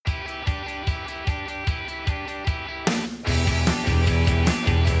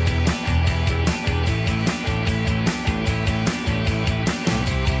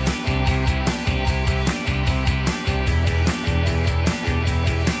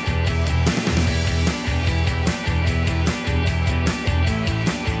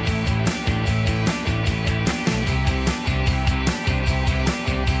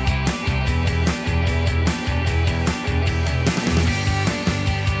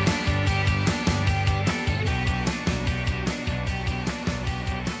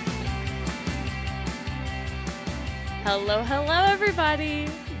Hello, hello, everybody.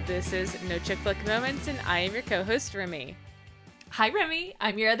 This is No Chick Flick Moments, and I am your co-host, Remy. Hi, Remy.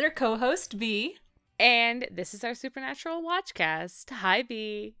 I'm your other co-host, B. And this is our Supernatural Watchcast. Hi,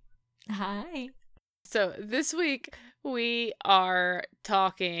 B. Hi. So this week we are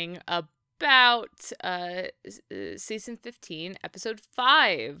talking about season 15, episode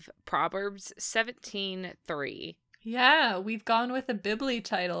 5, Proverbs 17:3. Yeah, we've gone with a Bibli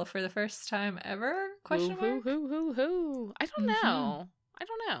title for the first time ever? Question mark? Who? I don't know.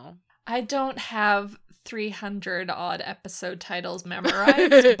 I don't have 300 odd episode titles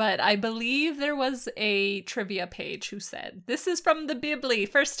memorized, but I believe there was a trivia page who said, this is from the Bibli,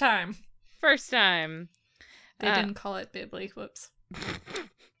 first time. First time. They didn't call it Bibli, whoops.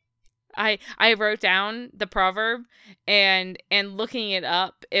 I wrote down the proverb and looking it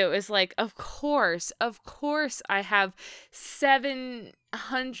up, it was like, of course I have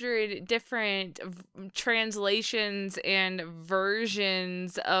 700 different translations and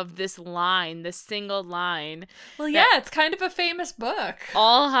versions of this single line. Well, yeah, it's kind of a famous book.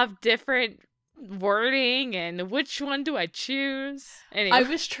 All have different wording, and which one do I choose? Anyway. I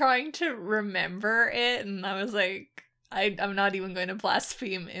was trying to remember it, and I was like, I'm not even going to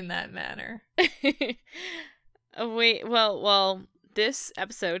blaspheme in that manner. Wait, well, this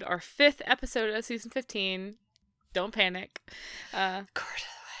episode, our 5th episode of season 15, don't panic. It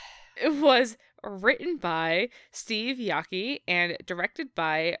was written by Steve Yockey and directed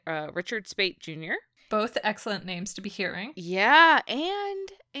by Richard Speight Jr. Both excellent names to be hearing. Yeah, and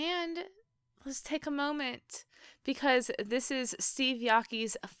let's take a moment because this is Steve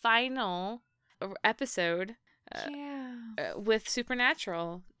Yockey's final episode. With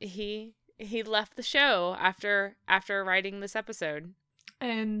Supernatural. He left the show after writing this episode.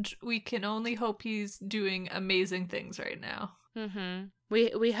 And we can only hope he's doing amazing things right now. Mm-hmm.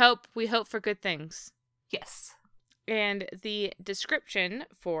 We hope for good things. Yes. And the description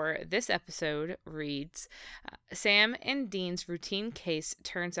for this episode reads, Sam and Dean's routine case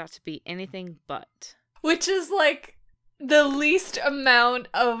turns out to be anything but. Which is like the least amount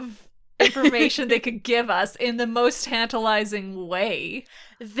of information they could give us in the most tantalizing way.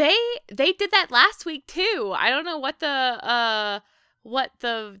 They did that last week too. I don't know what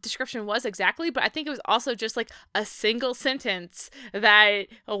the description was exactly, but I think it was also just like a single sentence that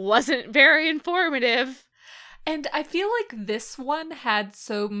wasn't very informative. And I feel like this one had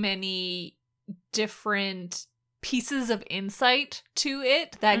so many different pieces of insight to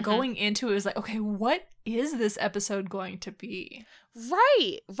it that going into it was like, okay, what is this episode going to be?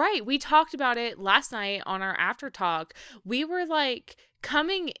 Right. We talked about it last night on our after talk. We were like,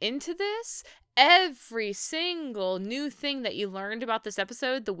 coming into this, every single new thing that you learned about this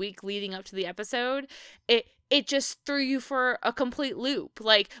episode the week leading up to the episode, it just threw you for a complete loop.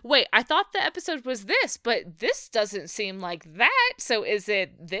 Like, wait, I thought the episode was this, but this doesn't seem like that. So is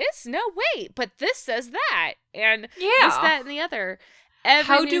it this? No, wait, but this says that. And this, that, and the other.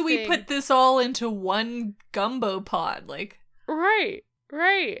 How do we put this all into one gumbo pod? Like, Right.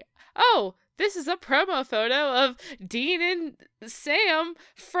 Oh, this is a promo photo of Dean and Sam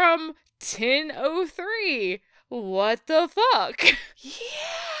from 10:03. What the fuck?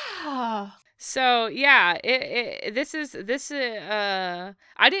 Yeah. So yeah, this is I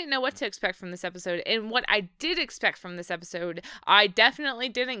didn't know what to expect from this episode, and what I did expect from this episode, I definitely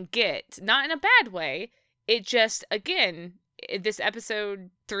didn't get. Not in a bad way. It just, again, this episode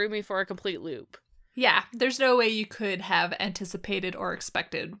threw me for a complete loop. Yeah, there's no way you could have anticipated or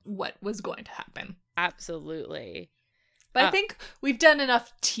expected what was going to happen. Absolutely. But I think we've done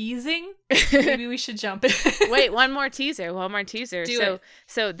enough teasing. Maybe we should jump in. Wait, one more teaser. Do it.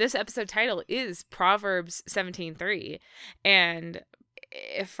 So this episode title is Proverbs 17:3, and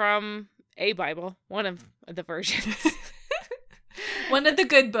from a Bible, one of the versions. One of the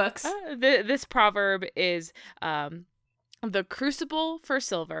good books. This proverb is the crucible for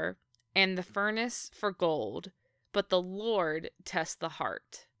silver and the furnace for gold, but the Lord tests the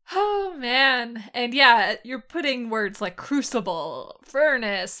heart. Oh, man. And yeah, you're putting words like crucible,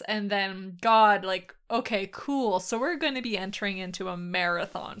 furnace, and then God, like, okay, cool. So we're going to be entering into a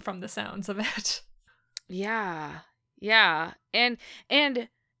marathon from the sounds of it. Yeah. And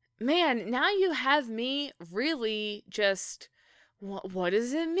man, now you have me really just, what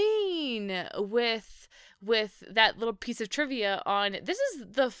does it mean with that little piece of trivia on, this is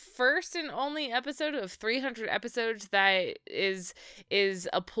the first and only episode of 300 episodes that is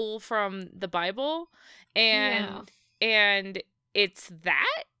a pull from the Bible, and it's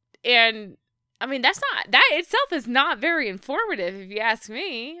that, and I mean, that itself is not very informative if you ask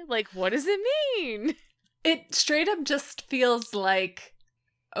me. Like, what does it mean? It straight up just feels like,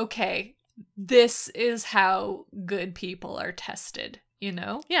 okay, this is how good people are tested, you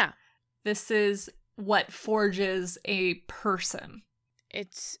know? Yeah. This is what forges a person.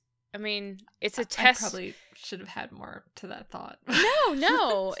 It's a test. I probably should have had more to that thought.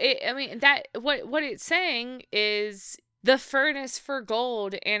 No. What it's saying is the furnace for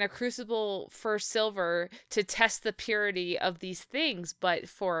gold and a crucible for silver to test the purity of these things. But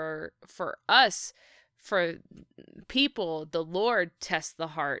for us, for people, the Lord tests the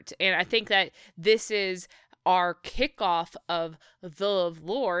heart. And I think that this is our kickoff of the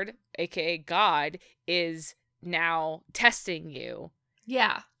Lord, aka God, is now testing you.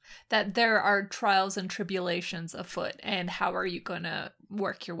 Yeah. That there are trials and tribulations afoot, and how are you going to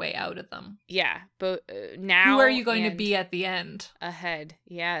work your way out of them? Yeah, but now... Who are you going to be at the end? Ahead,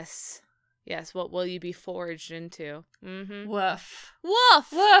 yes. Yes, what will you be forged into? Mm-hmm. Woof.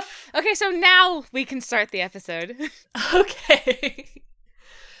 Woof! Woof! Okay, so now we can start the episode. Okay.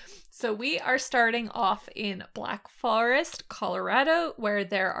 So we are starting off in Black Forest, Colorado, where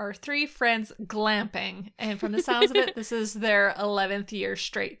there are 3 friends glamping. And from the sounds of it, this is their 11th year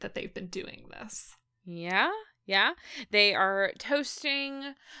straight that they've been doing this. Yeah. They are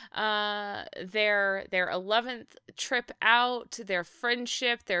toasting their 11th trip out, their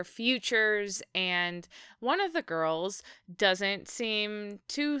friendship, their futures, and one of the girls doesn't seem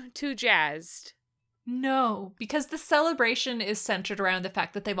too jazzed. No, because the celebration is centered around the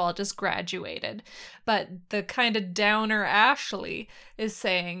fact that they've all just graduated. But the kind of downer Ashley is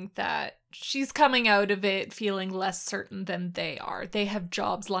saying that she's coming out of it feeling less certain than they are. They have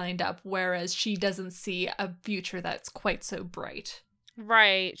jobs lined up, whereas she doesn't see a future that's quite so bright.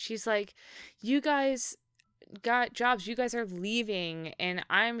 Right. She's like, you guys got jobs, you guys are leaving, and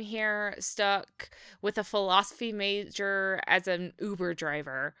I'm here stuck with a philosophy major as an Uber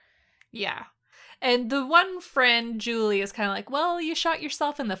driver. Yeah. And the one friend, Julie, is kind of like, well, you shot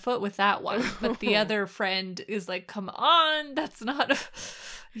yourself in the foot with that one. But the other friend is like, come on, that's not...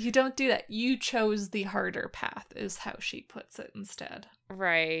 You don't do that. You chose the harder path, is how she puts it instead.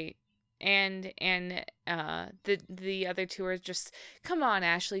 Right. And the other 2 are just, come on,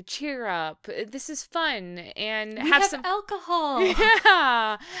 Ashley, cheer up. This is fun. And we have some alcohol.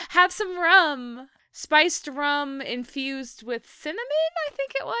 Yeah. Have some rum. Spiced rum infused with cinnamon, I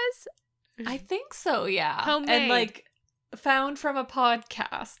think it was. I think so, yeah. Homemade. And like found from a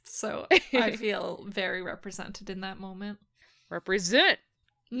podcast. So I feel very represented in that moment. Represent.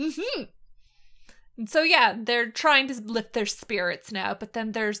 Mm-hmm. And so yeah, they're trying to lift their spirits now, but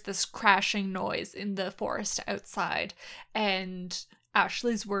then there's this crashing noise in the forest outside, and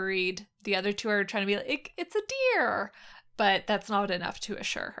Ashley's worried. The other 2 are trying to be like, it's a deer, but that's not enough to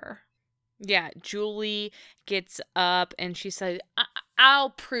assure her. Yeah, Julie gets up and she says,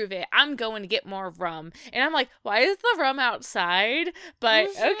 I'll prove it. I'm going to get more rum. And I'm like, why is the rum outside? But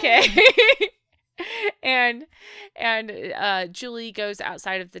okay. and Julie goes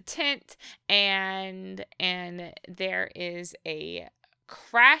outside of the tent, and there is a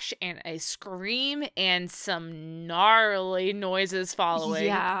crash and a scream and some gnarly noises following.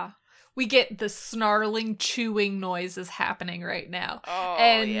 Yeah. We get the snarling, chewing noises happening right now. Oh,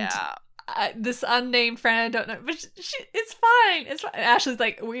 and yeah. This unnamed friend, I don't know, but it's fine. It's fine. Ashley's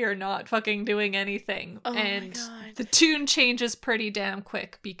like, we are not fucking doing anything. Oh, and my God. The tune changes pretty damn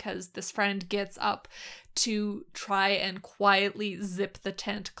quick because this friend gets up to try and quietly zip the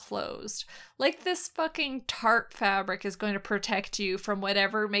tent closed. Like this fucking tarp fabric is going to protect you from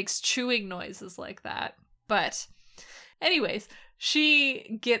whatever makes chewing noises like that. But anyways,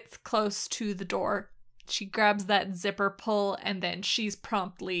 she gets close to the door. She grabs that zipper pull, and then she's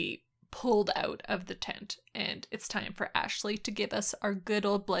promptly pulled out of the tent, and it's time for Ashley to give us our good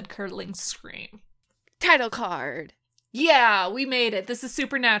old blood-curdling scream. Title card. Yeah, we made it. This is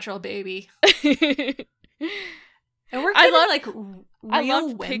Supernatural, baby. And we're getting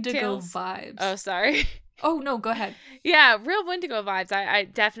real Wendigo vibes. Oh, sorry. Oh, no, go ahead. Yeah, real Wendigo vibes. I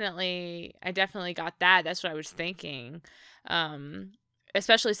definitely got that. That's what I was thinking.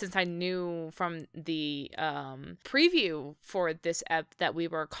 Especially since I knew from the preview for this ep that we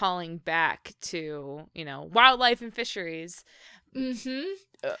were calling back to, wildlife and fisheries.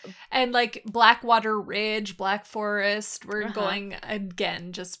 Mm-hmm. And like Blackwater Ridge, Black Forest, we're going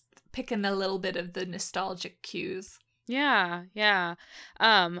again, just picking a little bit of the nostalgic cues. Yeah.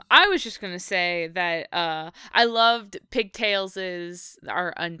 I was just gonna say that I loved Pigtails'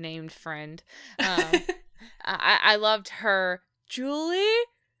 our unnamed friend. I loved her. Julie,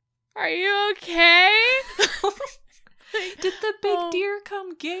 are you okay? Did the big deer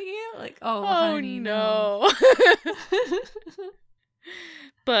come get you? Like, honey, no.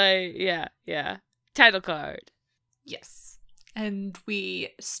 But yeah. Title card. Yes. And we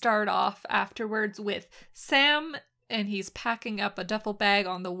start off afterwards with Sam, and he's packing up a duffel bag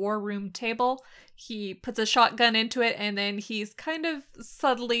on the war room table. He puts a shotgun into it, and then he's kind of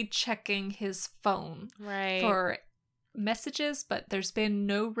subtly checking his phone for messages, but there's been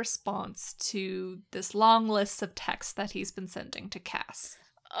no response to this long list of texts that he's been sending to Cass.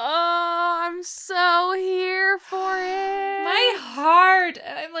 Oh, I'm so here for it. My heart.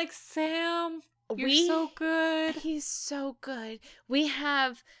 I'm like, Sam, you're so good. He's so good. We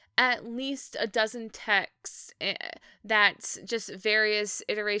have at least a dozen texts that's just various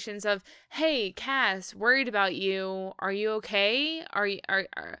iterations of, hey, Cass, worried about you. Are you okay?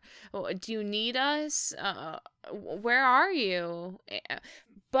 Do you need us? Where are you?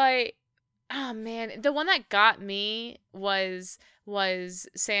 But, oh man, the one that got me was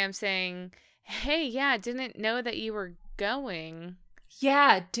Sam saying, hey, yeah, didn't know that you were going.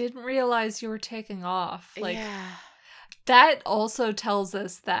 Yeah, didn't realize you were taking off. Like, yeah. That also tells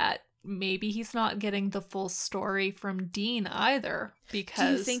us that maybe he's not getting the full story from Dean either. Because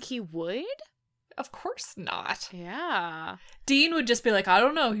do you think he would? Of course not. Yeah. Dean would just be like, I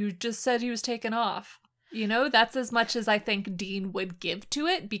don't know, he just said he was taking off. You know, that's as much as I think Dean would give to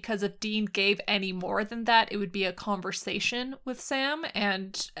it, because if Dean gave any more than that, it would be a conversation with Sam.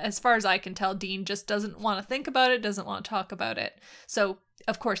 And as far as I can tell, Dean just doesn't want to think about it, doesn't want to talk about it. So,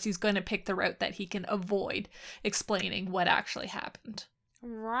 of course, he's going to pick the route that he can avoid explaining what actually happened.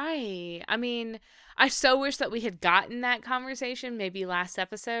 Right. I mean, I so wish that we had gotten that conversation maybe last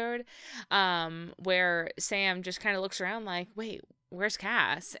episode, where Sam just kind of looks around like, wait, where's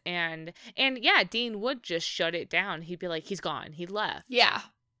Cass? And yeah, Dean would just shut it down. He'd be like, he's gone. He left. Yeah.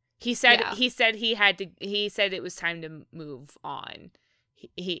 He said it was time to move on.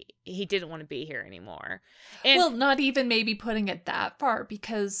 He didn't want to be here anymore. And well, not even maybe putting it that far,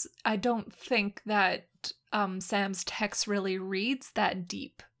 because I don't think that Sam's text really reads that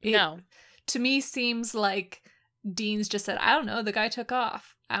deep. No. To me seems like Dean's just said, I don't know, the guy took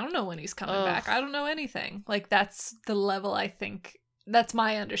off. I don't know when he's coming back. I don't know anything. Like, that's the level I think, that's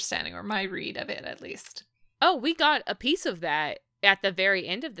my understanding, or my read of it at least. Oh, we got a piece of that at the very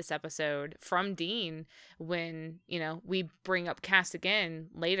end of this episode from Dean when, we bring up Cass again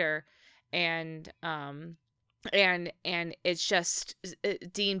later, and it's just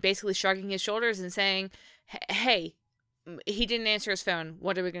Dean basically shrugging his shoulders and saying, hey, he didn't answer his phone.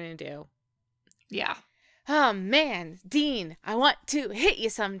 What are we going to do? Yeah. Oh, man, Dean, I want to hit you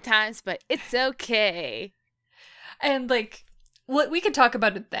sometimes, but it's okay. And, like, we could talk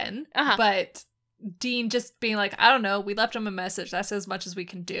about it then, but Dean just being like, I don't know, we left him a message. That's as much as we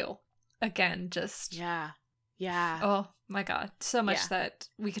can do. Again, just... Yeah. Oh, my God. So much that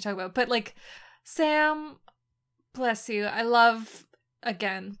we could talk about. But, like, Sam, bless you. I love,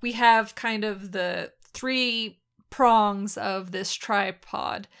 again, we have kind of the 3 prongs of this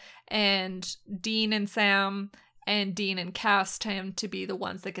tripod. And Dean and Sam and Dean and Cass tend to be the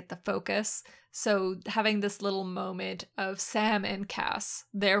ones that get the focus. So having this little moment of Sam and Cass,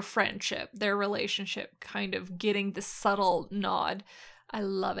 their friendship, their relationship, kind of getting this subtle nod. I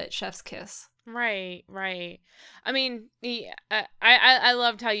love it. Chef's kiss. Right. I mean, I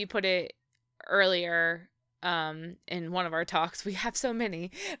loved how you put it earlier in one of our talks. We have so many,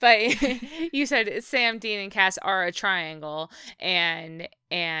 but you said Sam, Dean, and Cass are a triangle, and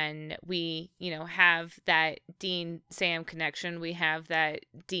we have that Dean Sam connection, we have that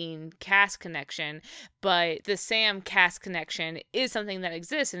Dean Cass connection, but the Sam Cass connection is something that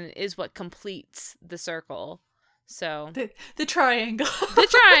exists and is what completes the circle. So the triangle. The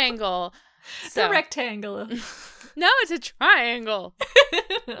triangle. The rectangle. No, it's a triangle.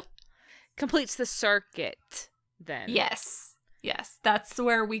 Completes the circuit, then. Yes. That's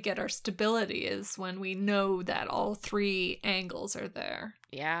where we get our stability, is when we know that all 3 angles are there.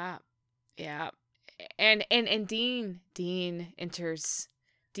 Yeah. And Dean enters,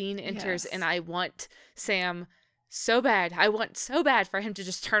 yes. And I want Sam so bad. I want so bad for him to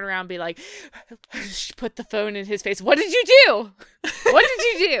just turn around and be like, put the phone in his face. What did you do? What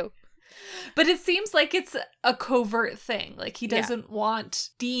did you do? But it seems like it's a covert thing. Like, he doesn't want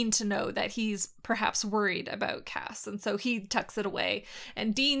Dean to know that he's perhaps worried about Cass. And so he tucks it away.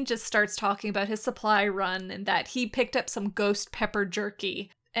 And Dean just starts talking about his supply run and that he picked up some ghost pepper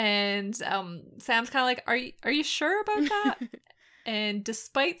jerky. And Sam's kind of like, are you sure about that? And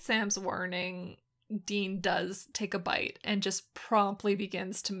despite Sam's warning, Dean does take a bite and just promptly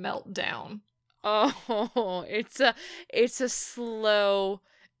begins to melt down. Oh, it's a slow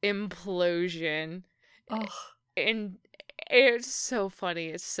implosion. Oh. And it's so funny.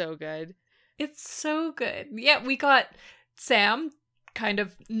 It's so good. It's so good. Yeah, we got Sam kind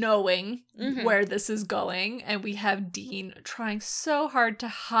of knowing Mhm. where this is going, and we have Dean trying so hard to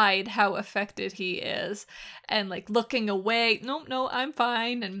hide how affected he is and like looking away. No, I'm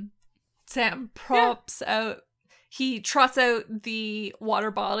fine. And Sam props out, he trots out the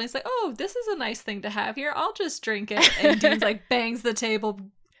water bottle and he's like, oh, this is a nice thing to have here, I'll just drink it. And Dean's like bangs the table,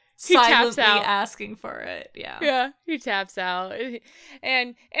 He taps silently out. asking for it. Yeah, he taps out.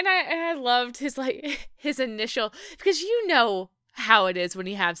 And I loved his like his initial, because you know how it is when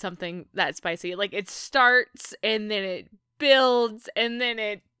you have something that spicy. Like it starts and then it builds and then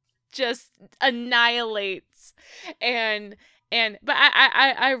it just annihilates. But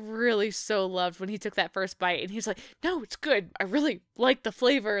I really so loved when he took that first bite and he was like, no, it's good. I really like the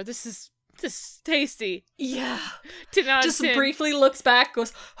flavor. This is tasty. Yeah. 10 out of Just 10. briefly looks back,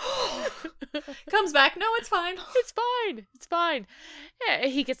 goes, comes back, no, it's fine. It's fine. It's fine. Yeah,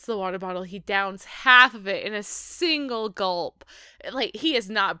 he gets the water bottle. He downs half of it in a single gulp. Like, he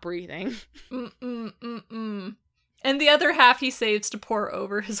is not breathing. Mm-mm-mm-mm. And the other half he saves to pour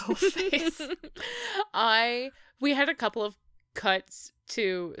over his whole face. We had a couple of cuts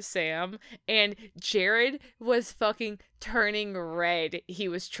to Sam, and Jared was fucking turning red. He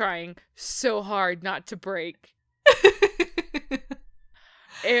was trying so hard not to break.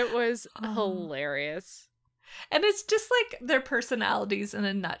 It was hilarious. And it's just like their personalities in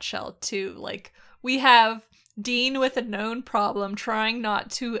a nutshell too. Like, we have Dean with a known problem, trying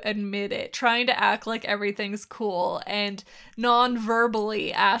not to admit it, trying to act like everything's cool, and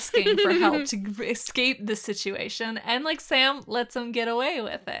non-verbally asking for help to escape the situation. And like Sam lets him get away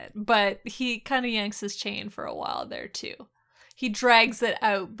with it, but he kind of yanks his chain for a while there too. He drags it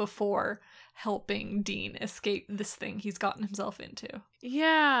out before helping Dean escape this thing he's gotten himself into.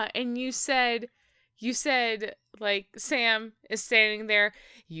 Yeah, and you said like Sam is standing there,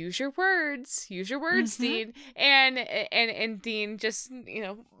 use your words, Dean. And Dean just,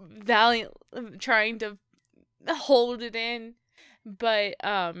 valiant trying to hold it in. But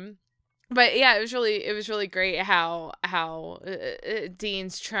yeah, it was really great how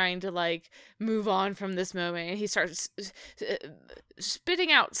Dean's trying to like move on from this moment, and he starts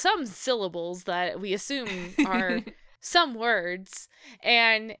spitting out some syllables that we assume are some words,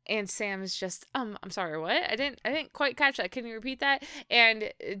 and Sam is just I'm sorry, what? I didn't quite catch that. Can you repeat that?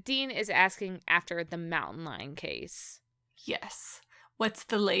 And Dean is asking after the mountain lion case. Yes. What's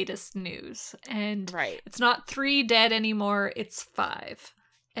the latest news? And right, it's not 3 dead anymore, it's 5.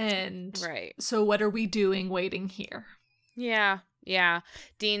 And right, so what are we doing waiting here? Yeah.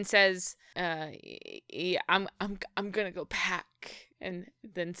 Dean says, yeah, I'm gonna go pack, and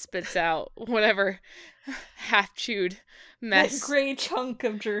then spits out whatever half chewed mess. That gray chunk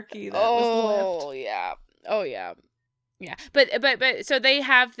of jerky that was left. Oh yeah. But so they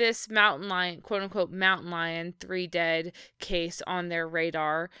have this mountain lion, quote unquote mountain lion, 3 dead case on their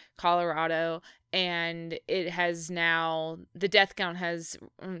radar, Colorado, and it has now, the death count has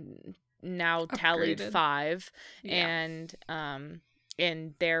now tallied Upgraded. 5, Yeah.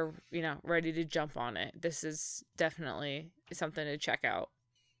 and they're ready to jump on it. This is definitely something to check out.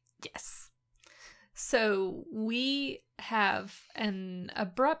 Yes. So we have an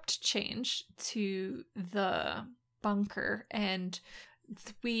abrupt change to the bunker, and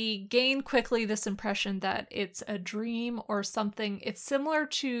we gain quickly this impression that it's a dream or something. It's similar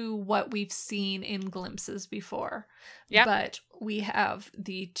to what we've seen in glimpses before. Yep. But we have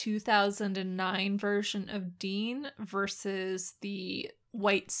the 2009 version of Dean versus the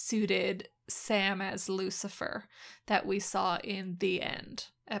white-suited Sam as Lucifer that we saw in the end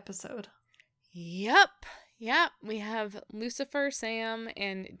episode. Yep. We have Lucifer, Sam,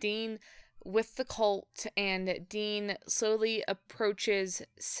 and Dean with the cult, and Dean slowly approaches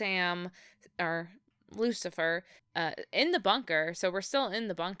Sam, or Lucifer, in the bunker. So we're still in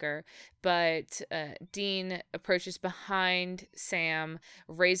the bunker, but Dean approaches behind Sam,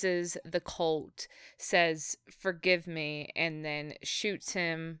 raises the Colt, says, "Forgive me," and then shoots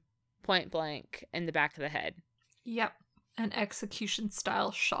him point blank in the back of the head. Yep, an execution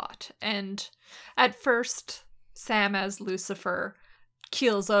style shot. And at first, Sam as Lucifer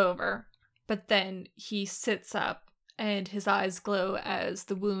keels over, but then he sits up and his eyes glow as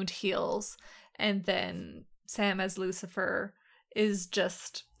the wound heals. And then Sam as Lucifer is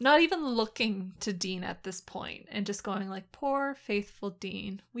just not even looking to Dean at this point and just going like, poor faithful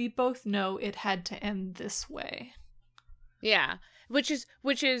Dean. We both know it had to end this way. Yeah, which is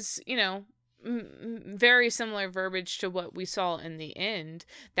very similar verbiage to what we saw in the end,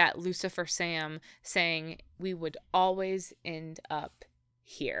 that Lucifer Sam saying we would always end up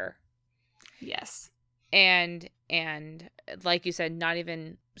here. Yes. And like you said, not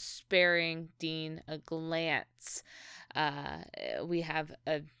even sparing Dean a glance. We have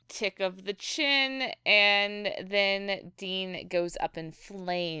a tick of the chin, and then Dean goes up in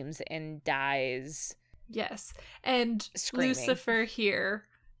flames and dies. Yes. And Screaming. Lucifer here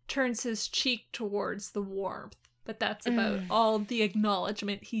turns his cheek towards the warmth, but that's about all the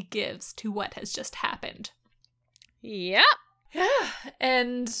acknowledgement he gives to what has just happened. Yep. Yeah.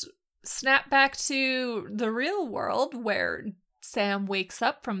 And snap back to the real world where Sam wakes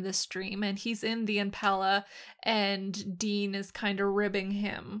up from this dream and he's in the Impala and Dean is kind of ribbing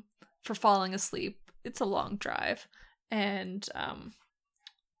him for falling asleep. It's a long drive. And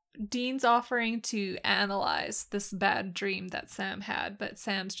Dean's offering to analyze this bad dream that Sam had, but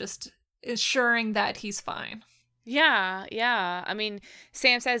Sam's just assuring that he's fine. Yeah. I mean,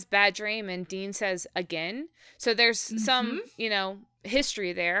 Sam says bad dream and Dean says again. So there's some,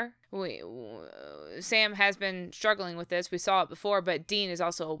 history there. Sam has been struggling with this. We saw it before, but Dean is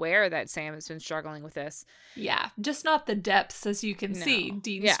also aware that Sam has been struggling with this. Yeah, just not the depths, as you can see.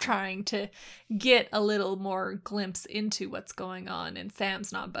 Dean's trying to get a little more glimpse into what's going on, and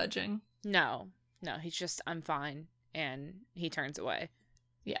Sam's not budging. No, he's just, I'm fine, and he turns away.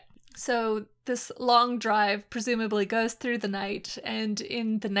 Yeah. So this long drive presumably goes through the night, and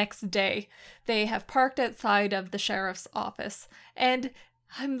in the next day, they have parked outside of the sheriff's office, and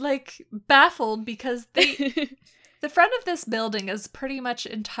I'm like baffled because the front of this building is pretty much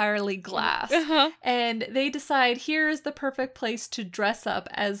entirely glass, and they decide here is the perfect place to dress up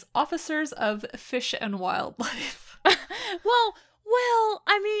as officers of Fish and Wildlife. Well,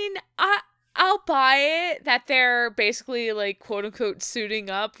 I mean, I'll buy it that they're basically like quote unquote suiting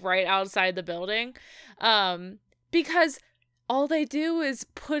up right outside the building, because all they do is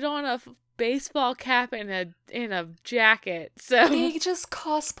put on a baseball cap and a jacket. So they just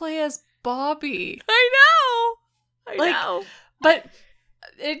cosplay as Bobby. I know. But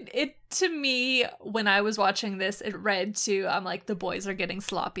it to me, when I was watching this, it read to, I'm like, the boys are getting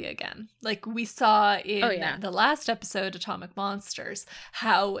sloppy again. Like we saw in the last episode, Atomic Monsters,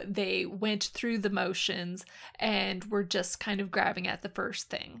 how they went through the motions and were just kind of grabbing at the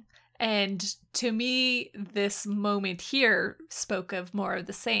first thing. And to me, this moment here spoke of more of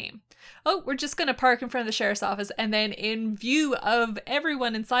the same. Oh, we're just going to park in front of the sheriff's office and then in view of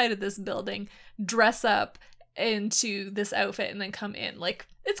everyone inside of this building, dress up into this outfit and then come in. Like,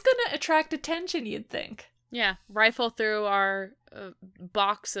 it's going to attract attention, you'd think. Yeah, rifle through our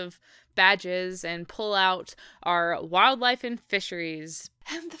box of badges and pull out our wildlife and fisheries.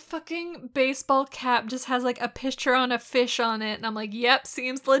 And the fucking baseball cap just has like a picture on a fish on it. And I'm like, yep,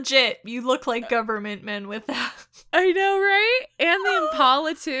 seems legit. You look like government men with that. I know, right? And the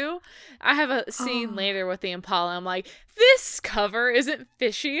Impala too. I have a scene later with the Impala. I'm like, this cover isn't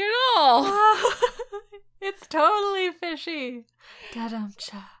fishy at all. It's totally fishy.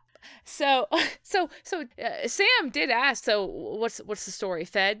 Da-dum-cha. So Sam did ask, so what's the story,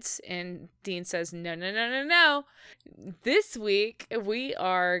 feds? And Dean says, no. This week, we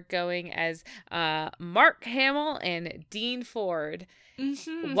are going as Mark Hamill and Dean Ford,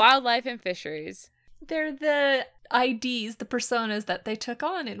 Wildlife and Fisheries. They're the IDs, the personas that they took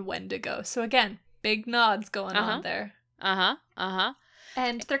on in Wendigo. So again, big nods going on there.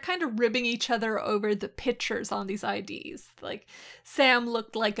 And they're kind of ribbing each other over the pictures on these IDs. Like, Sam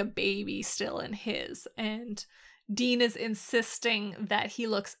looked like a baby still in his, and Dean is insisting that he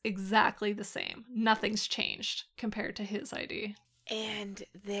looks exactly the same. Nothing's changed compared to his ID. And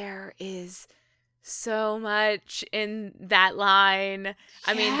there is so much in that line.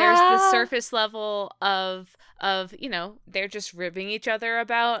 I mean, there's the surface level of they're just ribbing each other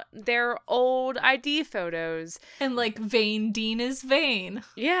about their old ID photos. And like, vain Dean is vain.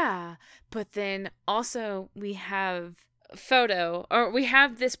 Yeah. But then also we have we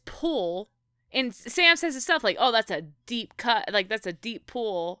have this pool. And Sam says himself, like, oh, that's a deep cut. Like, that's a deep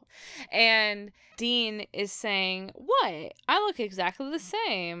pool. And Dean is saying, what? I look exactly the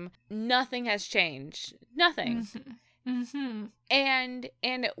same. Nothing has changed. Nothing.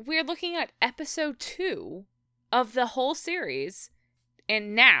 And we're looking at episode 2 of the whole series.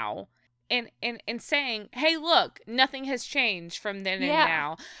 And now. And saying, hey, look, nothing has changed from then and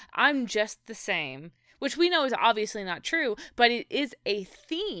now. I'm just the same. Which we know is obviously not true, but it is a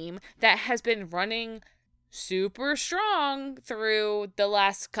theme that has been running super strong through the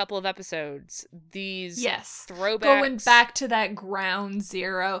last couple of episodes. These throwbacks. Going back to that ground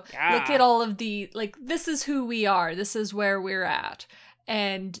zero. Yeah. Look at all of the, like, this is who we are. This is where we're at.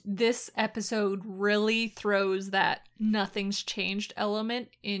 And this episode really throws that nothing's changed element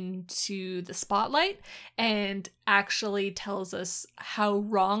into the spotlight and actually tells us how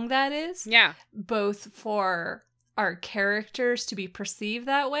wrong that is. Yeah. Both for our characters to be perceived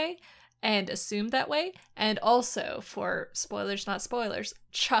that way and assumed that way, and also for, spoilers not spoilers,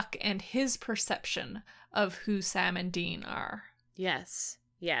 Chuck and his perception of who Sam and Dean are. Yes.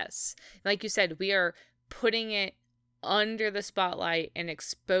 Yes. Like you said, we are putting it under the spotlight and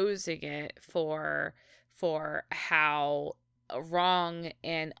exposing it for how wrong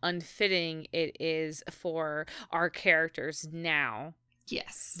and unfitting it is for our characters now.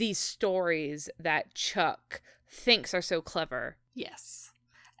 Yes. These stories that Chuck thinks are so clever. Yes.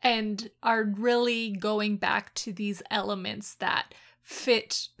 And are really going back to these elements that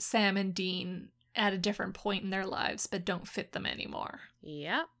fit Sam and Dean at a different point in their lives, but don't fit them anymore.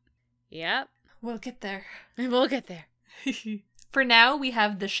 Yep. Yep. We'll get there. And we'll get there. For now, we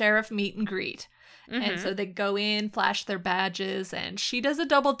have the sheriff meet and greet. Mm-hmm. And so they go in, flash their badges, and she does a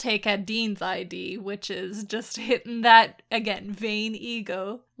double take at Dean's ID, which is just hitting that, again, vain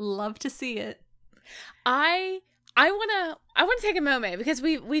ego. Love to see it. I want to take a moment because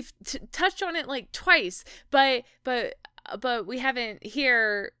we've touched on it like twice, but we haven't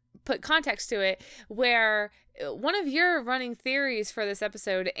here put context to it, where one of your running theories for this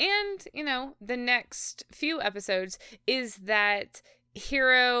episode and, you know, the next few episodes is that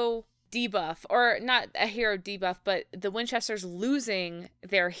hero debuff, or not a hero debuff, but the Winchesters losing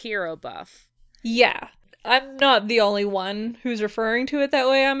their hero buff. Yeah. I'm not the only one who's referring to it that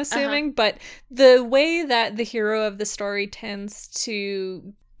way, I'm assuming, but the way that the hero of the story tends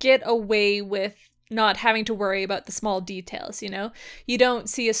to get away with not having to worry about the small details, you know? You don't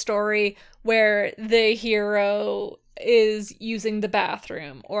see a story where the hero is using the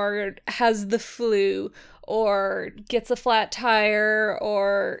bathroom or has the flu or gets a flat tire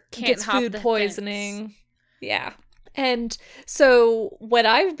or gets food poisoning. Fence. Yeah. And so what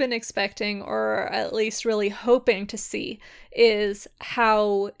I've been expecting, or at least really hoping to see, is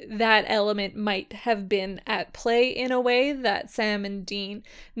how that element might have been at play in a way that Sam and Dean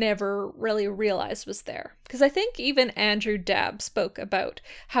never really realized was there. Because I think even Andrew Dabb spoke about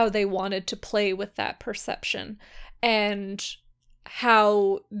how they wanted to play with that perception and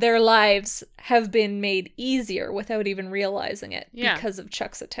how their lives have been made easier without even realizing it because of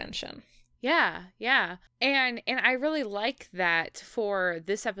Chuck's attention. Yeah, yeah. And I really like that for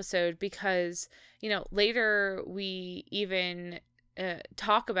this episode because, you know, later we even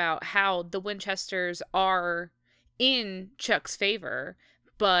talk about how the Winchesters are in Chuck's favor,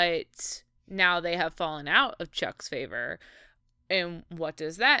 but now they have fallen out of Chuck's favor. And what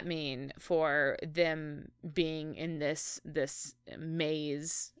does that mean for them being in this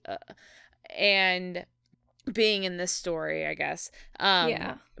maze and being in this story, I guess.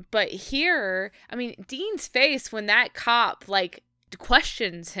 Yeah. But here, I mean, Dean's face when that cop, like,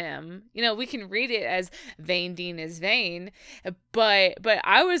 questions him, you know, we can read it as vain Dean is vain, but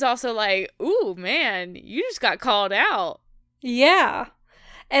I was also like, ooh, man, you just got called out. Yeah.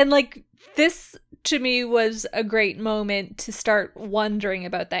 And, like, this to me was a great moment to start wondering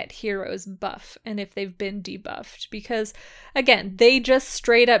about that hero's buff and if they've been debuffed, because again, they just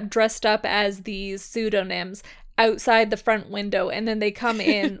straight up dressed up as these pseudonyms outside the front window, and then they come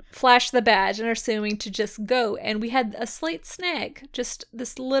in, flash the badge, and are assuming to just go. And we had a slight snag, just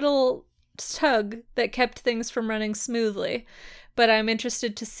this little tug that kept things from running smoothly. But I'm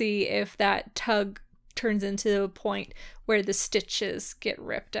interested to see if that tug turns into a point where the stitches get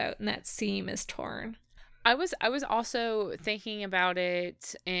ripped out and that seam is torn. I was also thinking about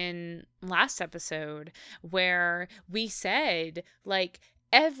it in last episode where we said, like,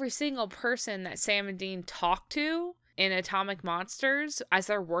 every single person that Sam and Dean talk to in Atomic Monsters as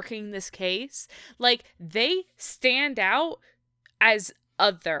they're working this case, like, they stand out as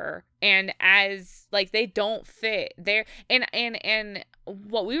other and as, like, they don't fit there. And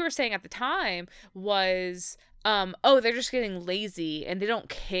what we were saying at the time was, they're just getting lazy and they don't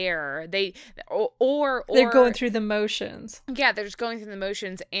care. Or they're going through the motions. Yeah, they're just going through the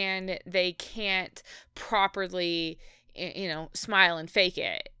motions and they can't properly, you know, smile and fake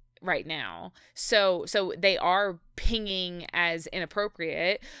it right now. So they are pinging as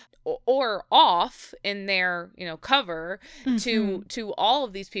inappropriate or off in their, you know, cover to all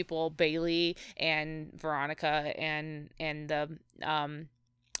of these people, Bailey and Veronica and the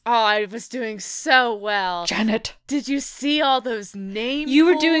I was doing so well. Janet. Did you see all those names? You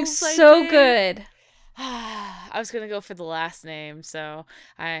were doing so good. I was going to go for the last name, so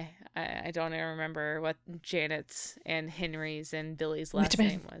I don't even remember what Janet's and Henry's and Billy's last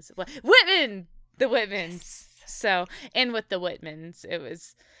name was. Whitman! The Whitmans. So, and with the Whitmans, it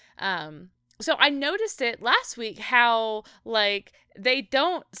was, so I noticed it last week how, like, they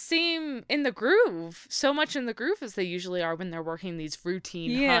don't seem in the groove, so much in the groove as they usually are when they're working these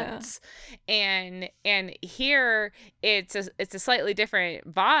routine hunts. And here it's a slightly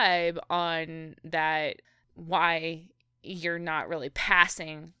different vibe on that, why you're not really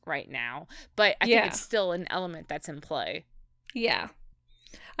passing right now. But I think it's still an element that's in play. Yeah.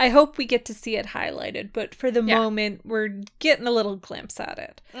 I hope we get to see it highlighted, but for the moment, we're getting a little glimpse at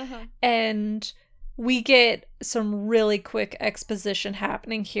it. And we get some really quick exposition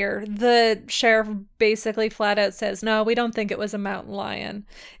happening here. The sheriff basically flat out says, no, we don't think it was a mountain lion.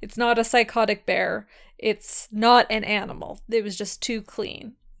 It's not a psychotic bear. It's not an animal. It was just too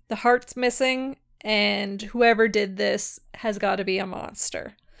clean. The heart's missing, and whoever did this has got to be a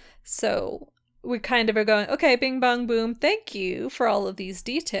monster. So we kind of are going, okay, bing, bong, boom. Thank you for all of these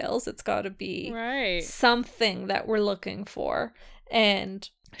details. It's got to be something that we're looking for. And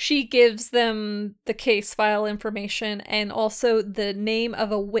she gives them the case file information and also the name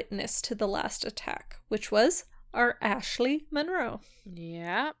of a witness to the last attack, which was our Ashley Monroe.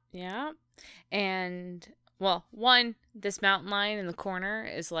 Yeah. And, well, one, this mountain lion in the corner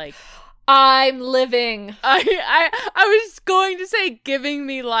is like, I'm living. I was going to say giving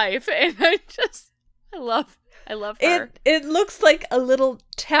me life, and I love her. It looks like a little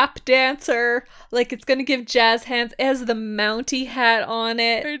tap dancer, like it's gonna give jazz hands. It has the Mountie hat on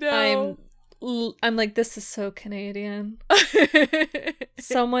it. I know. I'm like, this is so Canadian.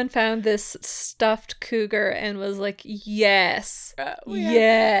 Someone found this stuffed cougar and was like, yes,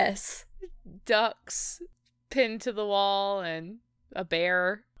 yes. Ducks pinned to the wall and a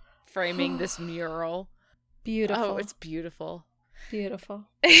bear framing this mural. Beautiful. Oh, it's beautiful. Beautiful.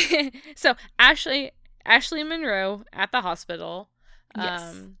 So Ashley Monroe at the hospital.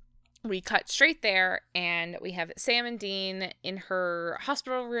 Yes. We cut straight there, and we have Sam and Dean in her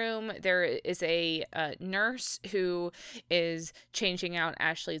hospital room. There is a nurse who is changing out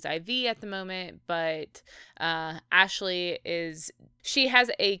Ashley's IV at the moment, but Ashley she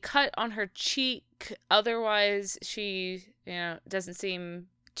has a cut on her cheek. Otherwise, she doesn't seem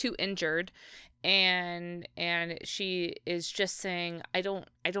too injured, and she is just saying, I don't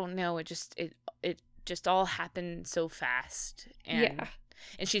know, it just all happened so fast, and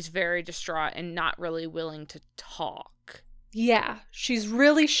she's very distraught and not really willing to talk. Yeah, she's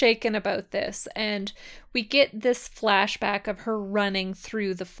really shaken about this, and we get this flashback of her running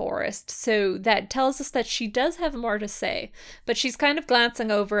through the forest, so that tells us that she does have more to say, but she's kind of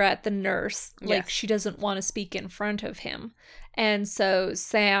glancing over at the nurse, like she doesn't want to speak in front of him. And so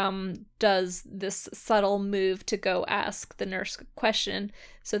Sam does this subtle move to go ask the nurse a question,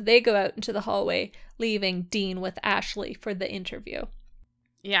 so they go out into the hallway, leaving Dean with Ashley for the interview.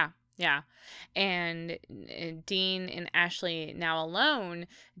 Yeah. And Dean and Ashley now alone,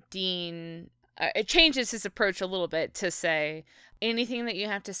 Dean it changes his approach a little bit to say, anything that you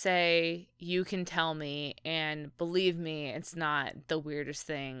have to say, you can tell me, and believe me, it's not the weirdest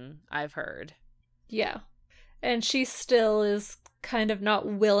thing I've heard. Yeah. And she still is kind of not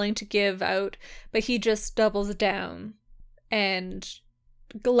willing to give out, but he just doubles down and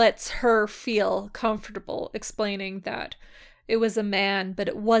lets her feel comfortable explaining that it was a man, but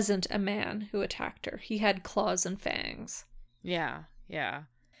it wasn't a man who attacked her. He had claws and fangs. Yeah.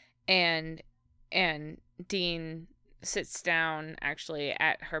 And Dean sits down actually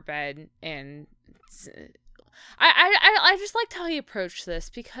at her bed, and I just liked how he approached this,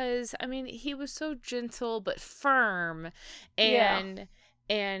 because I mean, he was so gentle but firm and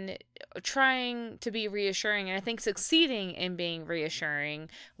trying to be reassuring, and I think succeeding in being reassuring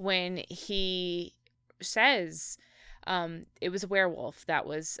when he says it was a werewolf. That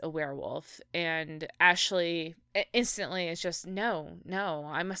was a werewolf. And Ashley instantly is just, no,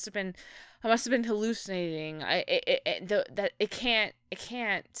 I must have been hallucinating. It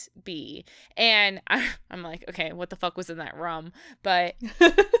can't be. And I'm like, okay, what the fuck was in that rum? But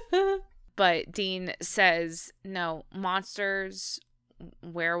Dean says, no, monsters,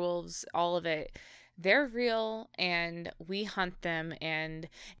 werewolves, all of it, they're real, and we hunt them, and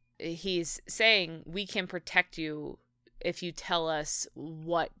he's saying we can protect you if you tell us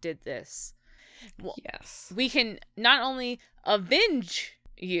what did this. Well, yes. We can not only avenge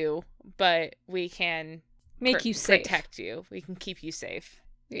you, but we can make you safe. Protect you. We can keep you safe.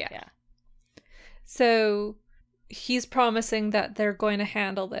 Yeah. So he's promising that they're going to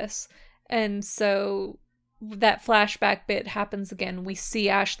handle this. And so that flashback bit happens again. We see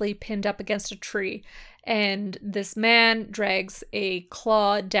Ashley pinned up against a tree, and this man drags a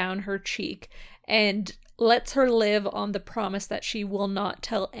claw down her cheek and lets her live on the promise that she will not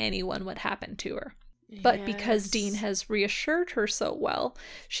tell anyone what happened to her. But because Dean Yes. has reassured her so well,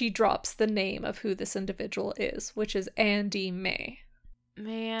 she drops the name of who this individual is, which is Andy May.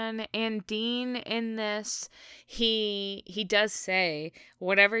 Man, and Dean in this, he does say,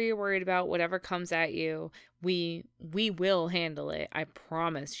 whatever you're worried about, whatever comes at you, we will handle it. I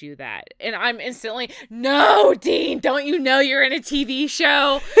promise you that. And I'm instantly, no, Dean, don't you know you're in a TV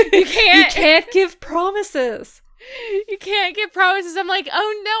show? You can't. You can't give promises. You can't get promises. I'm like,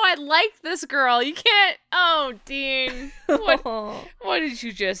 oh no, I like this girl. You can't. Oh, Dean, what did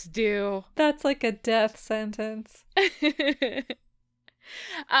you just do? That's like a death sentence.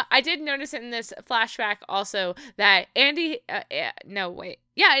 I did notice in this flashback also that Andy. No, wait.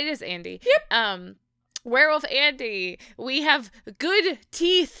 Yeah, it is Andy. Yep. Werewolf Andy. We have good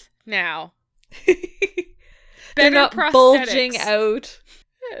teeth now. They're not prosthetics. bulging out.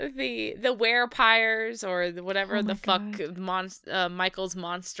 The werepires or whatever Oh my the fuck Michael's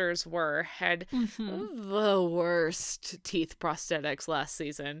monsters were had the worst teeth prosthetics last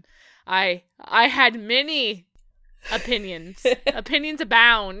season. I had many opinions. Opinions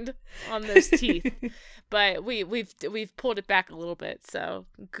abound on those teeth, but we've pulled it back a little bit. So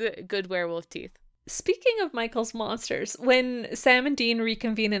good werewolf teeth. Speaking of Michael's monsters, when Sam and Dean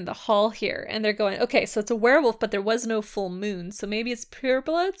reconvene in the hall here and they're going, okay, so it's a werewolf, but there was no full moon, so maybe it's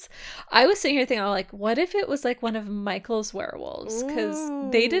purebloods. I was sitting here thinking, I'm like, what if it was like one of Michael's werewolves?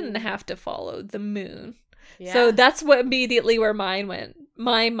 Because they didn't have to follow the moon. Yeah. So that's what immediately where my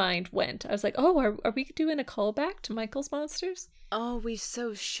mind went. I was like, oh, are we doing a callback to Michael's monsters? Oh, we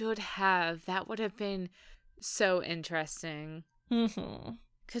so should have. That would have been so interesting. Mm-hmm.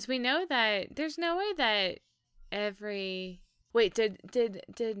 Because we know that there's no way that every... Wait,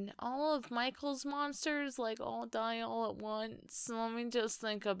 did all of Michael's monsters, like, all die all at once? Let me just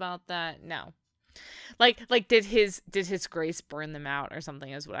think about that. No. Like did his grace burn them out or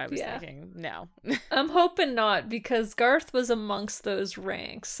something is what I was thinking. No. I'm hoping not, because Garth was amongst those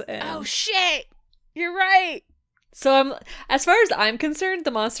ranks. And Oh, shit! You're right! so as far as I'm concerned,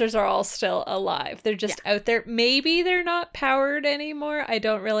 the monsters are all still alive. They're just out there. Maybe they're not powered anymore. I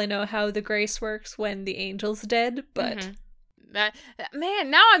don't really know how the grace works when the angel's dead, but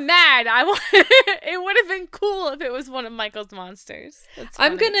man, now I'm mad. It would have been cool if it was one of Michael's monsters. That's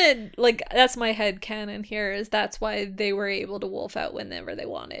I'm funny. gonna that's my headcanon here, is that's why they were able to wolf out whenever they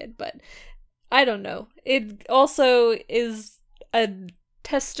wanted. But I don't know. It also is a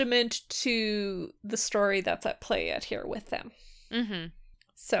testament to the story that's at play out here with them. Mm-hmm.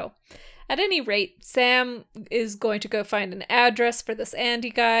 So, at any rate, Sam is going to go find an address for this Andy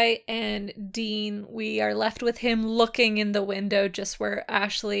guy, and Dean, we are left with him looking in the window just where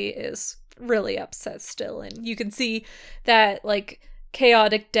Ashley is really upset still, and you can see that, like,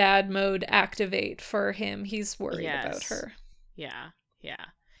 chaotic dad mode activate for him. He's worried about her. Yeah.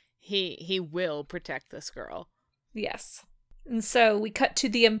 He will protect this girl. Yes. And so we cut to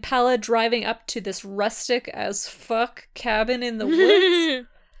the Impala driving up to this rustic as fuck cabin in the woods.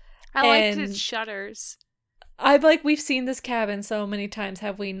 I liked And its shutters. I'm like, we've seen this cabin so many times,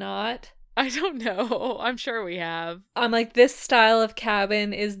 have we not? I don't know. I'm sure we have. I'm like, this style of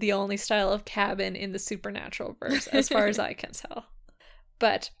cabin is the only style of cabin in the Supernatural verse, as far as I can tell.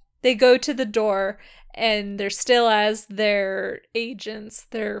 But they go to the door, and they're still as their agents,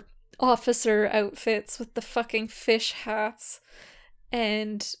 their officer outfits with the fucking fish hats.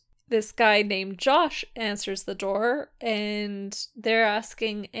 And this guy named Josh answers the door, and they're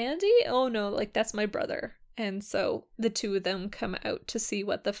asking, Andy? Oh no, like, that's my brother. And so the two of them come out to see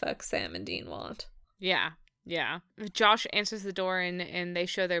what the fuck Sam and Dean want. Yeah. Josh answers the door and they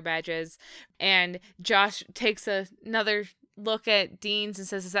show their badges. And Josh takes another look at Dean's and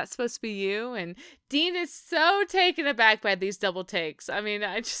says, is that supposed to be you? And Dean is so taken aback by these double takes. I mean,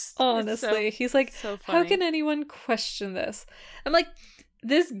 honestly, he's like, so funny. How can anyone question this? I'm like,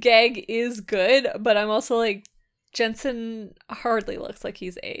 this gag is good, but I'm also like, Jensen hardly looks like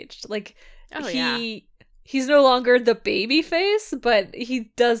he's aged. Like, he's no longer the baby face, but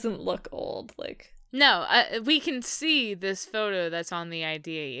he doesn't look old. Like, no, we can see this photo that's on the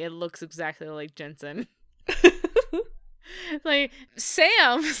ID. It looks exactly like Jensen. Like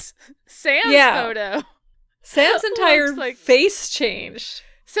Sam's photo. Sam's entire like, face changed.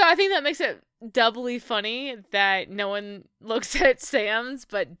 So I think that makes it doubly funny that no one looks at Sam's,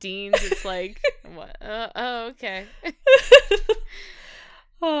 but Dean's is like, what? Oh, okay.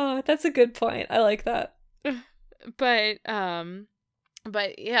 Oh, that's a good point. I like that. But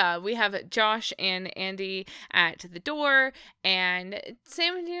But yeah, we have Josh and Andy at the door, and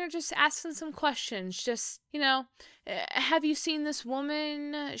Sam and Dean are just asking some questions. Just, have you seen this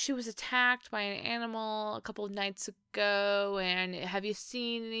woman? She was attacked by an animal a couple of nights ago, and have you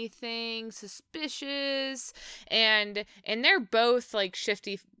seen anything suspicious? And they're both like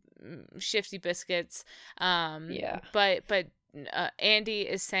shifty biscuits. Yeah. But Andy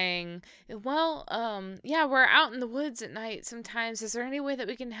is saying, well, yeah, we're out in the woods at night sometimes. Is there any way that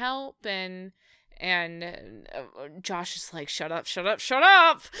we can help? And Josh is like, shut up.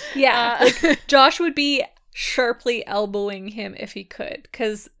 Yeah, like Josh would be sharply elbowing him if he could,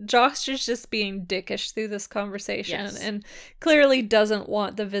 because Josh is just being dickish through this conversation. Yes. And clearly doesn't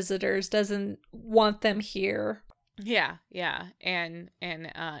want the visitors, doesn't want them here. Yeah. And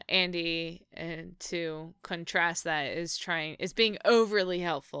Andy, to contrast that, is being overly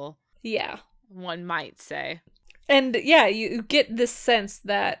helpful. Yeah. One might say. And yeah, you get this sense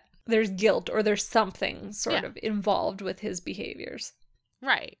that there's guilt or there's something sort of involved with his behaviors.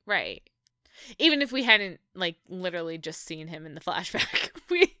 Right. Even if we hadn't like literally just seen him in the flashback.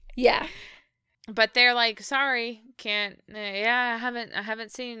 Yeah. But they're like, sorry, can't. Yeah, I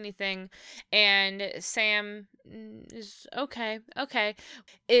haven't seen anything. And Sam is okay.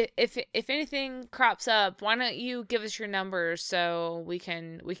 If anything crops up, why don't you give us your number so we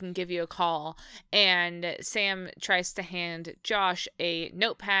can give you a call? And Sam tries to hand Josh a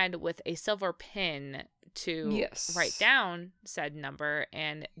notepad with a silver pen to write down said number.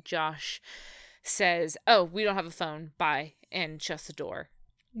 And Josh says, "Oh, we don't have a phone. Bye," and shuts the door.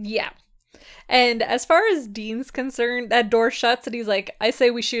 Yeah. And as far as Dean's concerned, that door shuts and he's like, I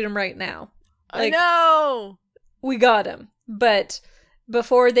say we shoot him right now. Like, I know! We got him. But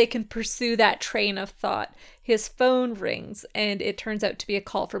before they can pursue that train of thought, his phone rings and it turns out to be a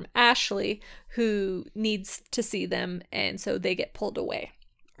call from Ashley, who needs to see them, and so they get pulled away.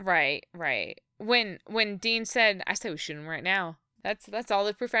 Right. When Dean said, I say we shoot him right now. That's all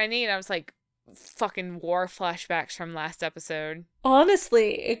the proof I need. I was like, fucking war flashbacks from last episode.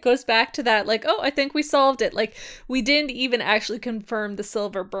 Honestly, it goes back to that, like, oh, I think we solved it. Like, we didn't even actually confirm the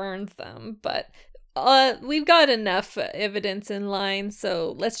silver burned them, but we've got enough evidence in line,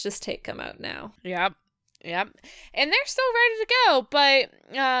 so let's just take them out now. Yep. And they're still ready to go, but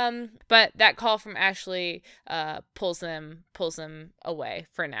that call from Ashley pulls them away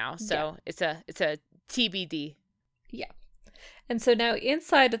for now. So it's a TBD. Yeah. And so now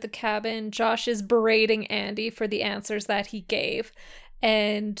inside of the cabin, Josh is berating Andy for the answers that he gave.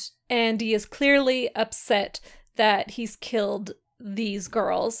 And Andy is clearly upset that he's killed these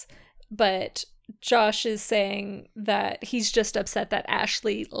girls. But Josh is saying that he's just upset that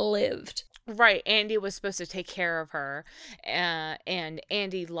Ashley lived. Right, Andy was supposed to take care of her, and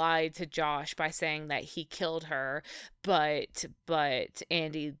Andy lied to Josh by saying that he killed her, but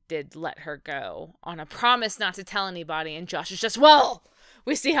Andy did let her go on a promise not to tell anybody, and Josh is just, well,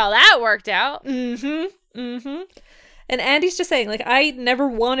 we see how that worked out. And Andy's just saying, like, I never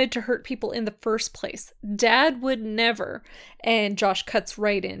wanted to hurt people in the first place. Dad would never. And Josh cuts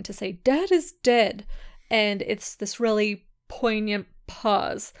right in to say, Dad is dead. And it's this really poignant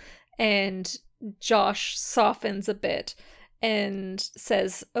pause. And Josh softens a bit and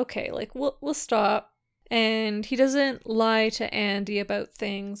says, okay, like, we'll stop. And he doesn't lie to Andy about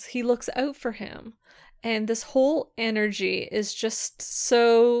things. He looks out for him. And this whole energy is just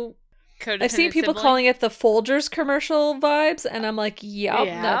so... I've seen people calling it the Folgers commercial vibes, and I'm like, yep,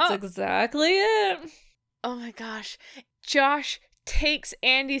 that's exactly it. Oh my gosh. Josh takes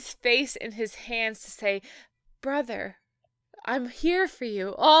Andy's face in his hands to say, brother, I'm here for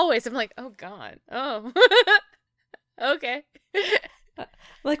you always. I'm like, oh God. Oh. Okay.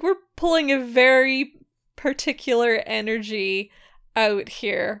 Like, we're pulling a very particular energy out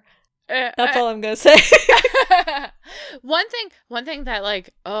here. That's all I'm gonna say. One thing that,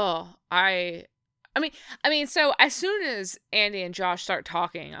 like, I mean, so as soon as Andy and Josh start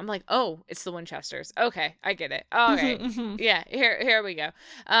talking, I'm like, oh, it's the Winchesters. Okay, I get it. Okay, yeah, here we go.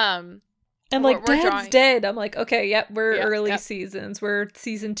 And like, Dad's dead. I'm like, okay, yep, we're early seasons. We're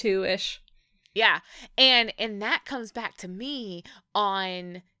season 2-ish. Yeah, and that comes back to me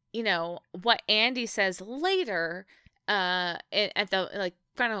on, what Andy says later, at the, like,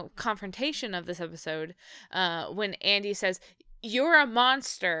 final confrontation of this episode, when Andy says, you're a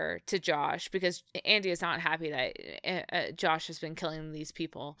monster, to Josh, because Andy is not happy that Josh has been killing these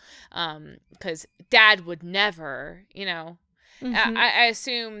people, because Dad would never, I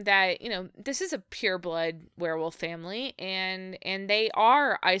assume that, this is a pureblood werewolf family, and they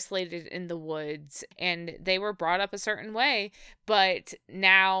are isolated in the woods, and they were brought up a certain way, but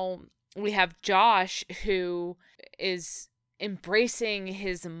now we have Josh, who is embracing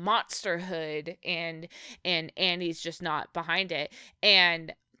his monsterhood, and Andy's just not behind it.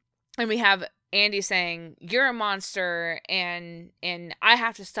 And we have Andy saying, "You're a monster, and I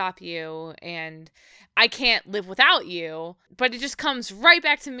have to stop you, and I can't live without you." But it just comes right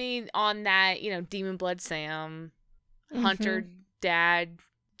back to me on that, Demon Blood Sam, Hunter Dad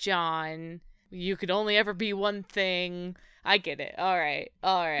John. You could only ever be one thing. I get it. All right.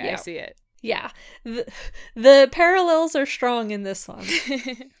 Yeah. I see it. Yeah. The parallels are strong in this one.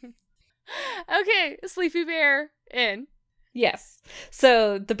 Okay, Sleepy Bear in. Yes.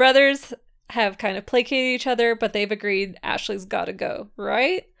 So the brothers have kind of placated each other, but they've agreed Ashley's got to go,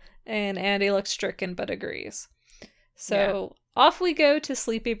 right? And Andy looks stricken but agrees. So off we go to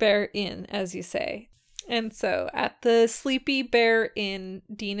Sleepy Bear Inn, as you say. And so at the Sleepy Bear Inn,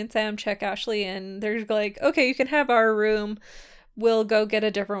 Dean and Sam check Ashley in. They're like, okay, you can have our room. We'll go get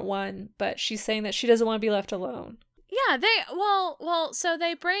a different one. But she's saying that she doesn't want to be left alone. Yeah, so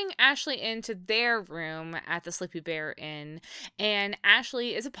they bring Ashley into their room at the Sleepy Bear Inn, and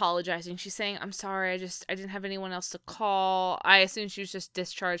Ashley is apologizing. She's saying, "I'm sorry, I didn't have anyone else to call. I assumed she was just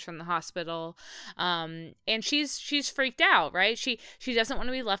discharged from the hospital." And she's freaked out, right? She doesn't want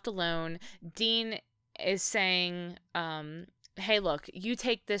to be left alone. Dean is saying, "Hey, look, you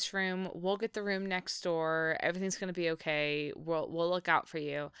take this room. We'll get the room next door. Everything's going to be okay. We'll look out for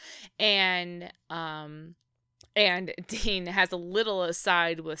you." And Dean has a little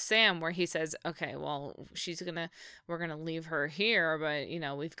aside with Sam where he says, "Okay, well, we're gonna leave her here, but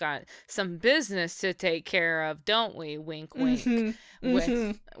we've got some business to take care of, don't we?" Wink, wink.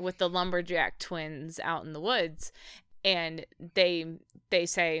 With the lumberjack twins out in the woods, and they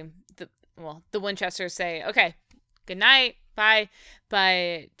say the Winchesters say, "Okay, good night, bye,"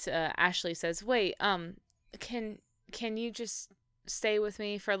 but Ashley says, "Wait, can you just stay with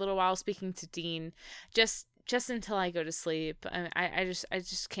me for a little while?" Speaking to Dean, just until I go to sleep. I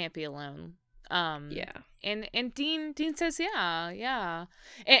just can't be alone. Yeah. And Dean says, yeah.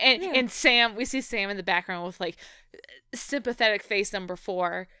 And Sam, we see Sam in the background with like sympathetic face number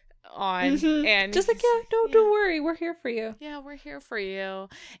 4 on, and just like, don't worry, we're here for you. Yeah, we're here for you.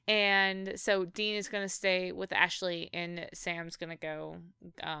 And so Dean is gonna stay with Ashley, and Sam's gonna go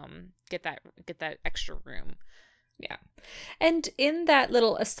get that extra room. Yeah. And in that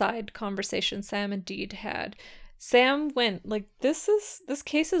little aside conversation Sam and Dean had, Sam went like, this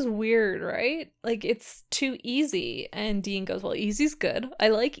case is weird, right? Like, it's too easy. And Dean goes, well, easy's good. I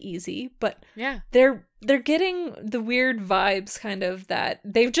like easy, but yeah, they're getting the weird vibes kind of that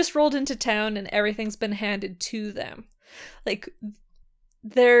they've just rolled into town and everything's been handed to them. Like,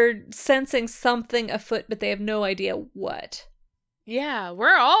 they're sensing something afoot, but they have no idea what. Yeah,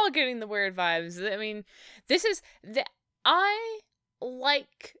 we're all getting the weird vibes. I mean, I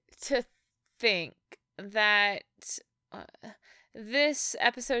like to think that this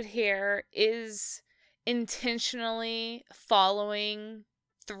episode here is intentionally following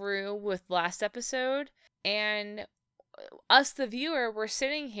through with last episode, and us, the viewer, we're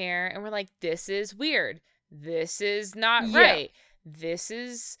sitting here and we're like, this is weird. This is not right. This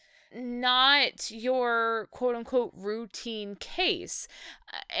is not your quote-unquote routine case.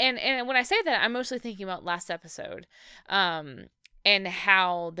 And when I say that, I'm mostly thinking about last episode, and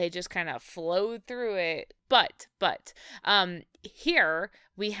how they just kind of flowed through it. But here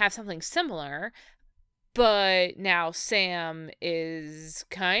we have something similar, but now Sam is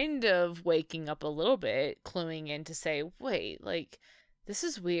kind of waking up a little bit, cluing in to say, wait, like, this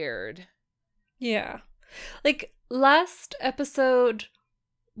is weird. Yeah. Like, last episode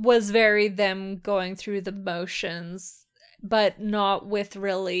was very them going through the motions, but not with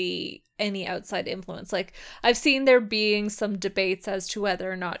really any outside influence. Like, I've seen there being some debates as to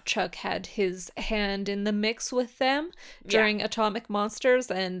whether or not Chuck had his hand in the mix with them during Atomic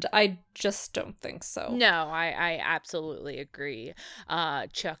Monsters, and I just don't think so. No, I absolutely agree.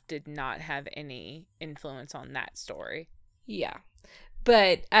 Chuck did not have any influence on that story. Yeah.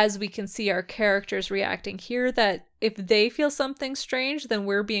 But as we can see our characters reacting here, that if they feel something strange, then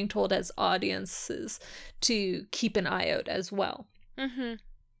we're being told as audiences to keep an eye out as well.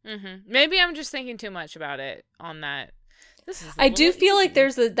 Maybe I'm just thinking too much about it on that. I do feel like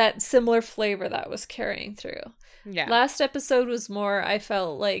there's that similar flavor that was carrying through. Yeah. Last episode was more, I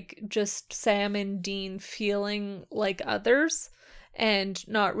felt like, just Sam and Dean feeling like others and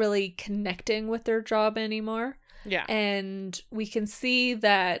not really connecting with their job anymore. Yeah. And we can see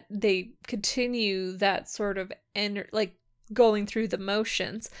that they continue that sort of like going through the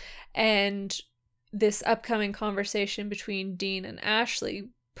motions. And this upcoming conversation between Dean and Ashley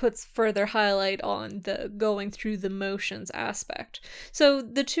puts further highlight on the going through the motions aspect. So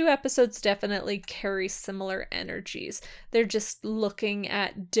the two episodes definitely carry similar energies. They're just looking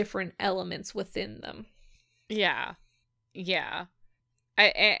at different elements within them. Yeah. Yeah.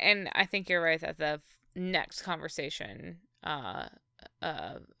 And I think you're right that the next conversation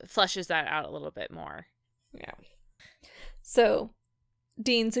fleshes that out a little bit more. Yeah. So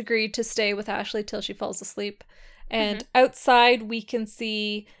Dean's agreed to stay with Ashley till she falls asleep. And outside we can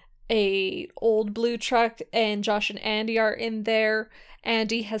see a old blue truck, and Josh and Andy are in there.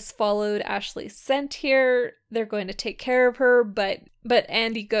 Andy has followed Ashley's scent here. They're going to take care of her, but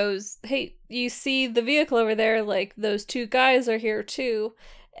Andy goes, "Hey, you see the vehicle over there? Like, those two guys are here too."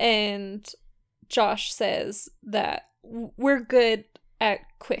 And Josh says that we're good at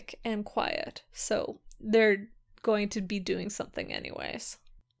quick and quiet, so they're going to be doing something anyways.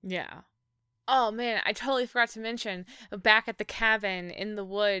 Yeah. Oh man, I totally forgot to mention, back at the cabin in the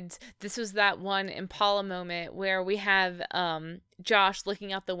woods, this was that one Impala moment where we have Josh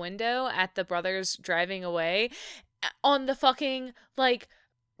looking out the window at the brothers driving away on the fucking like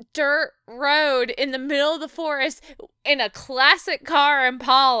dirt road in the middle of the forest in a classic car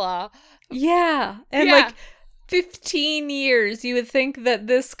Impala. Yeah. And like 15 years, you would think that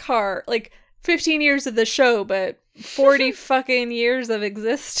this car, like 15 years of the show, but 40 fucking years of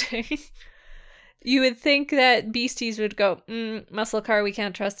existing. You would think that Beasties would go, muscle car, we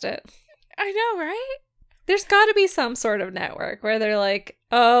can't trust it. I know, right? There's got to be some sort of network where they're like,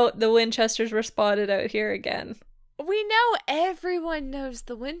 oh, the Winchesters were spotted out here again. We know everyone knows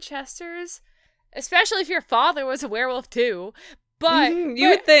the Winchesters, especially if your father was a werewolf too. But you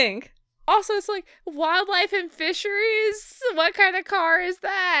would think. Also, it's like wildlife and fisheries. What kind of car is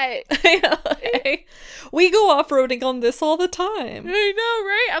that? I know. Hey, we go off-roading on this all the time. I know,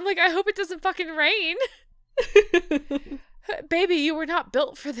 right? I'm like, I hope it doesn't fucking rain. Baby, you were not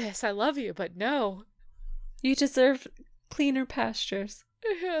built for this. I love you, but no. You deserve cleaner pastures.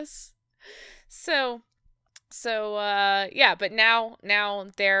 Yes. So yeah, but now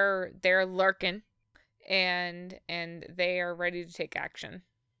they're lurking and they are ready to take action.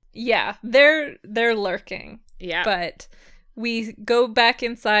 Yeah, they're lurking. Yeah. But we go back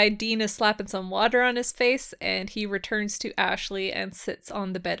inside. Dean is slapping some water on his face, and he returns to Ashley and sits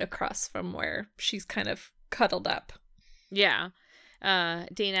on the bed across from where she's kind of cuddled up. Yeah.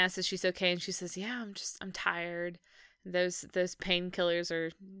 Dean asks if she's okay, and she says, "Yeah, I'm tired. Those painkillers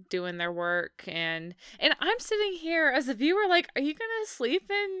are doing their work, and I'm sitting here as a viewer like, are you gonna sleep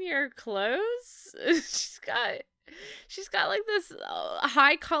in your clothes?" She's got like this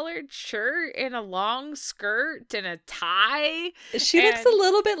high collared shirt and a long skirt and a tie. She looks a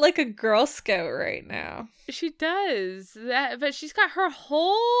little bit like a Girl Scout right now. She does that, but she's got her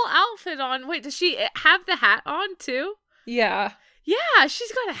whole outfit on. Wait, does she have the hat on too? Yeah. Yeah,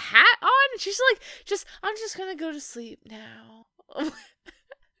 she's got a hat on, and she's like, I'm just gonna go to sleep now.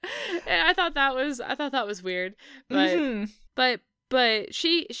 And I thought that was weird, but but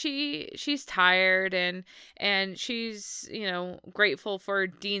she's tired and she's, grateful for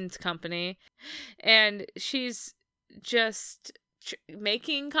Dean's company, and she's just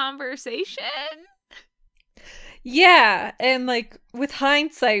making conversation. Yeah, and like with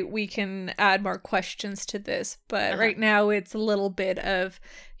hindsight, we can add more questions to this, but right now it's a little bit of,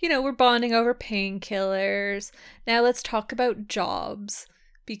 we're bonding over painkillers. Now let's talk about jobs,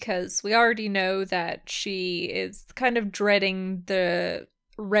 because we already know that she is kind of dreading the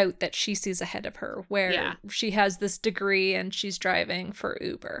route that she sees ahead of her, where she has this degree and she's driving for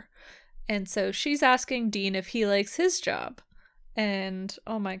Uber. And so she's asking Dean if he likes his job. And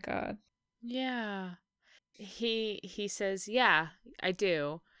oh my God. Yeah. He says, "Yeah, I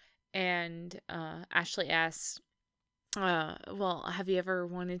do." And Ashley asks, "Well, have you ever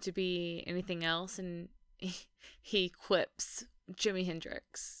wanted to be anything else?" And he quips, "Jimi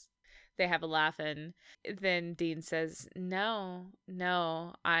Hendrix." They have a laugh, and then Dean says, No,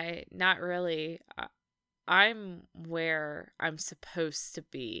 I not really. I'm where I'm supposed to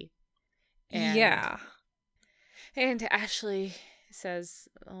be." And, And Ashley says,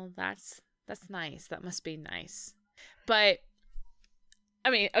 "Oh, that's nice. That must be nice." But I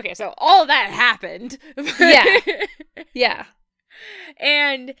mean, okay, so all that happened. Yeah.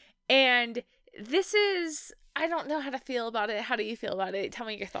 And this is, I don't know how to feel about it. How do you feel about it? Tell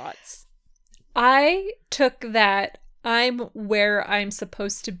me your thoughts. I took that I'm where I'm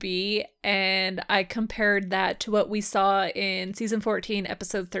supposed to be, and I compared that to what we saw in season 14,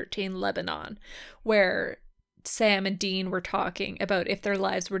 episode 13, Lebanon, where Sam and Dean were talking about if their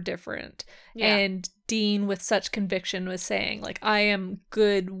lives were different. Yeah. And Dean, with such conviction, was saying, like, I am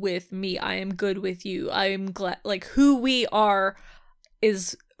good with me. I am good with you. I am glad, like, who we are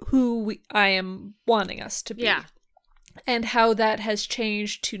is who I am wanting us to be. Yeah. And how that has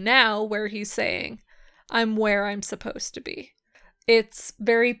changed to now where he's saying, I'm where I'm supposed to be. It's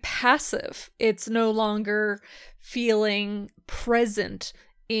very passive. It's no longer feeling present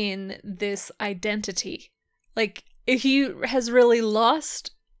in this identity. Like, he has really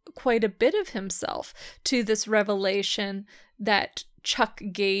lost quite a bit of himself to this revelation that Chuck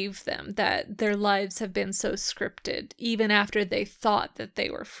gave them, that their lives have been so scripted, even after they thought that they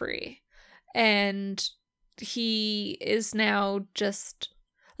were free. And he is now just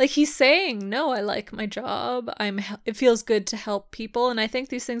like, he's saying, no, I like my job. It feels good to help people. And I think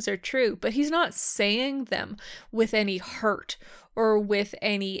these things are true, but he's not saying them with any heart or with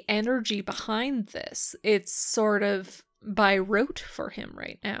any energy behind this. It's sort of by rote for him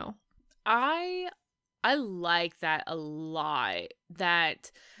right now. I like that a lot, that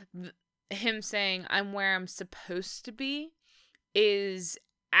him saying I'm where I'm supposed to be is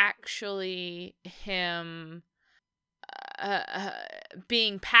actually him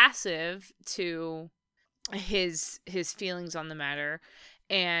being passive to his feelings on the matter,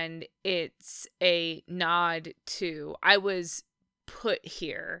 and it's a nod to, I was put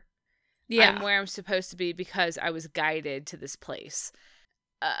here. Yeah. I'm where I'm supposed to be because I was guided to this place.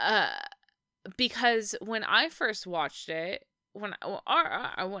 Because when I first watched it, the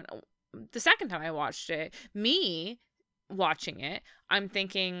second time I watched it, me watching it, I'm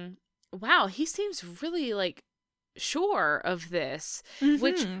thinking, wow, he seems really like sure of this,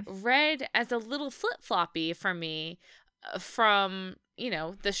 which read as a little flip-floppy for me from,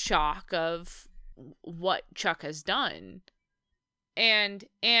 the shock of what Chuck has done. And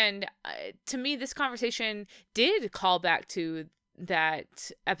to me, this conversation did call back to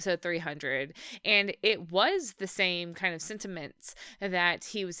that episode 300, and it was the same kind of sentiments that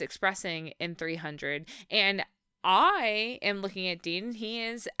he was expressing in 300. And I am looking at Dean. He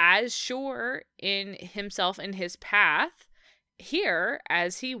is as sure in himself and his path here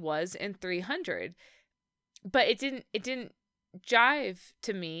as he was in 300. But it didn't jive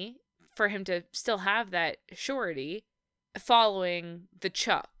to me for him to still have that surety following the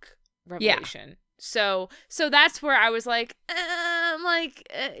Chuck revelation. Yeah. So that's where I was like, yeah,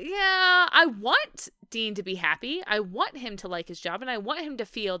 I want Dean to be happy. I want him to like his job, and I want him to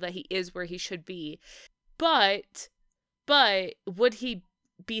feel that he is where he should be. But would he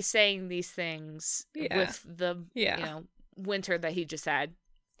be saying these things with the winter that he just had?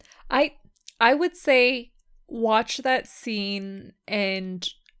 I would say watch that scene and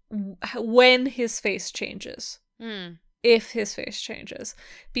when his face changes. If his face changes.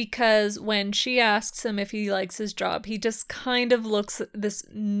 Because when she asks him if he likes his job, he just kind of looks this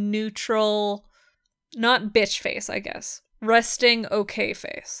neutral, not bitch face, I guess, resting okay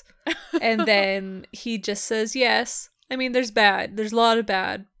face. And then he just says yes. I mean, there's a lot of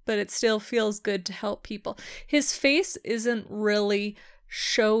bad, but it still feels good to help people. His face isn't really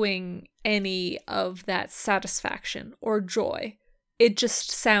showing any of that satisfaction or joy. It just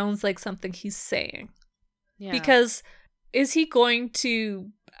sounds like something he's saying. Yeah. Because is he going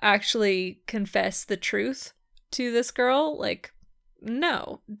to actually confess the truth to this girl? Like,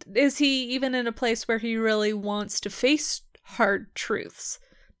 no. Is he even in a place where he really wants to face hard truths?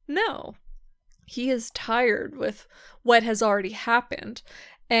 No. He is tired with what has already happened.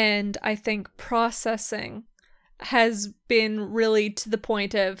 And I think processing has been really to the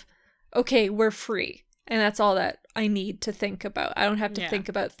point of, okay, we're free. And that's all that I need to think about. I don't have to think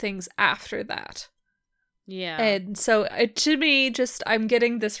about things after that. Yeah. And so to me, I'm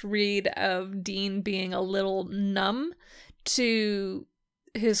getting this read of Dean being a little numb to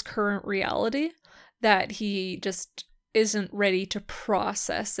his current reality, that he just isn't ready to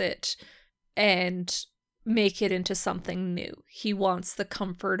process it and make it into something new. He wants the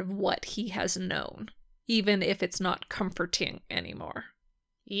comfort of what he has known, even if it's not comforting anymore.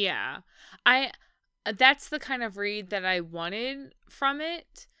 Yeah. That's the kind of read that I wanted from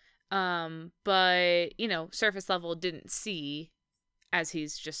it. But, surface level didn't see, as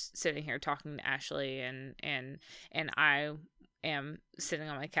he's just sitting here talking to Ashley, and I am sitting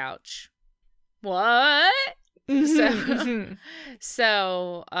on my couch. What?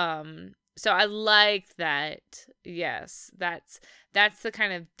 So I like that. Yes, that's the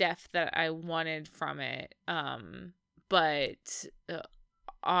kind of depth that I wanted from it. But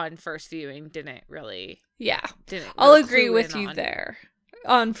on first viewing, didn't really. Yeah, I'll agree with you there.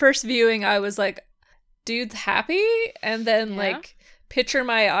 On first viewing, I was like, dude's happy, and then picture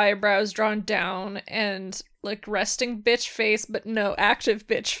my eyebrows drawn down and like resting bitch face, but no, active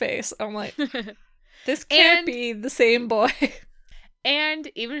bitch face. I'm like, this can't be the same boy.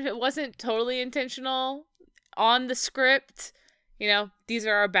 And even if it wasn't totally intentional on the script, You know, these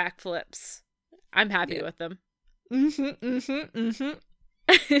are our backflips. I'm happy Yeah. with them.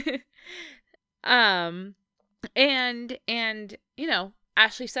 And you know,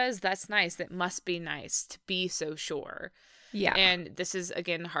 Ashley says that's nice. It must be nice to be so sure. Yeah. And this is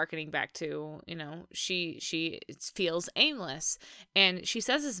again harkening back to, you know, she feels aimless, and she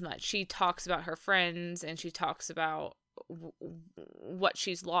says as much. She talks about her friends, and she talks about what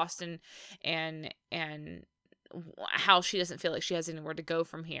she's lost, and how she doesn't feel like she has anywhere to go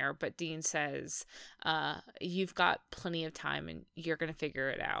from here. But Dean says, you've got plenty of time and you're going to figure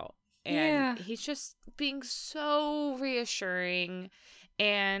it out. And he's just being so reassuring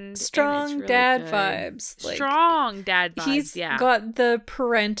and strong it's really dad good. vibes. Like, strong dad vibes. He's yeah. got the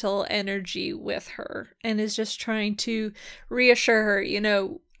parental energy with her and is just trying to reassure her, you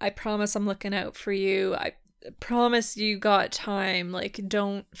know, I promise I'm looking out for you. I promise you got time. Like,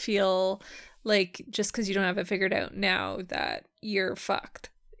 don't feel like just because you don't have it figured out now that you're fucked.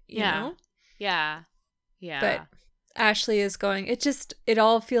 You know? Yeah. But Ashley is going, it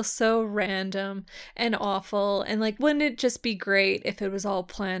all feels so random and awful. And like, wouldn't it just be great if it was all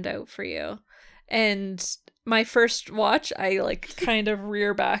planned out for you? And my first watch, I like kind of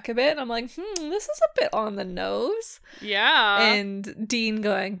rear back a bit. And I'm like, this is a bit on the nose. Yeah. And Dean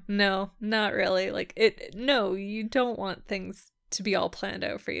going, no, not really. Like, no, you don't want things to be all planned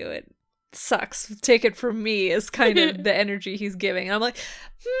out for you. It sucks. Take it from me is kind of the energy he's giving. I'm like,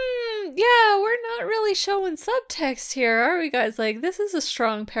 yeah, we're not really showing subtext here, are we, guys? Like, this is a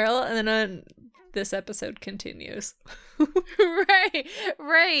strong parallel. And then this episode continues.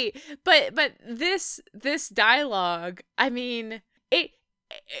 right. But this dialogue, I mean,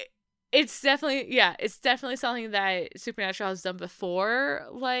 it's definitely something that Supernatural has done before,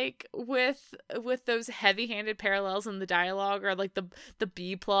 like with those heavy-handed parallels in the dialogue, or like the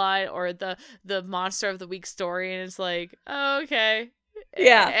B plot or the monster of the week story, and it's like, oh, okay,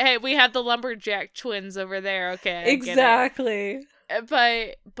 yeah, hey, we have the lumberjack twins over there, okay, exactly.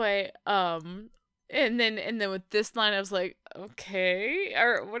 But and then with this line, I was like, okay,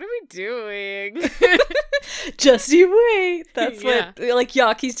 or what are we doing? Just you wait. That's what, like,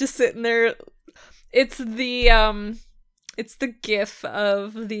 Yaki's just sitting there. It's the gif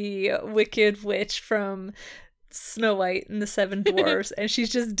of the Wicked Witch from Snow White and the Seven Dwarfs, and she's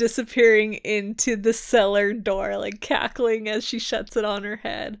just disappearing into the cellar door, like cackling as she shuts it on her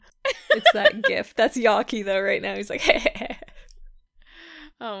head. It's that gif. That's Yaki though right now. He's like, hey.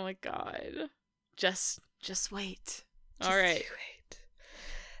 Oh my god. Just wait. All right. Wait.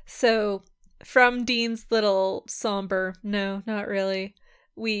 So, from Dean's little somber, no, not really,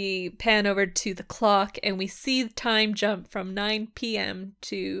 we pan over to the clock and we see the time jump from 9 p.m.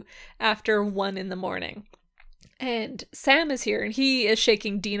 to after 1 in the morning. And Sam is here and he is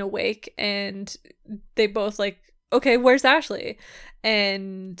shaking Dean awake, and they both like, okay, where's Ashley?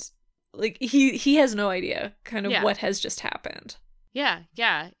 And like he has no idea kind of what has just happened. Yeah.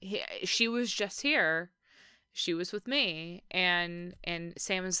 She was just here. She was with me, and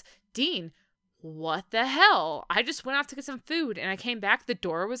Sam is, Dean, what the hell? I just went off to get some food, and I came back. The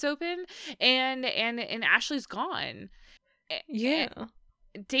door was open, and Ashley's gone. Yeah.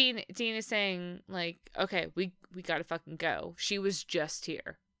 And Dean is saying like, okay, we gotta fucking go. She was just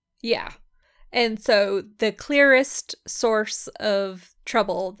here. Yeah. And so the clearest source of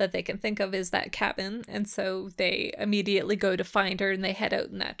trouble that they can think of is that cabin. And so they immediately go to find her and they head out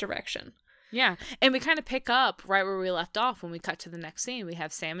in that direction. Yeah. And we kind of pick up right where we left off when we cut to the next scene. We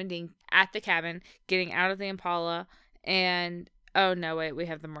have Sam and Dean at the cabin getting out of the Impala. And, oh no, wait, we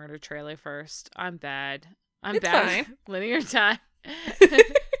have the murder trailer first. I'm bad. It's bad. Fine. Linear time.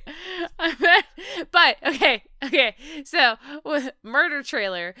 But okay. So with murder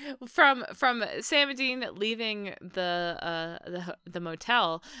trailer from Sam and Dean leaving the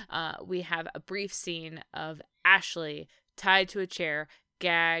motel, we have a brief scene of Ashley tied to a chair,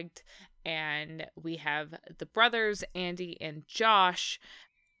 gagged, and we have the brothers Andy and Josh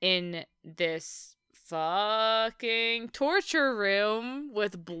in this fucking torture room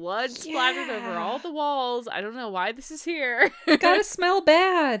with blood splattered over all the walls. I don't know why this is here. Gotta smell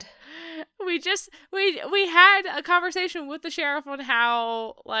bad. We had a conversation with the sheriff on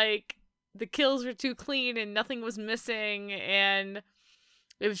how like the kills were too clean and nothing was missing and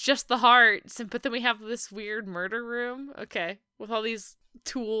it was just the heart. But then we have this weird murder room, okay, with all these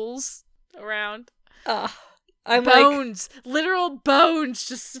tools around. I'm bones, like, literal bones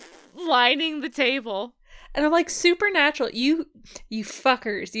just lining the table. And I'm like, Supernatural, you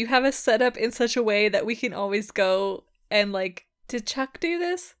fuckers, you have us set up in such a way that we can always go and like, did Chuck do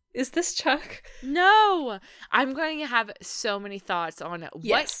this? Is this Chuck? No. I'm going to have so many thoughts on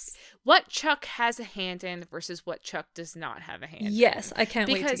what Chuck has a hand in versus what Chuck does not have a hand in. Yes, I can't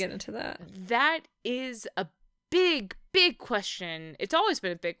wait to Because get into that. That is a big question. It's always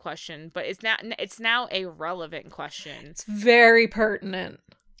been a big question, but it's now a relevant question. It's very pertinent.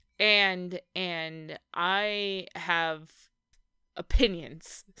 And I have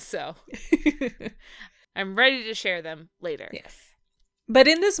opinions, so I'm ready to share them later. Yes. But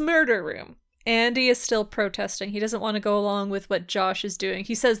in this murder room, Andy is still protesting. He doesn't want to go along with what Josh is doing.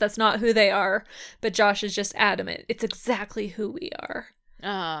 He says that's not who they are, but Josh is just adamant. It's exactly who we are.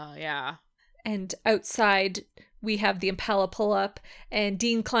 Oh, yeah. And outside, we have the Impala pull up, and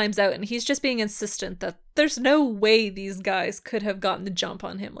Dean climbs out, and he's just being insistent that there's no way these guys could have gotten the jump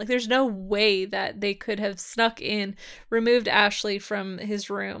on him. Like, there's no way that they could have snuck in, removed Ashley from his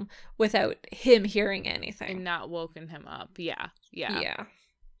room without him hearing anything. And not woken him up. Yeah. Yeah.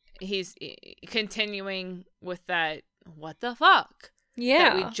 He's continuing with that, what the fuck?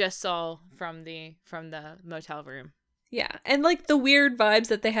 Yeah. That we just saw from the motel room. Yeah, and like the weird vibes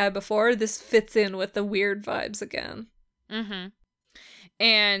that they had before, this fits in with the weird vibes again. Mm-hmm.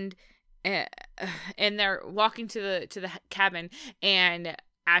 And they're walking to the cabin, and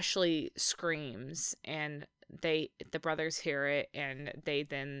Ashley screams, and the brothers hear it, and they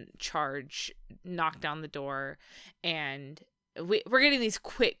then charge, knock down the door, and we're getting these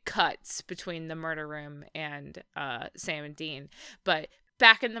quick cuts between the murder room and Sam and Dean, but.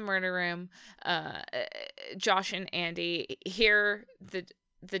 Back in the murder room, Josh and Andy hear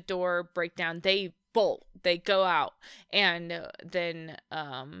the door break down. They bolt. They go out. And then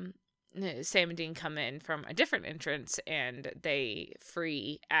Sam and Dean come in from a different entrance, and they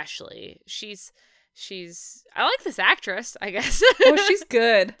free Ashley. She's I like this actress, I guess. Oh, she's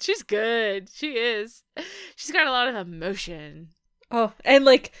good. She's good. She is. She's got a lot of emotion. Oh, and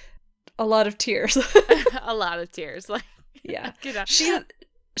like a lot of tears. A lot of tears. Like, yeah.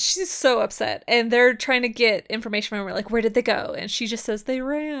 She's so upset, and they're trying to get information from her, like, where did they go? And she just says they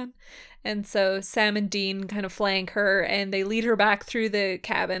ran. And so Sam and Dean kind of flank her, and they lead her back through the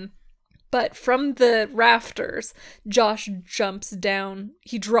cabin. But from the rafters, Josh jumps down.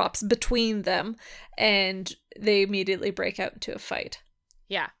 He drops between them, and they immediately break out into a fight.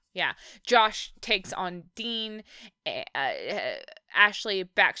 Yeah. Josh takes on Dean. Ashley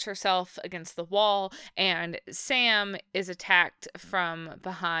backs herself against the wall, and Sam is attacked from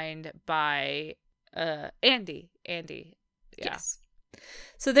behind by Andy. Yeah. Yes.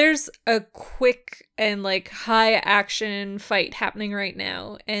 So there's a quick and like high action fight happening right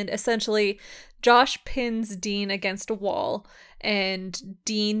now, and essentially Josh pins Dean against a wall, and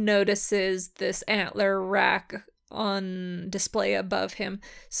Dean notices this antler rack on display above him.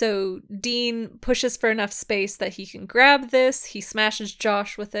 So Dean pushes for enough space that he can grab this. He smashes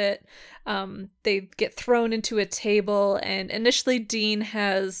Josh with it. They get thrown into a table, and initially Dean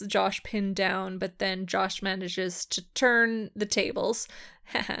has Josh pinned down, but then Josh manages to turn the tables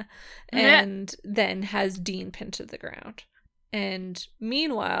and then has Dean pinned to the ground. And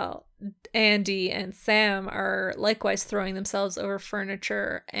meanwhile, Andy and Sam are likewise throwing themselves over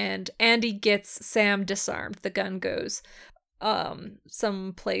furniture, and Andy gets Sam disarmed. The gun goes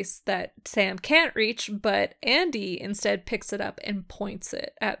some place that Sam can't reach, but Andy instead picks it up and points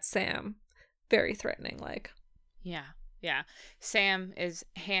it at Sam. Very threatening, like. Yeah. Sam is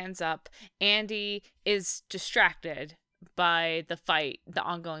hands up. Andy is distracted by the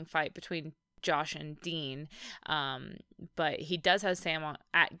ongoing fight between Josh and Dean, but he does have Sam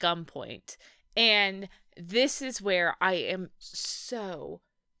at gunpoint, and this is where I am so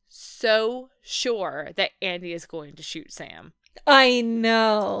sure that Andy is going to shoot Sam. I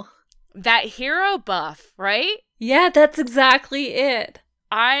know. That hero buff, right? Yeah, that's exactly it.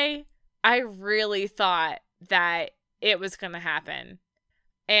 I really thought that it was going to happen.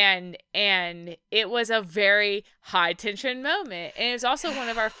 And it was a very high tension moment. And it was also one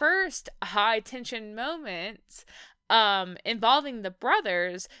of our first high tension moments involving the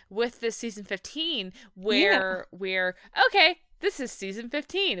brothers with this season 15, where we're okay, this is season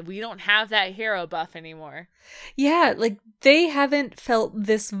 15. We don't have that hero buff anymore. Yeah, like they haven't felt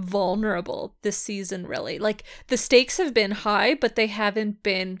this vulnerable this season, really. Like the stakes have been high, but they haven't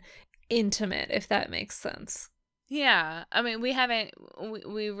been intimate, if that makes sense. Yeah, I mean,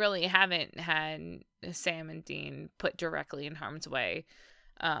 we really haven't had Sam and Dean put directly in harm's way,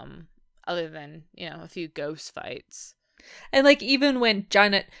 other than, a few ghost fights. And like even when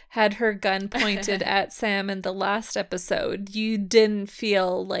Janet had her gun pointed at Sam in the last episode, you didn't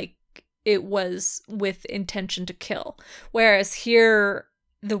feel like it was with intention to kill. Whereas here,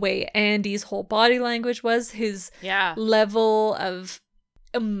 the way Andy's whole body language was, his level of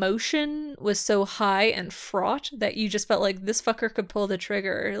emotion was so high and fraught that you just felt like this fucker could pull the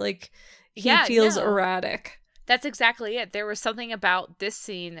trigger. Like, he feels erratic. That's exactly it. There was something about this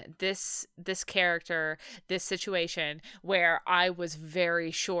scene, this character, this situation where I was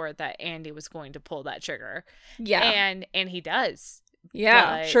very sure that Andy was going to pull that trigger. Yeah. And he does.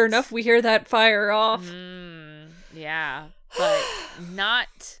 Yeah, but, sure enough, we hear that fire off. Yeah,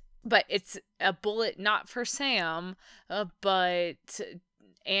 but it's a bullet not for Sam, but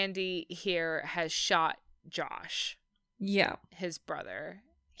Andy here has shot Josh. Yeah. His brother.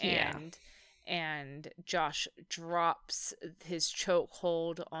 Yeah. And Josh drops his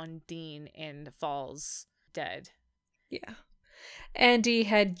chokehold on Dean and falls dead. Yeah. Andy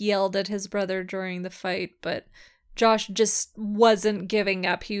had yelled at his brother during the fight, but Josh just wasn't giving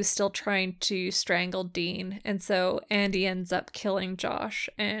up. He was still trying to strangle Dean. And so Andy ends up killing Josh.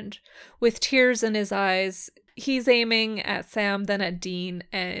 And with tears in his eyes, he's aiming at Sam, then at Dean,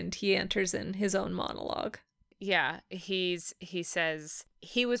 and he enters in his own monologue. Yeah, he says,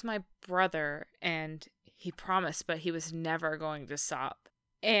 he was my brother and he promised, but he was never going to stop.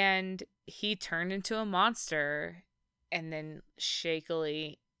 And he turned into a monster. And then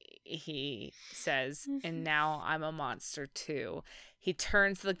shakily he says, and now I'm a monster too. He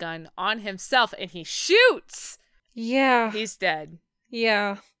turns the gun on himself and he shoots. Yeah. He's dead.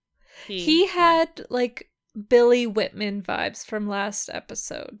 Yeah. He had like Billy Whitman vibes from last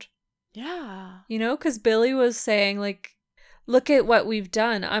episode. Yeah. You know, because Billy was saying, like, look at what we've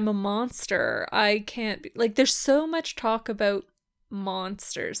done. I'm a monster. I can't be. Like, there's so much talk about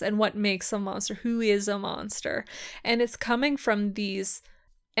monsters and what makes a monster. Who is a monster? And it's coming from these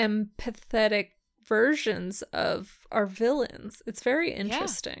empathetic versions of our villains. It's very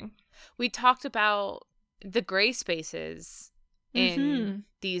interesting. Yeah. We talked about the gray spaces in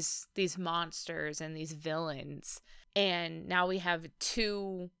these monsters and these villains. And now we have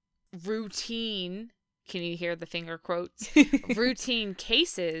two routine, can you hear the finger quotes? Routine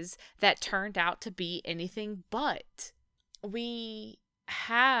cases that turned out to be anything but. We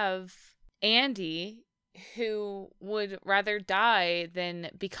have Andy, who would rather die than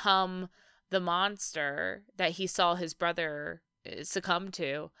become the monster that he saw his brother succumb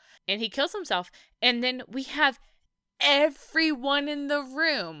to, and he kills himself. And then we have everyone in the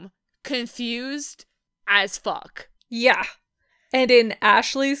room confused as fuck. Yeah. And in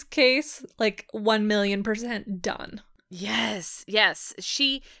Ashley's case, like 1,000,000% done. Yes.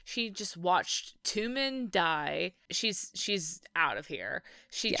 She just watched two men die. She's out of here.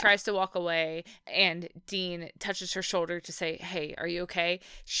 She tries to walk away, and Dean touches her shoulder to say, "Hey, are you okay?"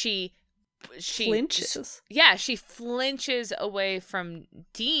 She flinches. She flinches away from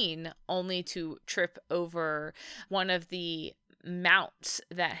Dean, only to trip over one of the mounts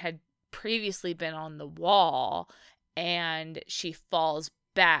that had previously been on the wall, and she falls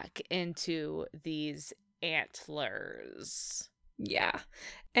back into these antlers. Yeah.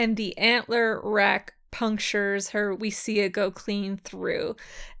 And the antler rack punctures her. We see it go clean through.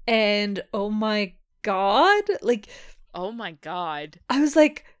 And oh my god. Like, oh my god. I was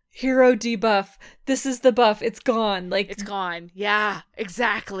like, hero debuff. This is the buff. It's gone. Like, it's gone. Yeah,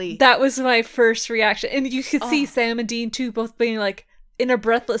 exactly. That was my first reaction. And you could see Sam and Dean too, both being like, in a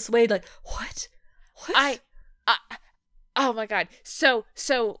breathless way, like, what? Oh my god. So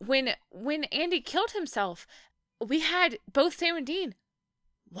when Andy killed himself, we had both Sam and Dean.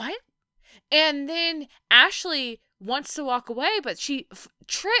 What? And then Ashley wants to walk away, but she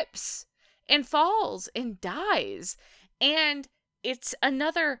trips and falls and dies. And it's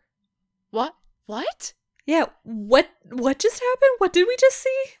another what? Yeah, what just happened? What did we just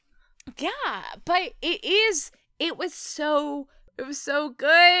see? Yeah, but it was so good. It was so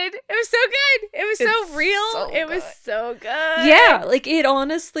good. It was so real. It was so good. Yeah, like it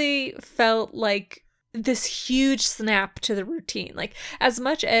honestly felt like this huge snap to the routine. Like, as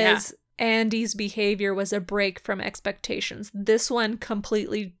much as Andy's behavior was a break from expectations, this one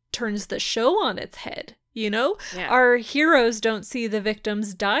completely turns the show on its head. You know, our heroes don't see the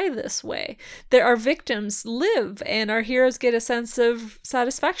victims die this way. Our victims live, and our heroes get a sense of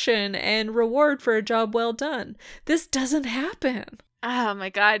satisfaction and reward for a job well done. This doesn't happen. Oh my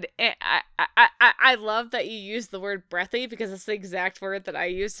god. I love that you used the word breathy, because it's the exact word that I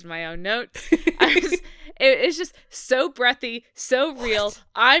used in my own notes. It's just so breathy, so real. What?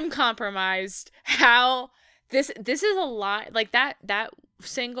 I'm compromised. How this is a lot. Like that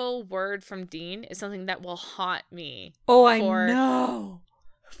single word from Dean is something that will haunt me. Oh, I know.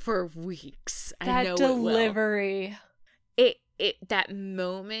 For weeks. That I know delivery. It that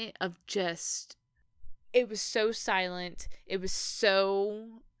moment of just, it was so silent. It was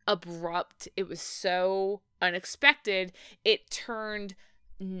so abrupt. It was so unexpected. It turned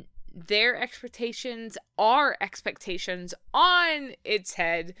their expectations are expectations on its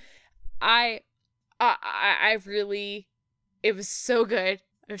head. I really, it was so good.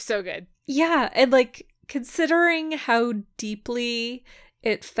 It was so good. Yeah, and like considering how deeply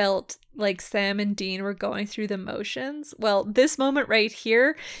it felt like Sam and Dean were going through the motions. Well, this moment right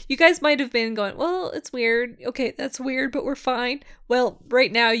here, you guys might have been going, well, it's weird. Okay, that's weird, but we're fine. Well,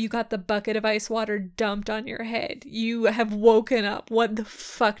 right now you got the bucket of ice water dumped on your head. You have woken up. What the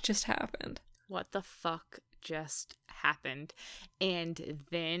fuck just happened? What the fuck just happened? And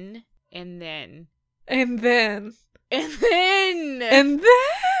then, And then.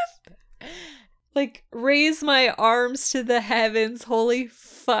 Like, raise my arms to the heavens. Holy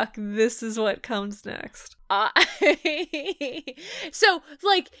fuck, this is what comes next. So,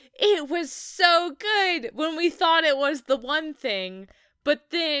 like, it was so good when we thought it was the one thing,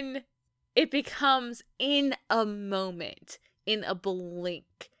 but then it becomes in a moment, in a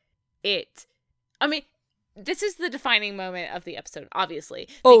blink. I mean, this is the defining moment of the episode, obviously.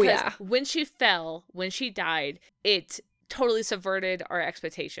 Oh, yeah. When she fell, when she died, it totally subverted our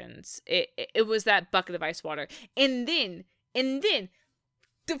expectations. It was that bucket of ice water. And then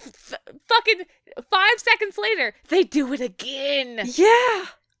fucking 5 seconds later, they do it again. Yeah.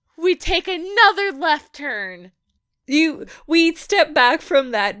 We take another left turn. We step back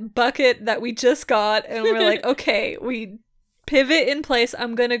from that bucket that we just got and we're like, okay, we pivot in place.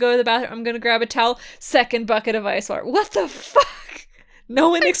 I'm gonna go to the bathroom. I'm gonna grab a towel. Second bucket of ice water. What the fuck? No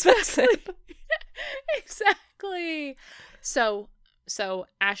one expects it. Exactly. So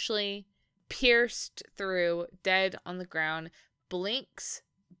Ashley, pierced through, dead on the ground, blinks,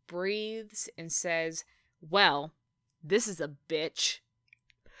 breathes, and says, well, this is a bitch.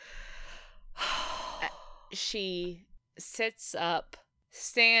 She sits up,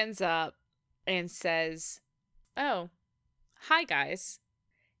 stands up, and says, oh, hi, guys.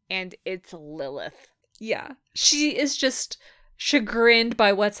 And it's Lilith. Yeah. She is just chagrined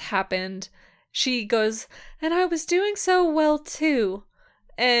by what's happened. She goes, and I was doing so well too.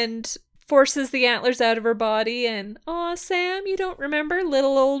 And forces the antlers out of her body and, aw, Sam, you don't remember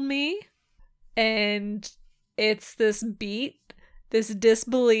little old me? And it's this beat, this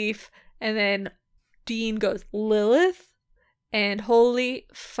disbelief, and then Dean goes, Lilith? And holy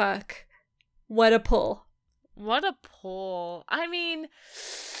fuck, what a pull. What a pull. I mean,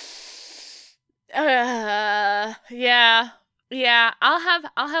 yeah,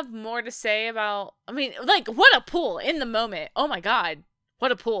 I'll have more to say about, I mean, like, what a pull in the moment. Oh my god,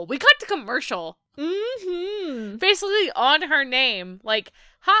 what a pull. We cut to commercial. Mm-hmm. Basically on her name, like,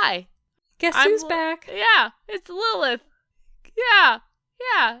 hi. Guess who's back? Yeah, it's Lilith. Yeah,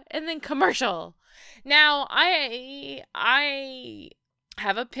 and then commercial. Now, I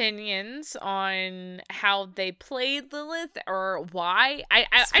have opinions on how they played Lilith or why.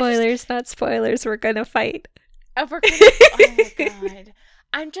 Spoilers, not spoilers. We're gonna fight. Oh my god.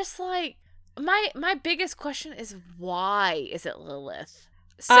 I'm just like, my biggest question is, why is it Lilith?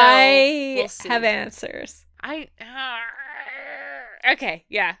 So I have answers. Okay,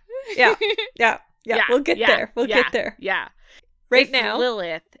 yeah. Yeah. We'll get there. We'll get there. Yeah. Right now.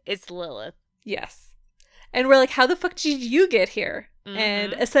 It's Lilith. Yes. And we're like, how the fuck did you get here? Mm-hmm.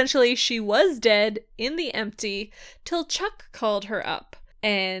 And essentially she was dead in the empty till Chuck called her up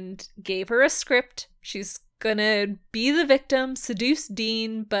and gave her a script. She's gonna be the victim, seduce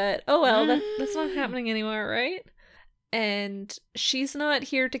Dean, but oh well, that's not happening anymore, right? And she's not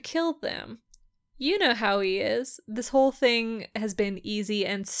here to kill them. You know how he is. This whole thing has been easy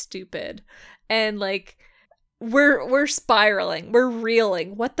and stupid. And like, we're spiraling. We're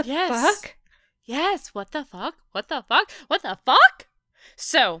reeling. What the fuck? Yes, what the fuck? What the fuck? What the fuck?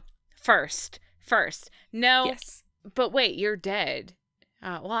 So, first. No. Yes. But wait, you're dead.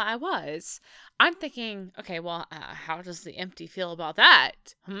 Well, I was. I'm thinking, okay, well, how does the empty feel about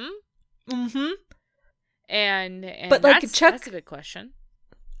that? Mm-hmm. And but like Chuck, that's a good question.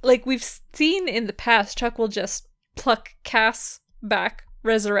 Like we've seen in the past, Chuck will just pluck Cass back,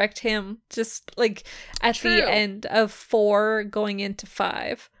 resurrect him, just like at the end of 4 going into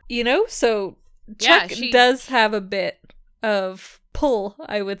 5. You know? So Chuck does have a bit of pull,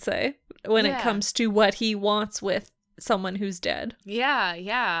 I would say, when it comes to what he wants with someone who's dead.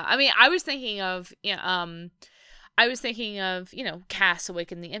 Yeah. I mean, I was thinking of, Cass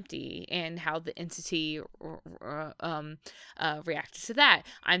awaken the empty and how the entity reacted to that.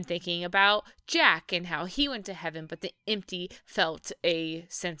 I'm thinking about Jack and how he went to heaven, but the empty felt a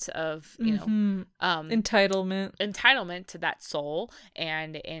sense of, entitlement to that soul,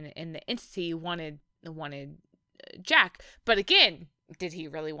 and the entity wanted Jack. But again, did he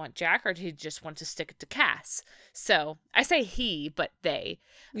really want Jack, or did he just want to stick it to Cass? So I say he, but they,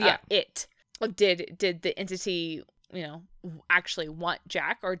 it. Did the entity, actually want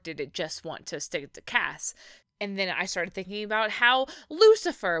Jack, or did it just want to stick it to Cass? And then I started thinking about how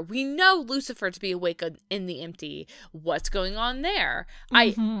Lucifer, we know Lucifer to be awake in the empty. What's going on there?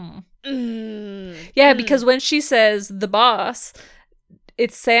 Because when she says the boss,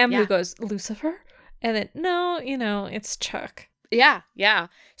 it's Sam who goes, Lucifer? And then, no, it's Chuck. Yeah.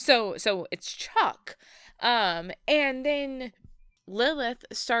 So it's Chuck. And then Lilith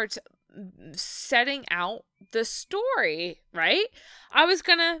starts setting out the story, right? I was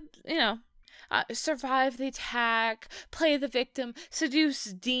gonna, survive the attack, play the victim, seduce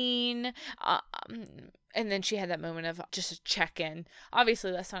Dean, and then she had that moment of just a check-in.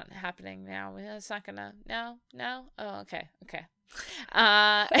 Obviously, that's not happening now. It's not gonna. No. Oh, okay.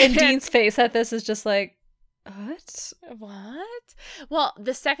 And Dean's face at this is just like, what? Well,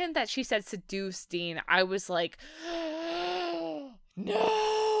 the second that she said seduce Dean, I was like,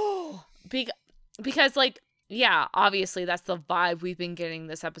 no, because like. Yeah, obviously that's the vibe we've been getting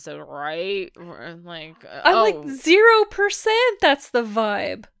this episode, right? Like, I'm like 0%. That's the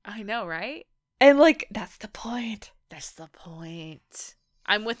vibe. I know, right? And like, that's the point.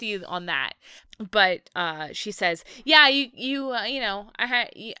 I'm with you on that. But she says, "Yeah, I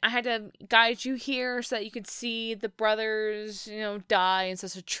had to guide you here so that you could see the brothers, die in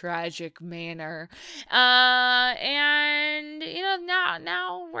such a tragic manner. And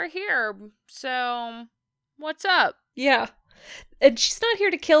now we're here. So what's up?" Yeah. And she's not here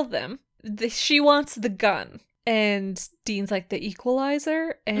to kill them. She wants the gun. And Dean's like, the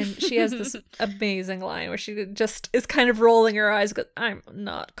equalizer? And she has this amazing line where she just is kind of rolling her eyes, goes, I'm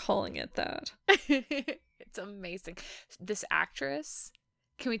not calling it that. It's amazing. This actress,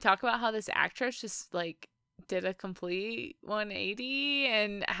 can we talk about how this actress just like did a complete 180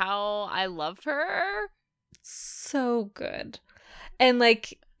 and how I love her? So good. And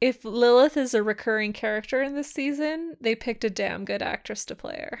like, if Lilith is a recurring character in this season, they picked a damn good actress to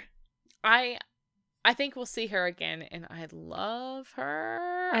play her. I think we'll see her again, and I love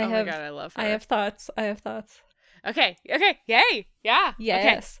her. My God, I love her. I have thoughts. Okay, yay, yeah.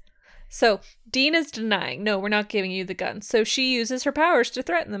 Yes. Okay. So, Dean is denying, no, we're not giving you the gun. So she uses her powers to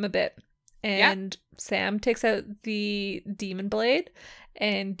threaten them a bit. And Sam takes out the demon blade,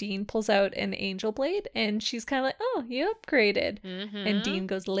 and Dean pulls out an angel blade, and she's kind of like, oh, you upgraded. Mm-hmm. And Dean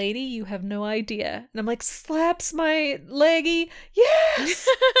goes, lady, you have no idea. And I'm like, slaps my leggy. Yes!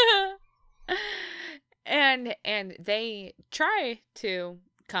 And they try to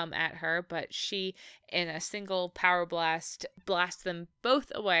come at her, but she, in a single power blast, blasts them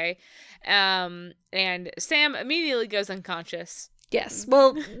both away. And Sam immediately goes unconscious. Yes.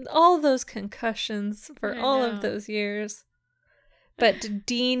 Well, all those concussions for all of those years. But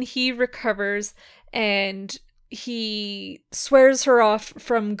Dean, he recovers, and he swears her off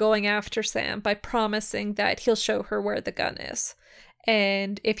from going after Sam by promising that he'll show her where the gun is.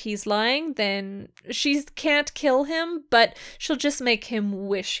 And if he's lying, then she can't kill him, but she'll just make him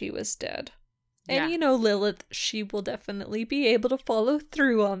wish he was dead. And Lilith, she will definitely be able to follow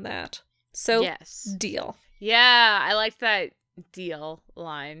through on that. So, yes. Deal. Yeah, I liked that deal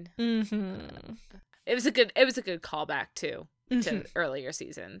line. Mm-hmm. It was a good callback too to earlier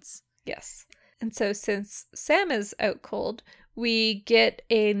seasons. Yes. And so since Sam is out cold, we get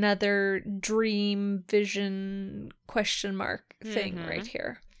another dream vision question mark thing right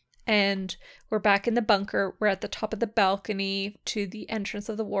here. And we're back in the bunker. We're at the top of the balcony to the entrance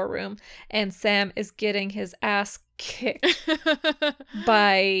of the war room. And Sam is getting his ass kicked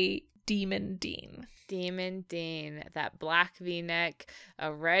by Demon Dean. Demon Dean. That black V-neck,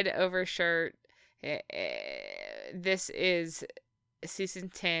 a red overshirt. This is season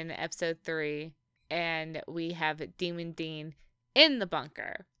 10, episode 3. And we have Demon Dean in the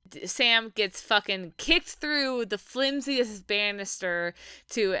bunker. Sam gets fucking kicked through the flimsiest banister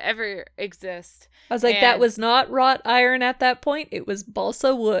to ever exist. I was like, that was not wrought iron at that point. It was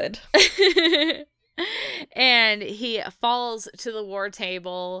balsa wood. And he falls to the war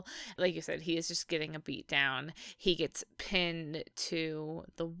table. Like you said, he is just getting a beat down. He gets pinned to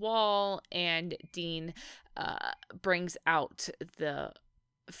the wall, and Dean brings out the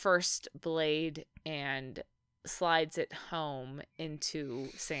first blade and slides it home into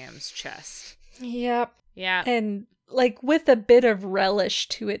Sam's chest. Yep. Yeah. And like with a bit of relish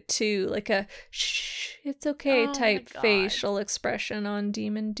to it too, like a shh, it's okay type facial expression on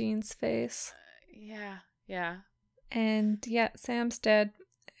Demon Dean's face. Yeah. And Sam's dead.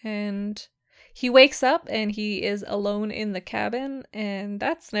 And he wakes up and he is alone in the cabin, and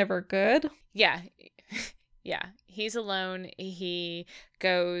that's never good. Yeah. Yeah, he's alone. He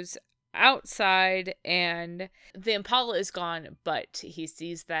goes outside and the Impala is gone, but he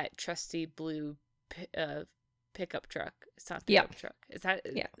sees that trusty blue pickup truck. It's not Yeah. pickup truck. Is that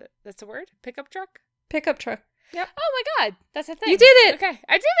Yeah. That's a word? Pickup truck? Pickup truck. Yep. Oh my god, that's a thing. You did it! Okay,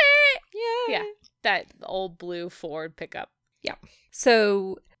 I did it! Yeah. Yeah, that old blue Ford pickup.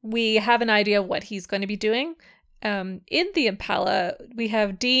 So we have an idea of what he's going to be doing. In the Impala, we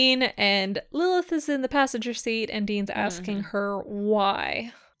have Dean, and Lilith is in the passenger seat, and Dean's asking her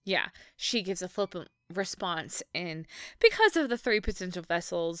why. Yeah, she gives a flippant response in because of the 3 potential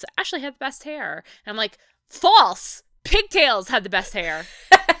vessels, Ashley had the best hair. And I'm like, false! Pigtails had the best hair.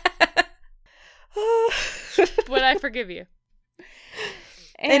 But I forgive you.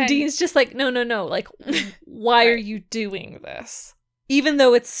 And Dean's just like, no. Like, why are you doing this? Even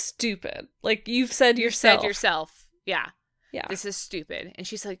though it's stupid. Like, you've said yourself. Yeah. Yeah. This is stupid. And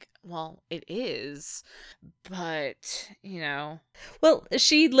she's like, well, it is. But, Well,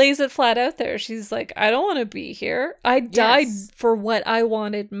 she lays it flat out there. She's like, I don't want to be here. I died for what I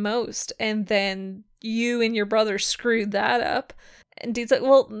wanted most. And then you and your brother screwed that up. And Dean's like,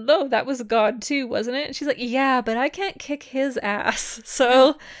 well, no, that was God too, wasn't it? And she's like, yeah, but I can't kick his ass.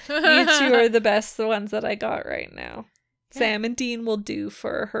 So you two are the best, the ones that I got right now. Yeah. Sam and Dean will do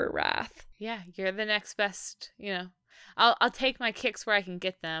for her wrath. Yeah, you're the next best, I'll take my kicks where I can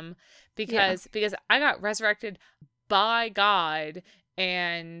get them because I got resurrected by God,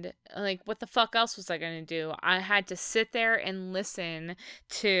 and like what the fuck else was I going to do? I had to sit there and listen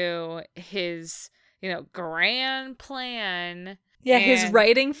to his, grand plan. Yeah, his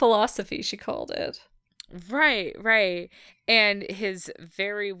writing philosophy, she called it. Right. And his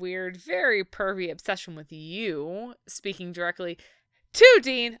very weird, very pervy obsession with you, speaking directly to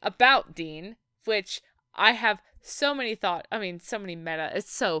Dean about Dean, which I have so many so many meta.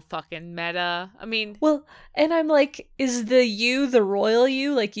 It's so fucking meta. Well, and I'm like, is the you the royal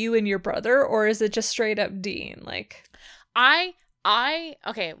you, like you and your brother, or is it just straight up Dean? Like,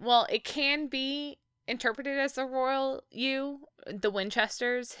 okay, well, it can be interpreted as the royal you, the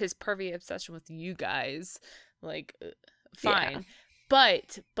Winchesters, his pervy obsession with you guys, like, fine. Yeah.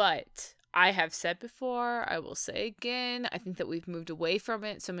 But I have said before, I will say again, I think that we've moved away from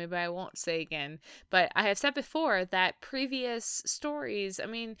it, so maybe I won't say again, but I have said before that previous stories,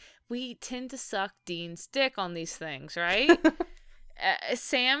 we tend to suck Dean's dick on these things, right?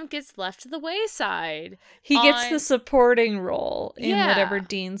 Sam gets left to the wayside. He gets the supporting role in whatever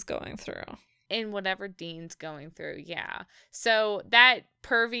Dean's going through. Yeah. So that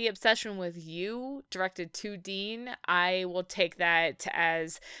pervy obsession with you directed to Dean, I will take that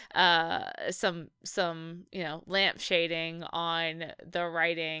as some lampshading on the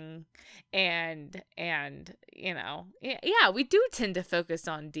writing, and we do tend to focus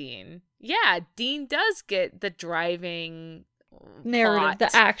on Dean. Yeah, Dean does get the driving narrative, plot.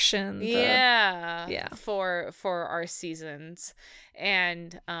 The action, for our seasons.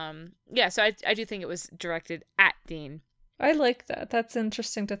 And so I do think it was directed at Dean. I like that. That's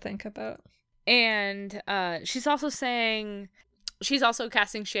interesting to think about. And she's also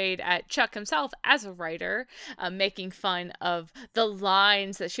casting shade at Chuck himself as a writer, making fun of the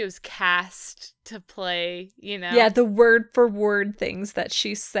lines that she was cast to play, Yeah, the word for word things that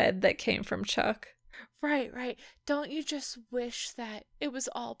she said that came from Chuck. Right. Don't you just wish that it was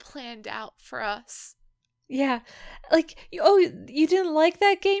all planned out for us? Yeah. Like, you didn't like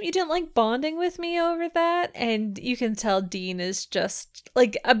that game? You didn't like bonding with me over that? And you can tell Dean is just,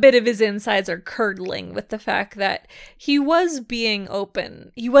 like, a bit of his insides are curdling with the fact that he was being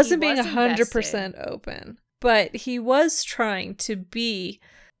open. He wasn't being 100% open, but he was trying to be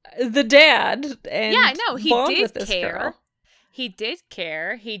the dad and he bond did with this care. girl. He did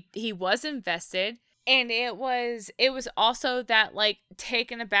care. He was invested. And it was also that, like,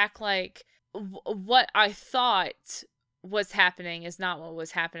 taken aback, like, what I thought was happening is not what was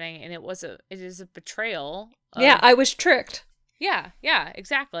happening, and it is a betrayal. I was tricked. Yeah,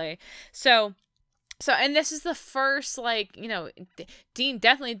 exactly. So, and this is the first, like, Dean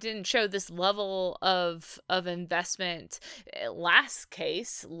definitely didn't show this level of investment last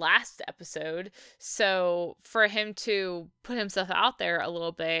episode. So for him to put himself out there a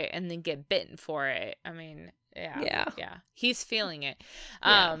little bit and then get bitten for it, he's feeling it.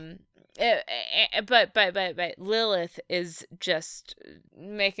 But Lilith is just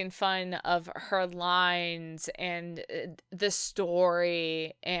making fun of her lines and the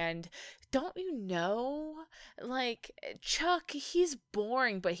story. And don't you know, like, Chuck, he's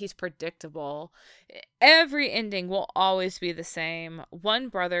boring, but he's predictable. Every ending will always be the same. One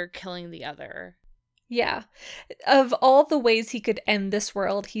brother killing the other. Yeah. Of all the ways he could end this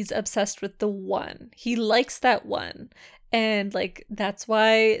world, he's obsessed with the one. He likes that one. And, like, that's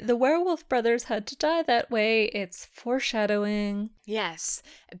why the werewolf brothers had to die that way. It's foreshadowing. Yes.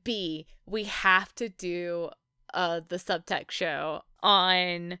 B, we have to do the subtext show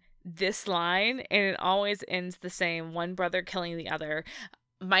on this line, and it always ends the same, one brother killing the other.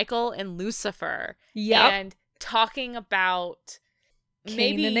 Michael and Lucifer. Yeah. And talking about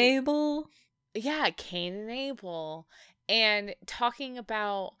Cain and Abel. Yeah, Cain and Abel. And talking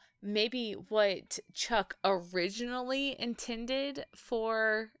about maybe what Chuck originally intended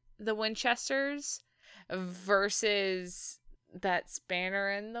for the Winchesters versus that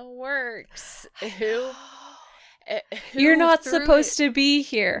spanner in the works. Who You're not threw supposed it. to be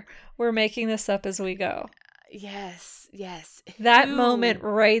here. We're making this up as we go. Yes. That Who? moment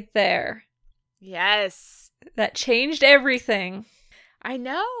right there. Yes. That changed everything. I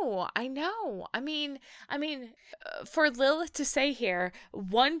know. I mean, for Lilith to say here,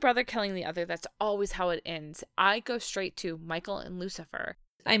 one brother killing the other, that's always how it ends. I go straight to Michael and Lucifer.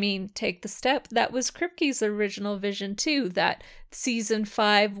 I mean, take the step. That was Kripke's original vision too, that season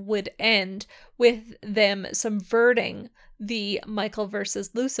 5 would end with them subverting the Michael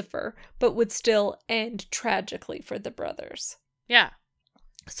versus Lucifer, but would still end tragically for the brothers. Yeah.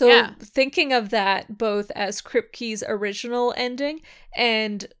 So thinking of that both as Kripke's original ending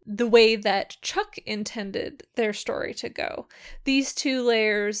and the way that Chuck intended their story to go, these two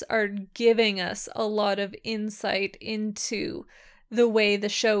layers are giving us a lot of insight into the way the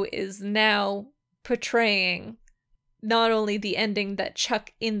show is now portraying not only the ending that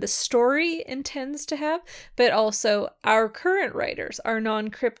Chuck in the story intends to have, but also our current writers, our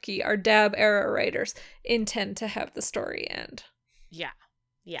non-Kripke, our Dab era writers, intend to have the story end. Yeah.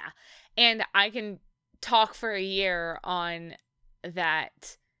 And I can talk for a year on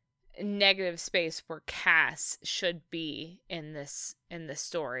that negative space where Cass should be in this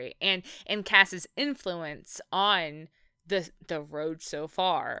story, and Cass's influence on the road so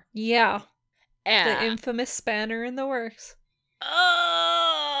far. Yeah. The infamous spanner in the works.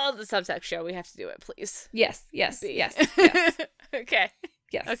 Oh, the subtext show. We have to do it, please. Yes. Okay.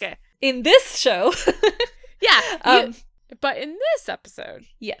 Yes. Okay. In this show. Yeah. But in this episode.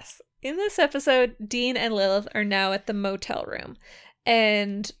 Yes. In this episode, Dean and Lilith are now at the motel room.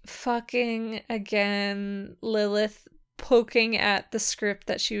 And fucking again, Lilith poking at the script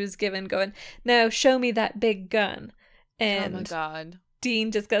that she was given, going, "Now show me that big gun." And oh my God.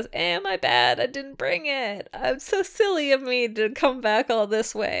 Dean just goes, my bad, I didn't bring it. I'm so silly of me to come back all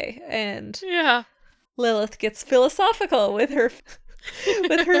this way. And yeah, Lilith gets philosophical with her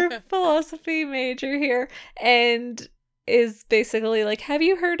philosophy major here, and is basically like, have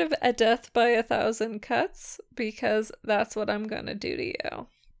you heard of a death by 1,000 cuts? Because that's what I'm gonna do to you.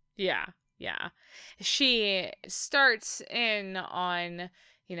 Yeah. She starts in on,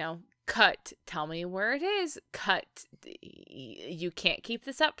 cut, tell me where it is, cut, you can't keep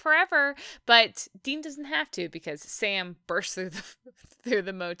this up forever. But Dean doesn't have to, because Sam bursts through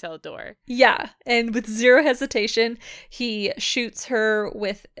the motel door. Yeah, and with zero hesitation, he shoots her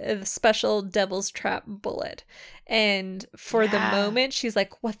with a special devil's trap bullet. And for the moment, she's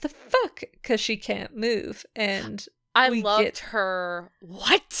like, what the fuck? Because she can't move. And I loved her.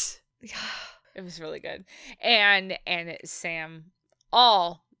 What? It was really good. And Sam,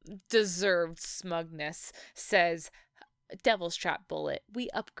 all deserved smugness, says, devil's trap bullet, we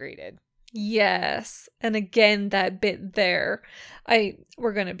upgraded. Yes. And again, that bit there,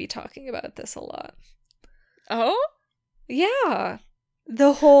 we're going to be talking about this a lot. Oh? Yeah.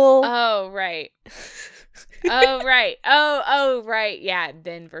 The whole... Oh, right. Oh, right. Oh, right. Yeah,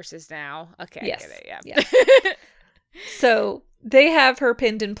 then versus now. Okay, yes. I get it, yeah. Yes. So they have her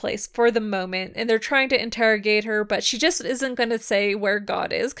pinned in place for the moment, and they're trying to interrogate her, but she just isn't going to say where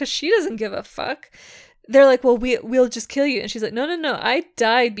God is, because she doesn't give a fuck. They're like, well, we'll just kill you. And she's like, no, I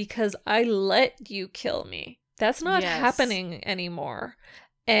died because I let you kill me. That's not happening anymore.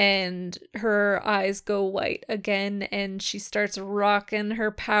 And her eyes go white again, and she starts rocking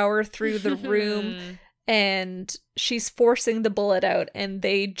her power through the room, and she's forcing the bullet out, and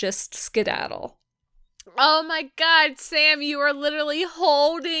they just skedaddle. Oh my God, Sam, you are literally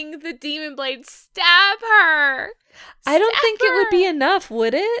holding the demon blade. Stab her! I don't think it would be enough,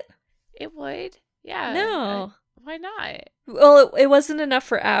 would it? It would. Yeah. No. Why not? Well, it wasn't enough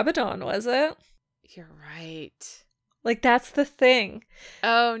for Abaddon, was it? You're right. Like, that's the thing.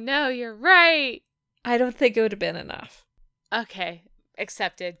 Oh, no, you're right. I don't think it would have been enough. Okay.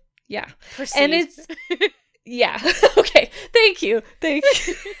 Accepted. Yeah. Proceed. And it's... Yeah. Okay. Thank you.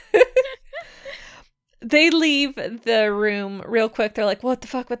 they leave the room real quick. They're like, what the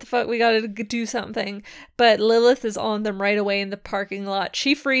fuck? We gotta do something. But Lilith is on them right away in the parking lot.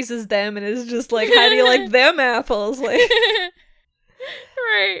 She freezes them and is just like, how do you like them apples? Like,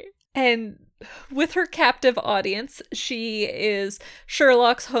 Right. and with her captive audience, she is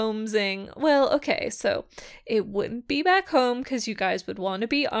Sherlock's Holmesing. Well, okay, so it wouldn't be back home because you guys would want to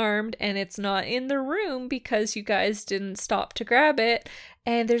be armed, and it's not in the room because you guys didn't stop to grab it,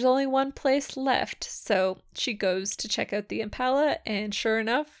 and there's only one place left. So she goes to check out the Impala, and sure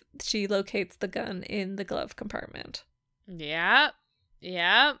enough, she locates the gun in the glove compartment. Yep.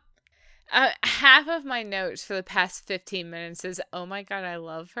 Yep. Half of my notes for the past 15 minutes is, oh my god, I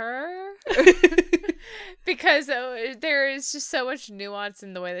love her. Because there is just so much nuance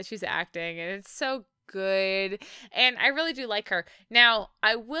in the way that she's acting, and it's so good. And I really do like her. Now,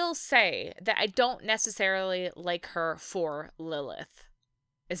 I will say that I don't necessarily like her for Lilith.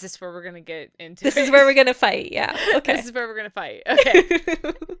 Is this where we're going to get into This it? is where we're gonna fight, yeah. Okay. This is where we're going to fight. Okay.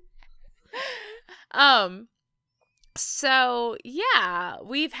 So yeah,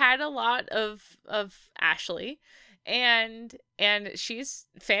 we've had a lot of Ashley, and she's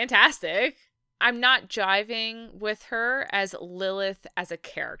fantastic. I'm not jiving with her as Lilith as a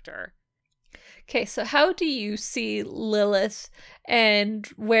character. Okay, so how do you see Lilith, and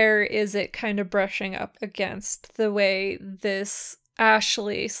where is it kind of brushing up against the way this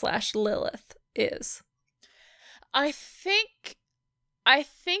Ashley/Lilith is? I think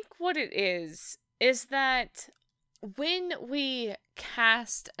what it is that when we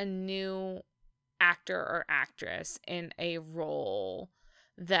cast a new actor or actress in a role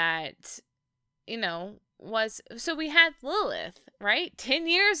that, so we had Lilith, right? 10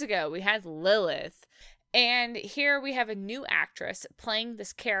 years ago, we had Lilith. And here we have a new actress playing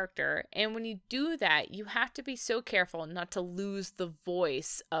this character. And when you do that, you have to be so careful not to lose the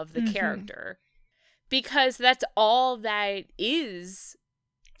voice of the character. Because that's all that is.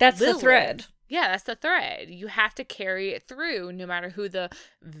 That's Lilith. the thread. Yeah, that's the thread. You have to carry it through no matter who the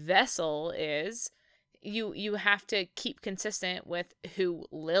vessel is. You have to keep consistent with who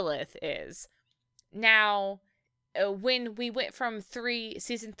Lilith is. Now, when we went from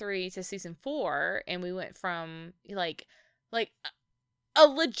season 3 to season 4, and we went from like a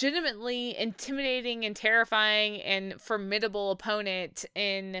legitimately intimidating and terrifying and formidable opponent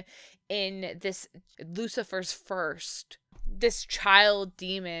in this Lucifer's First, this child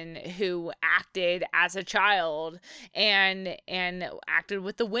demon who acted as a child and acted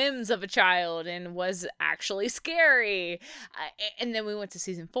with the whims of a child and was actually scary. And then we went to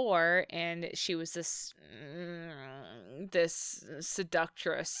season 4, and she was this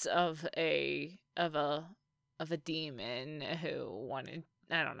seductress of a demon who wanted,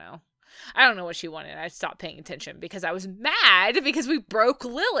 I don't know what she wanted. I stopped paying attention because I was mad because we broke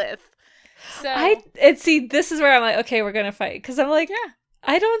Lilith. So see, this is where I'm like, okay, we're gonna fight, because I'm like, yeah,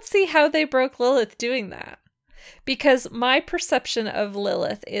 I don't see how they broke Lilith doing that, because my perception of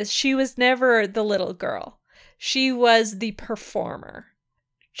Lilith is she was never the little girl. She was the performer.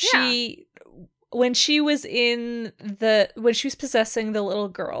 When she was possessing the little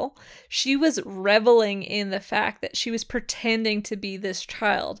girl, she was reveling in the fact that she was pretending to be this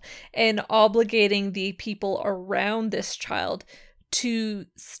child and obligating the people around this child to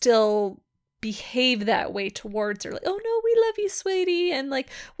still behave that way towards her. Like, oh no, we love you, sweetie. And like,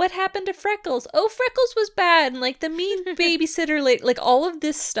 what happened to Freckles? Oh, Freckles was bad. And like the mean babysitter, like all of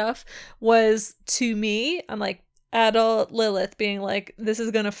this stuff was, to me, I'm like, adult Lilith being like, this is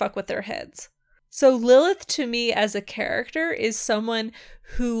gonna fuck with their heads. So Lilith, to me, as a character, is someone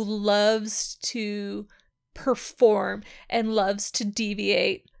who loves to perform and loves to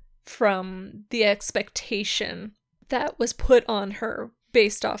deviate from the expectation that was put on her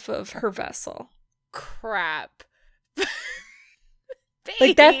based off of her vessel. Crap.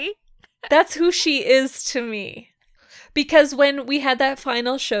 Like that's who she is to me. Because when we had that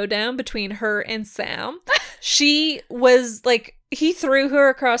final showdown between her and Sam, she was like, he threw her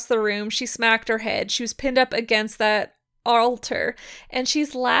across the room, she smacked her head, she was pinned up against that altar, and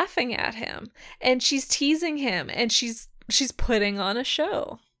she's laughing at him, and she's teasing him, and she's putting on a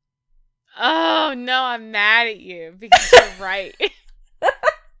show. Oh no, I'm mad at you because you're right.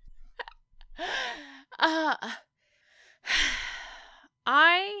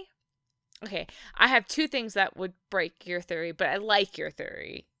 I have two things that would break your theory, but I like your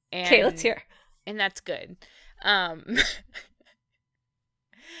theory. Okay, let's hear. And that's good. Sorry,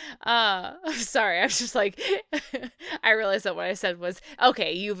 I was just like, I realized that what I said was,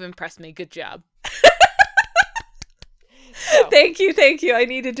 okay, you've impressed me. Good job. So. Thank you. I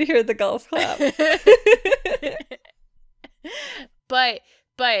needed to hear the golf clap. But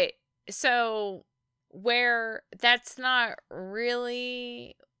so where that's not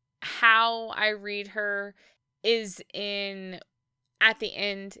really how I read her is in at the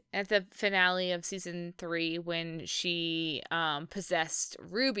end, at the finale of season 3, when she possessed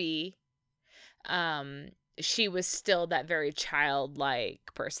Ruby. She was still that very childlike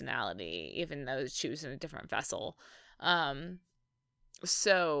personality, even though she was in a different vessel.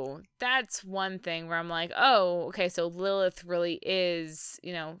 So that's one thing where I'm like, oh, okay, so Lilith really is,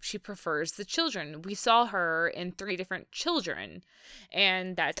 she prefers the children. We saw her in 3 different children.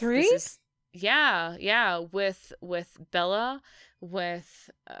 And Three? this is, yeah, with Bella, with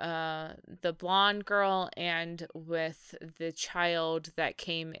the blonde girl, and with the child that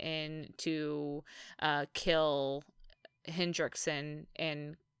came in to kill Hendrickson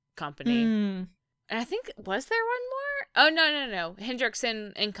and company. Mm. And I think, was there one more? Oh, no.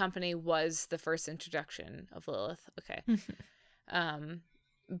 Hendrickson and company was the first introduction of Lilith. Okay.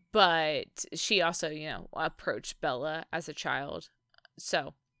 But she also, approached Bella as a child.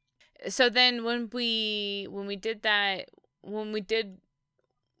 So then when we did that, when we did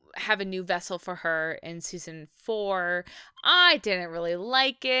have a new vessel for her in season 4, I didn't really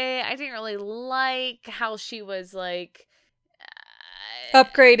like it. I didn't really like how she was like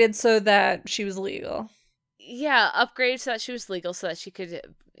Upgraded so that she was legal. Yeah, upgraded so that she was legal, so that she could,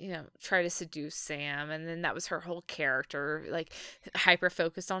 try to seduce Sam. And then that was her whole character, like hyper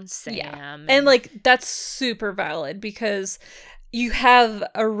focused on Sam. Yeah. And like, that's super valid because you have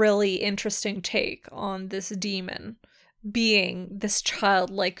a really interesting take on this demon being this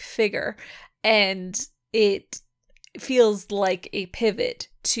childlike figure. And it feels like a pivot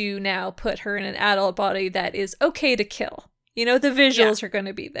to now put her in an adult body that is okay to kill. The visuals are going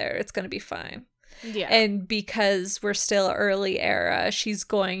to be there. It's going to be fine. Yeah. And because we're still early era, she's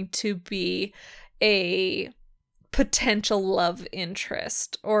going to be a potential love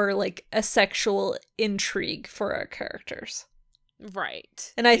interest or like a sexual intrigue for our characters.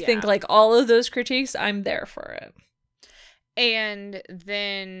 Right. And I think like all of those critiques, I'm there for it. And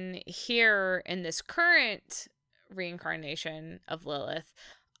then here in this current reincarnation of Lilith,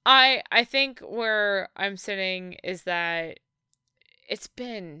 I think where I'm sitting is that it's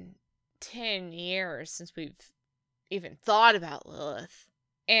been 10 years since we've even thought about Lilith.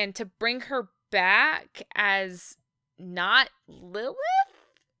 And to bring her back as not Lilith?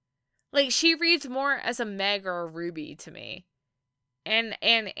 Like, she reads more as a Meg or a Ruby to me. And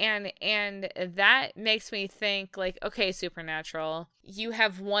that makes me think, like, okay, Supernatural, you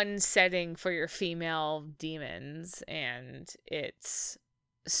have one setting for your female demons, and it's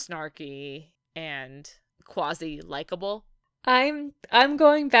snarky and quasi-likable. I'm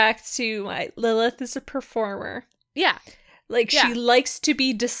going back to my Lilith is a performer. Yeah. Like, she likes to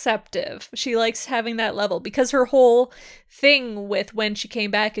be deceptive. She likes having that level because her whole thing with when she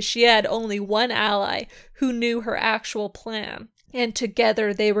came back is she had only one ally who knew her actual plan. And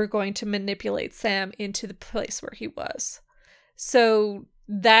together they were going to manipulate Sam into the place where he was. So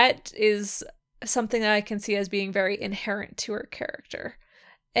that is something that I can see as being very inherent to her character.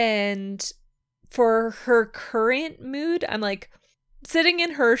 And for her current mood, I'm like, sitting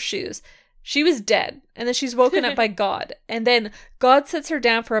in her shoes, she was dead, and then she's woken up by God, and then God sets her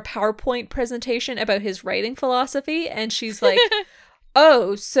down for a PowerPoint presentation about his writing philosophy, and she's like,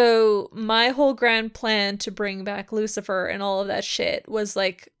 oh, so my whole grand plan to bring back Lucifer and all of that shit was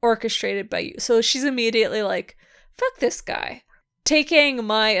like orchestrated by you. So she's immediately like, fuck this guy, taking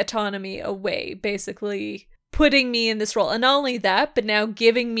my autonomy away, basically putting me in this role. And not only that, but now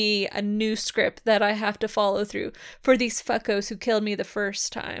giving me a new script that I have to follow through for these fuckos who killed me the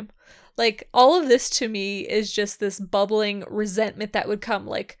first time. Like, all of this to me is just this bubbling resentment that would come,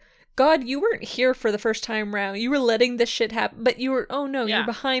 like, God, you weren't here for the first time round. You were letting this shit happen, but you were, you're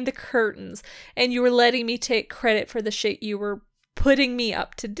behind the curtains, and you were letting me take credit for the shit you were putting me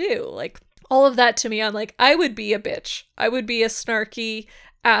up to do. Like, all of that to me, I'm like, I would be a bitch. I would be a snarky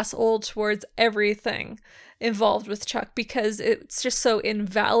asshole towards everything involved with Chuck because it's just so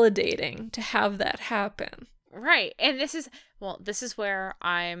invalidating to have that happen. Right. And this is where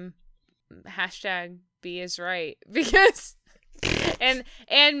I'm #B is right, because and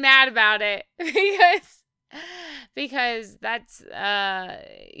mad about it because that's I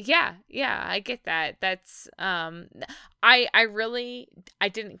get that. That's I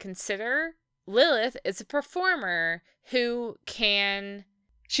didn't consider Lilith as a performer who can,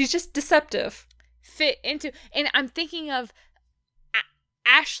 she's just deceptive, fit into, and I'm thinking of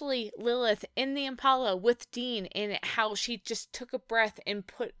Ashley Lilith in the Impala with Dean, and how she just took a breath and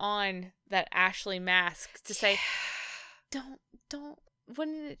put on that Ashley mask to say, don't,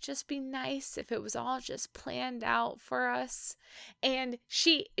 wouldn't it just be nice if it was all just planned out for us? And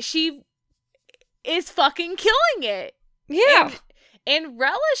she is fucking killing it. Yeah. And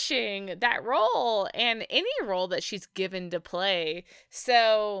relishing that role and any role that she's given to play.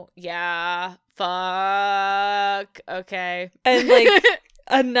 So, yeah, fuck. Okay. And like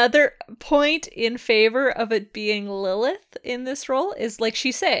another point in favor of it being Lilith in this role is like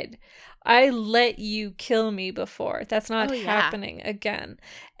she said, I let you kill me before. That's not happening again.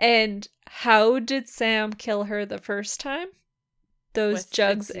 And how did Sam kill her the first time? Those With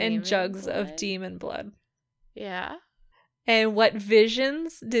jugs the and demon jugs of blood? demon blood. Yeah. And what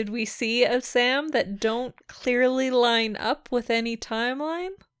visions did we see of Sam that don't clearly line up with any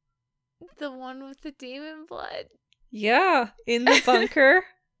timeline? The one with the demon blood. Yeah, in the bunker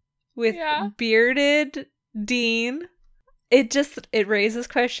with Yeah. bearded Dean. It raises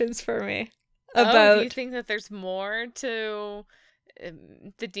questions for me Do about you think that there's more to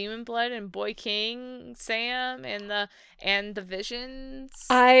the demon blood and Boy King, Sam, and the visions?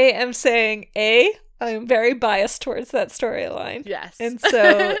 I am saying I'm very biased towards that storyline. Yes. And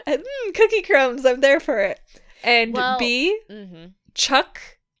so cookie crumbs, I'm there for it. And Well, B, mhm. Chuck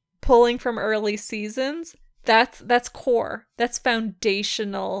pulling from early seasons, that's core. That's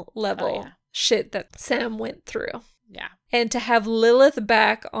foundational level shit that Sam went through. Yeah. And to have Lilith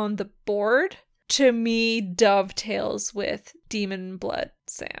back on the board, to me, dovetails with Demon Blood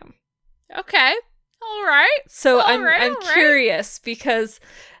Sam. Okay. All right. So All I'm right. curious because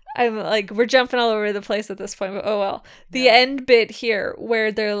I'm like, we're jumping all over the place at this point, but oh well. The end bit here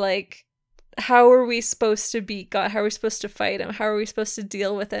where they're like, how are we supposed to beat God? How are we supposed to fight him? How are we supposed to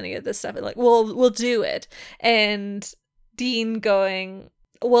deal with any of this stuff? And like, we'll do it. And Dean going,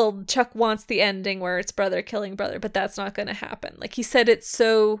 well, Chuck wants the ending where it's brother killing brother, but that's not going to happen. Like he said it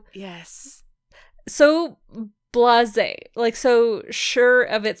so blasé, like so sure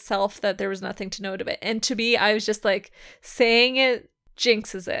of itself that there was nothing to note of it. And to me, I was just like, saying it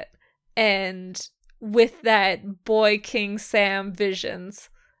jinxes it. And with that Boy King Sam visions,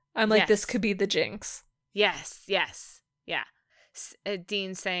 I'm like, this could be the jinx. Yes. Yeah.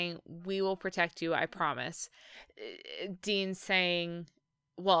 Dean saying, we will protect you, I promise. Dean saying,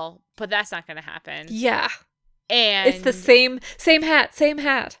 well, but that's not going to happen. Yeah. And it's the same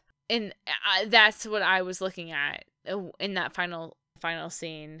hat. And that's what I was looking at in that final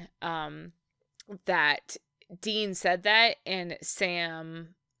scene, that Dean said that and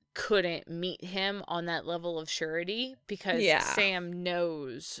Sam couldn't meet him on that level of surety because Sam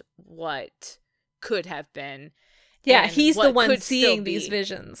knows what could have been. Yeah, he's the one seeing these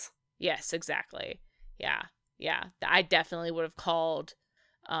visions. Yes, exactly. Yeah. I definitely would have called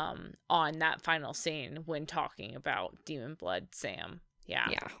on that final scene when talking about Demon Blood Sam.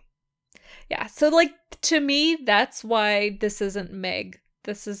 Yeah, so like to me, that's why this isn't Meg,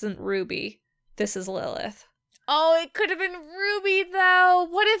 this isn't Ruby, this is Lilith. Oh, it could have been Ruby though.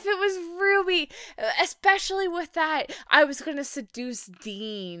 What if it was Ruby? Especially with that, I was gonna seduce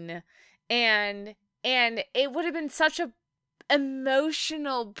Dean, and it would have been such a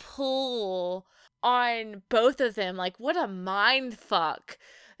emotional pull on both of them. Like, what a mind fuck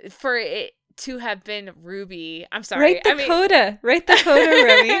for it to have been Ruby. I'm sorry. Write the coda,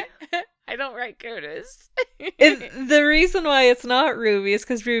 Remy. I don't write codas. The reason why it's not Ruby is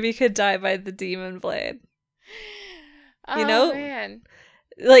because Ruby could die by the demon blade. You know? Man.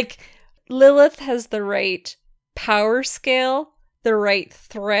 Like, Lilith has the right power scale, the right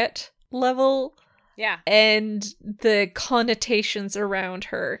threat level. Yeah. And the connotations around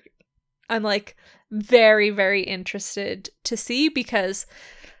her. I'm like very, very interested to see because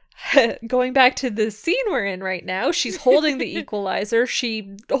going back to the scene we're in right now, she's holding the equalizer.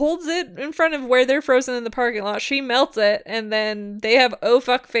 She holds it in front of where they're frozen in the parking lot. She melts it, and then they have oh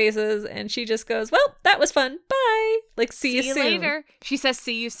fuck faces, and she just goes, well, that was fun. Bye. Like, see you soon. Later. She says,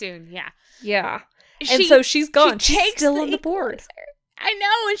 see you soon. Yeah. Yeah. And so she's gone. She's still on the board. I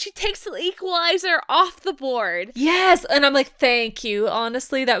know, and she takes the equalizer off the board. Yes, and I'm like, thank you.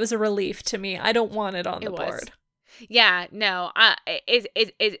 Honestly, that was a relief to me. I don't want it on the board. Yeah, no,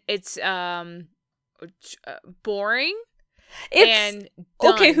 it's boring. It's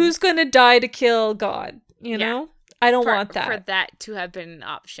okay. Who's gonna die to kill God? You know, I don't want that. For that to have been an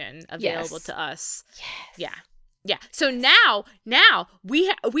option available to us. Yes. Yeah. So now we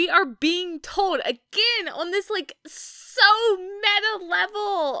are being told again on this like so meta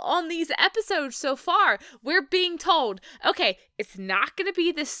level on these episodes so far. We're being told, okay, it's not going to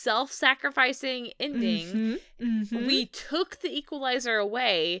be this self-sacrificing ending. We took the equalizer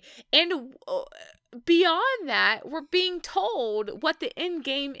away, and beyond that, we're being told what the end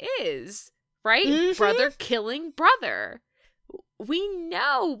game is, right? Brother killing brother. we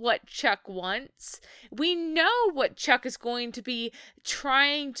know what Chuck wants. We know what Chuck is going to be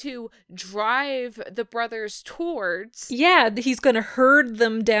trying to drive the brothers towards. Yeah, he's going to herd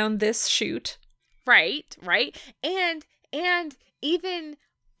them down this chute. Right. And even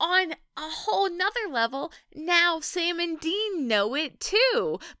on a whole nother level, now Sam and Dean know it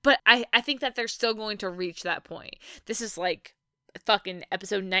too. But I think that they're still going to reach that point. This is like fucking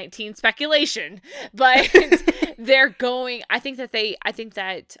episode 19 speculation. But they're going, I think that they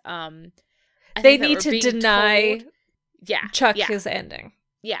need to deny Chuck his ending.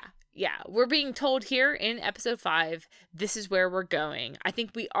 Yeah. We're being told here in episode 5, this is where we're going. I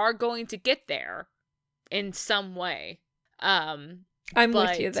think we are going to get there in some way. I'm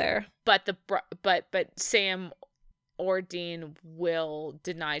with you there. But Sam or Dean will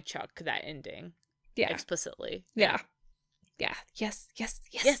deny Chuck that ending. Yeah. Explicitly. Yeah. Yes.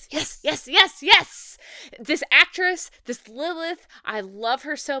 This actress, this Lilith, I love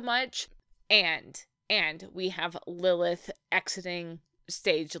her so much. And we have Lilith exiting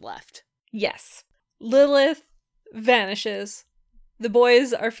stage left. Yes. Lilith vanishes. The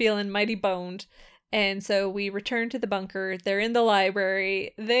boys are feeling mighty boned. And so we return to the bunker. They're in the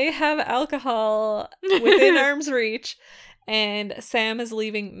library. They have alcohol within arm's reach. And Sam is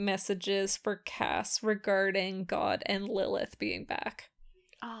leaving messages for Cass regarding God and Lilith being back.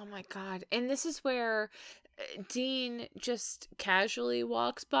 Oh my God. And this is where Dean just casually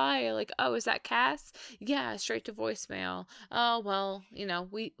walks by, like, oh, is that Cass? Yeah, straight to voicemail. Oh, well,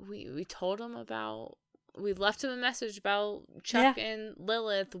 we told him about, we left him a message about Chuck and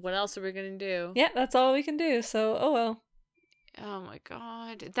Lilith. What else are we going to do? Yeah, that's all we can do. So, oh well. Oh my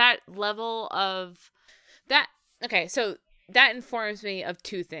God. That level of that. Okay, so that informs me of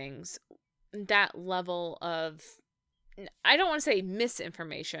two things. That level of, I don't want to say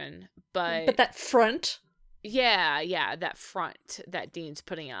misinformation, but that front. Yeah, that front that Dean's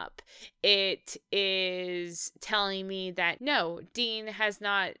putting up. It is telling me that no, Dean has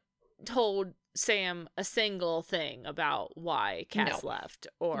not told Sam a single thing about why Cass left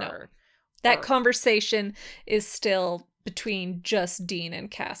That conversation is still between just Dean and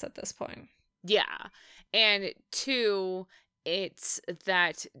Cass at this point. Yeah. And 2, it's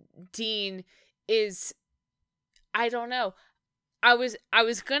that Dean is, I don't know. I was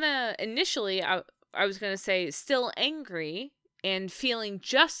gonna initially I was going to say still angry and feeling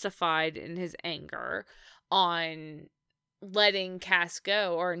justified in his anger on letting Cass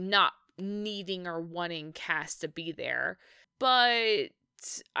go or not needing or wanting Cass to be there. But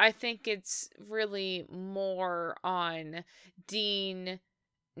I think it's really more on Dean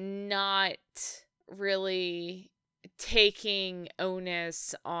not really taking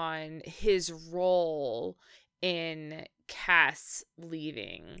onus on his role in Cass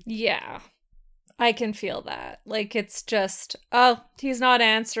leaving. Yeah. I can feel that. Like, it's just, oh, he's not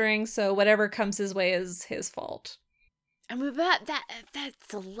answering, so whatever comes his way is his fault. I mean,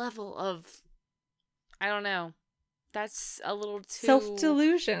 that's a level of, I don't know. That's a little too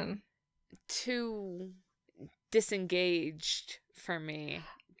self-delusion. Too disengaged for me.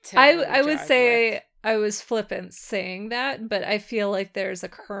 I would say I was flippant saying that, but I feel like there's a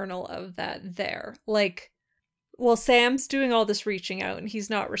kernel of that there. Like, well, Sam's doing all this reaching out and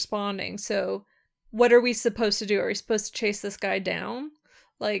he's not responding, so what are we supposed to do? Are we supposed to chase this guy down?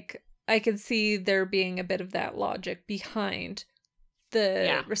 Like, I could see there being a bit of that logic behind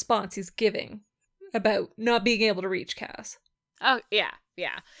the response he's giving about not being able to reach Cass. Oh, yeah.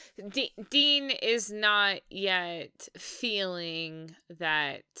 Dean is not yet feeling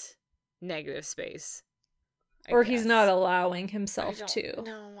that negative space. Or he's not allowing himself to.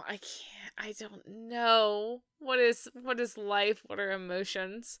 No, I can't. I don't know. What is life? What are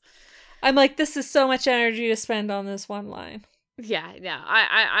emotions? I'm like, this is so much energy to spend on this one line. Yeah, no.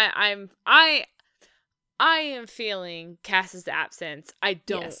 I am feeling Cass's absence. I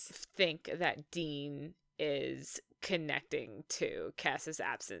don't think that Dean is connecting to Cass's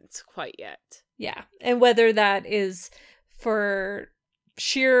absence quite yet. Yeah. And whether that is for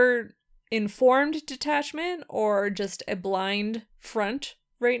sheer informed detachment or just a blind front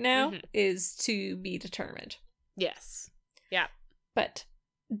right now is to be determined. Yes. Yeah. But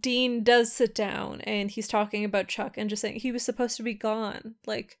Dean does sit down and he's talking about Chuck and just saying he was supposed to be gone.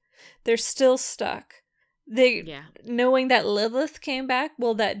 Like, they're still stuck. Knowing that Lilith came back,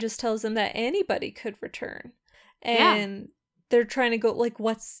 well, that just tells them that anybody could return. And they're trying to go, like,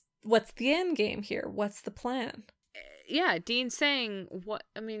 what's the end game here? What's the plan? Yeah, Dean's saying, what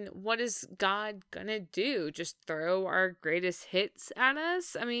is God gonna do? Just throw our greatest hits at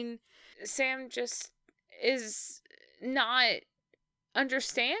us? I mean, Sam just is not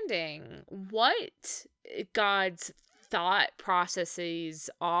understanding what God's thought processes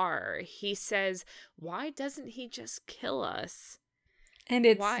are. He says, why doesn't he just kill us? And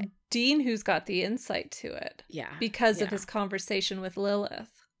it's Why? Dean who's got the insight to it. Yeah. Because of his conversation with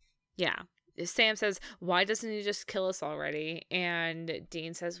Lilith. Yeah. Sam says, why doesn't he just kill us already? And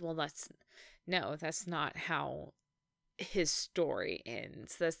Dean says, well, that's not how his story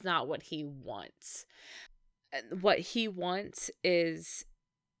ends. That's not what he wants. What he wants is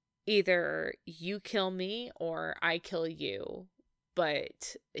either you kill me or I kill you.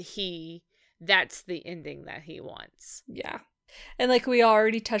 But that's the ending that he wants. Yeah. And like we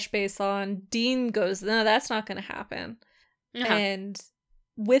already touched base on, Dean goes, no, that's not going to happen. Uh-huh. And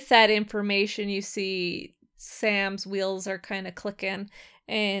with that information, you see Sam's wheels are kind of clicking,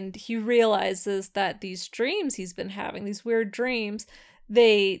 and he realizes that these dreams he's been having, these weird dreams,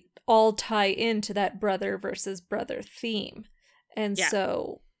 they all tie into that brother versus brother theme. And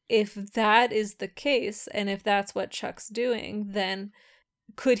so if that is the case, and if that's what Chuck's doing, then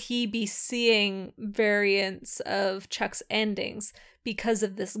could he be seeing variants of Chuck's endings because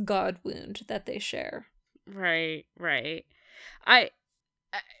of this God wound that they share? Right.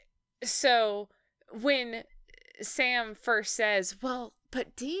 So when Sam first says, well,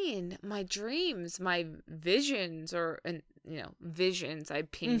 but Dean, my dreams, my visions, visions I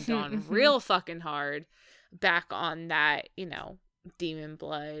pinged on real fucking hard back on that, demon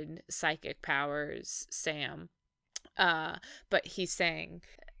blood, psychic powers, Sam. But he's saying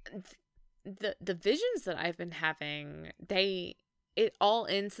the visions that I've been having, it all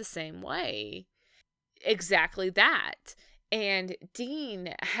ends the same way. Exactly that. And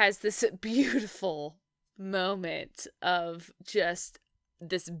Dean has this beautiful moment of just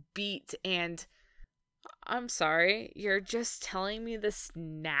this beat and I'm sorry, you're just telling me this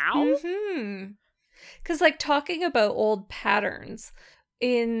now? Because like talking about old patterns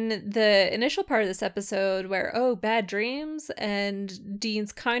in the initial part of this episode where, bad dreams, and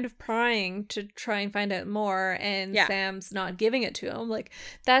Dean's kind of prying to try and find out more, and Sam's not giving it to him. Like,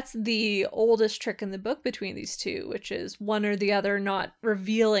 that's the oldest trick in the book between these two, which is one or the other not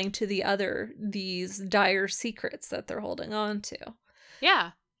revealing to the other these dire secrets that they're holding on to.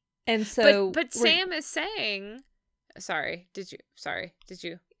 Yeah. And so... But Sam is saying... Sorry, did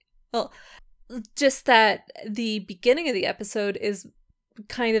you? Well, just that the beginning of the episode is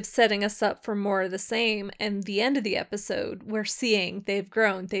kind of setting us up for more of the same, and the end of the episode we're seeing they've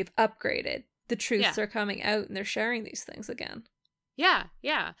grown, they've upgraded, the truths are coming out, and they're sharing these things again. Yeah.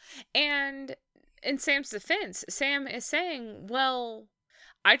 And in Sam's defense, Sam is saying, well,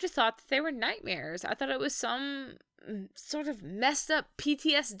 I just thought that they were nightmares. I thought it was some sort of messed up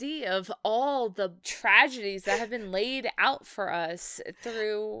PTSD of all the tragedies that have been laid out for us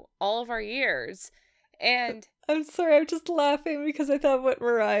through all of our years. And I'm sorry, I'm just laughing because I thought what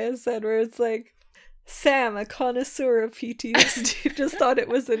Mariah said, where it's like, Sam, a connoisseur of PTSD, just thought it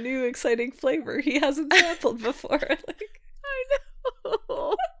was a new exciting flavor he hasn't sampled before. Like, I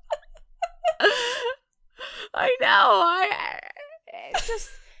know. I know. It's just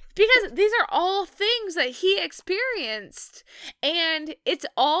because these are all things that he experienced, and it's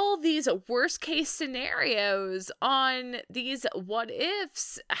all these worst case scenarios on these what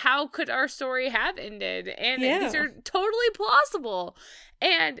ifs. How could our story have ended? And these are totally plausible,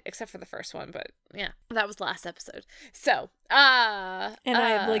 and except for the first one, but that was last episode. So and I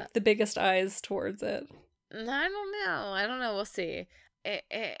have like the biggest eyes towards it. I don't know, we'll see.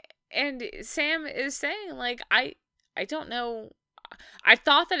 And Sam is saying, like, I don't know. I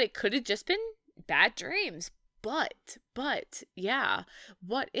thought that it could have just been bad dreams, but yeah,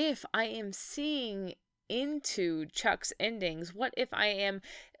 what if I am seeing into Chuck's endings? What if I am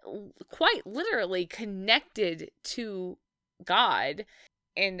quite literally connected to God,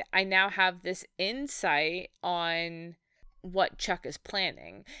 and I now have this insight on what Chuck is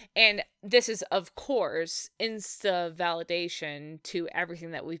planning? And this is, of course, insta validation to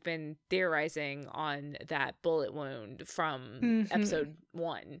everything that we've been theorizing on that bullet wound from episode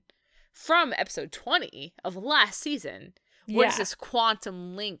 1, from episode 20 of last season. What does this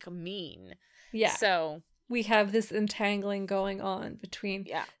quantum link mean? Yeah. So we have this entangling going on between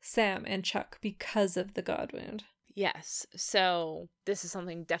Sam and Chuck because of the God wound. Yes. So this is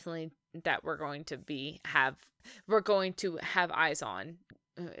something definitely that we're going to have eyes on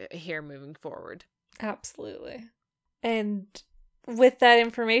here moving forward. Absolutely. And with that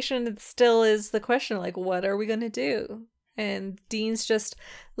information, it still is the question, like, what are we going to do? And Dean's just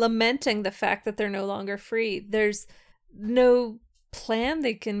lamenting the fact that they're no longer free. There's no plan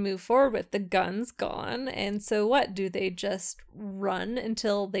they can move forward with. The gun's gone. And so what? Do they just run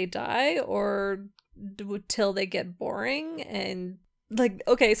until they die, or till they get boring and like,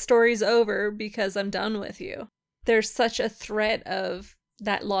 okay, story's over because I'm done with you? there's such a threat of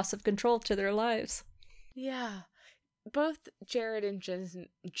that loss of control to their lives. Yeah. Both Jared and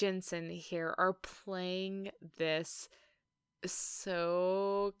Jensen here are playing this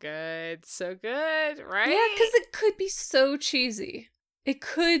so good. So good, right? Yeah, because it could be so cheesy. It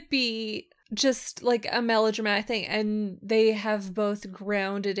could be just like a melodramatic thing, and they have both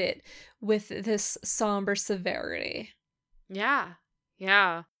grounded it with this somber severity. Yeah.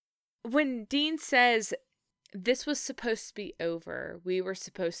 Yeah. When Dean says, this was supposed to be over, we were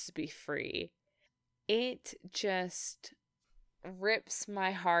supposed to be free, it just rips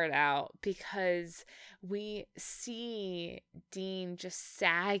my heart out because we see Dean just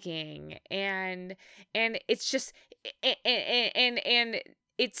sagging and it's just and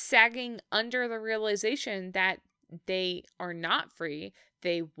it's sagging under the realization that they are not free,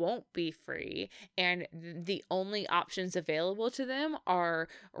 they won't be free, and the only options available to them are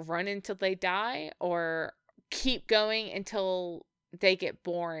run until they die or keep going until they get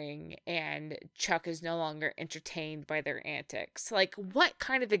boring and Chuck is no longer entertained by their antics. Like, what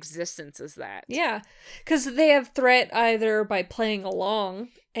kind of existence is that? Yeah, because they have threat either by playing along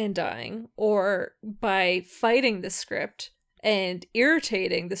and dying, or by fighting the script and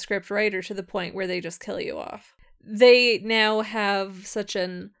irritating the script writer to the point where they just kill you off. They now have such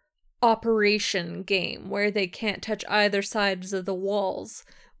an operation game where they can't touch either sides of the walls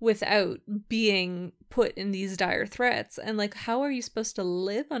without being put in these dire threats. And like, how are you supposed to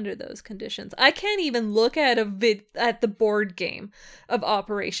live under those conditions? I can't even look at at the board game of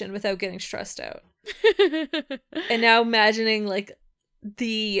Operation without getting stressed out. And now imagining like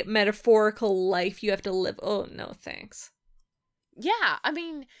the metaphorical life you have to live. Oh no, thanks. Yeah, I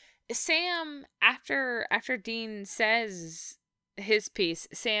mean, Sam, after Dean says his piece,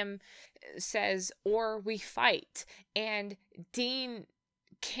 Sam says, or we fight, and Dean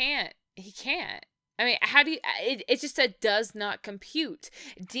can't. I mean, how do you, it just does not compute.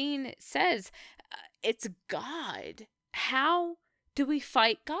 Dean says, it's God. How do we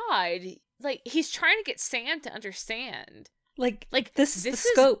fight God? Like, he's trying to get Sam to understand. Like this is the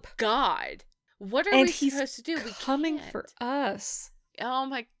scope. God. What are we supposed to do? We coming for us. Oh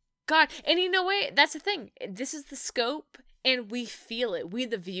my God. And you know what? That's the thing. This is the scope. And we feel it. We,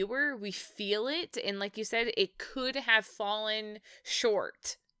 the viewer, we feel it. And like you said, it could have fallen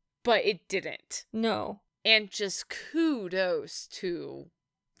short, but it didn't. No. And just kudos to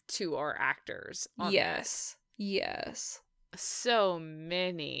our actors on yes. That. Yes. So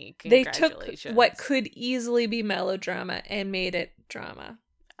many congratulations. They took what could easily be melodrama and made it drama.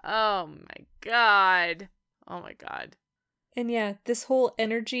 Oh my God. Oh my God. And yeah, this whole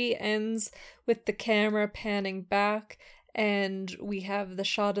energy ends with the camera panning back, and we have the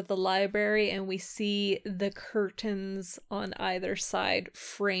shot of the library, and we see the curtains on either side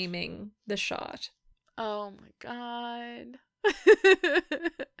framing the shot. Oh my God.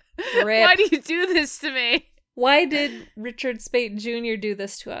 Why do you do this to me? Why did Richard Speight Jr. do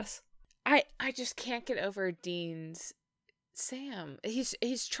this to us? I just can't get over Dean's Sam.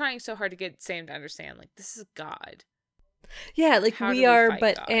 He's trying so hard to get Sam to understand, like, this is God. Yeah, like, we are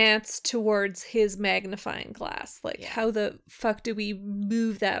but God? Ants towards his magnifying glass. Like, how the fuck do we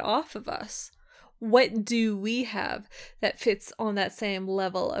move that off of us? What do we have that fits on that same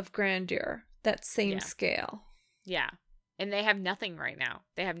level of grandeur, that same scale? Yeah. And they have nothing right now.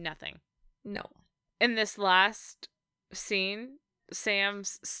 They have nothing. No. In this last scene,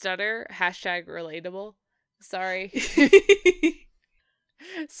 Sam's stutter, #relatable. Sorry.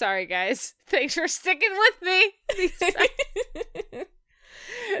 Sorry, guys. Thanks for sticking with me.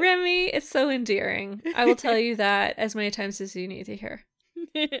 Remy, it's so endearing. I will tell you that as many times as you need to hear.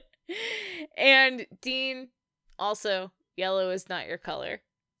 And Dean, also, yellow is not your color.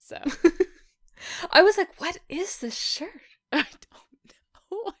 So I was like, what is this shirt? I don't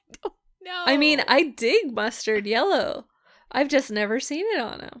know. I mean, I dig mustard yellow. I've just never seen it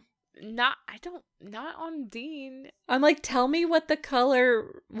on him. Not on Dean. I'm like, tell me what the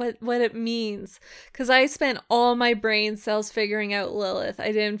color, what it means. Because I spent all my brain cells figuring out Lilith.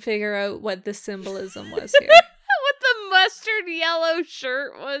 I didn't figure out what the symbolism was here. What the mustard yellow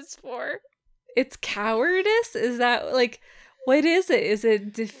shirt was for. It's cowardice? Is that, like, what is it? Is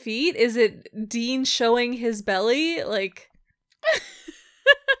it defeat? Is it Dean showing his belly? Like...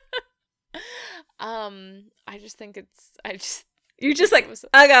 I just think you're just like,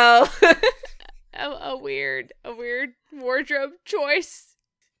 I go. a weird wardrobe choice.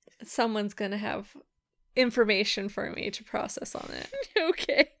 Someone's gonna have information for me to process on it.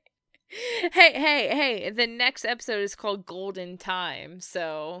 Okay. Hey, the next episode is called Golden Time,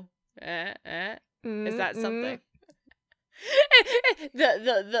 so is that something?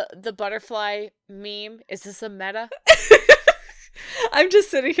 The butterfly meme. Is this a meta? I'm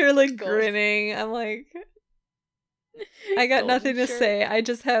just sitting here like Gold. grinning. I'm like, I got Golden nothing to shirt. say. I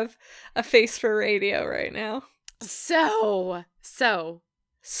just have a face for radio right now. So that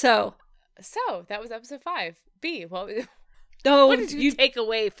was episode 5. B, what did you take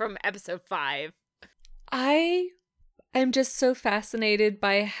away from episode 5? I am just so fascinated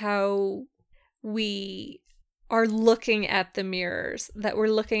by how we are looking at the mirrors, that we're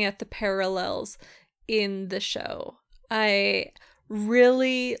looking at the parallels in the show. I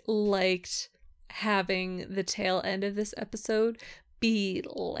really liked having the tail end of this episode be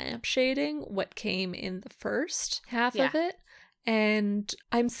lampshading what came in the first half of it. And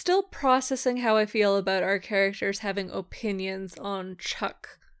I'm still processing how I feel about our characters having opinions on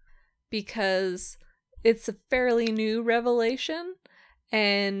Chuck, because it's a fairly new revelation,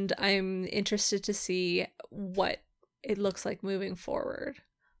 and I'm interested to see what it looks like moving forward.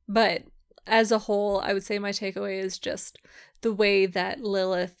 But as a whole, I would say my takeaway is just the way that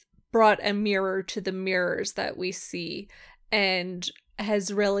Lilith brought a mirror to the mirrors that we see, and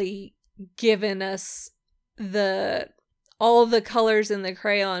has really given us all the colors in the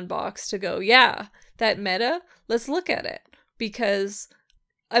crayon box to go, yeah, that meta, let's look at it. Because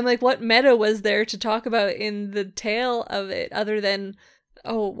I'm like, what meta was there to talk about in the tail of it other than,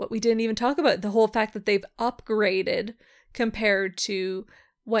 what we didn't even talk about, the whole fact that they've upgraded compared to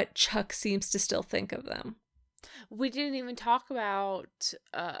what Chuck seems to still think of them. We didn't even talk about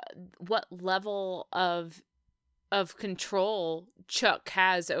what level of control Chuck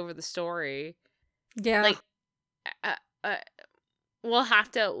has over the story. Yeah. Like, we'll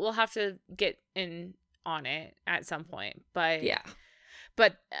have to get in on it at some point, but yeah.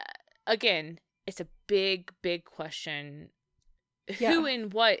 But again, it's a big question. Yeah. Who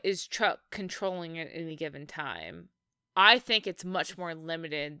and what is Chuck controlling at any given time? I think it's much more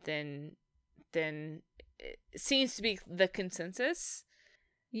limited than it seems to be the consensus.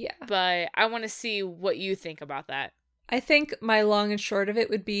 Yeah. But I want to see what you think about that. I think my long and short of it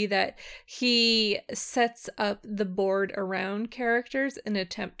would be that he sets up the board around characters in an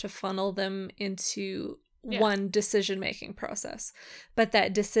attempt to funnel them into one decision-making process. But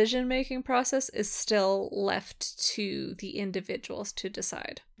that decision-making process is still left to the individuals to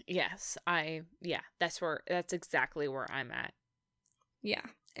decide. Yes, that's exactly where I'm at. Yeah.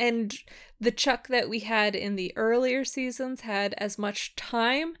 And the Chuck that we had in the earlier seasons had as much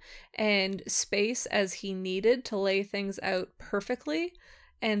time and space as he needed to lay things out perfectly.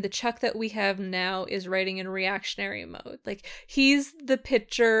 And the Chuck that we have now is writing in reactionary mode. Like, he's the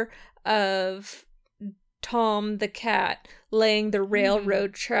picture of Tom the cat laying the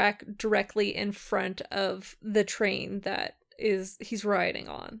railroad track directly in front of the train that he's riding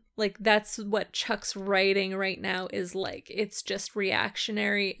on. Like, that's what Chuck's writing right now is like. It's just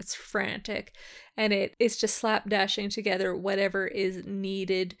reactionary, it's frantic, and it's just slapdashing together whatever is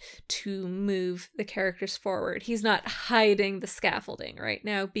needed to move the characters forward. He's not hiding the scaffolding right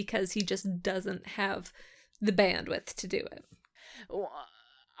now because he just doesn't have the bandwidth to do it.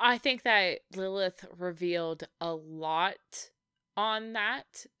 I think that Lilith revealed a lot on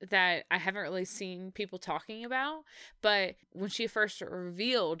that I haven't really seen people talking about. But when she first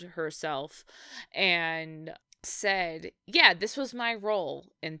revealed herself and said, yeah, this was my role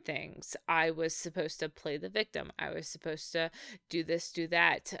in things. I was supposed to play the victim. I was supposed to do this, do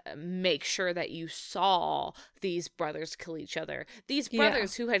that, make sure that you saw these brothers kill each other. These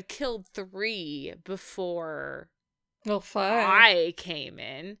brothers who had killed 3 before 5. I came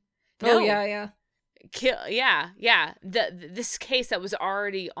in. No. Oh, yeah. This case that was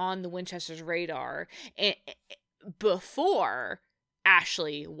already on the Winchester's radar before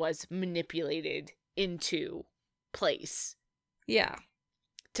Ashley was manipulated into place. Yeah.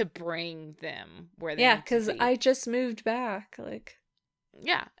 To bring them where they because I just moved back. Like.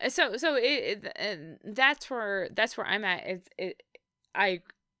 Yeah. So that's where I'm at.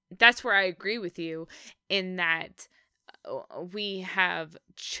 That's where I agree with you in that we have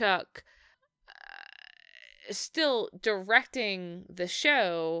Chuck still directing the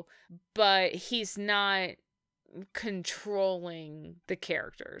show, but he's not controlling the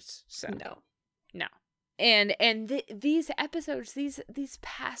characters. So no. And these episodes, these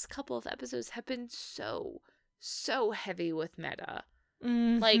past couple of episodes have been so heavy with meta.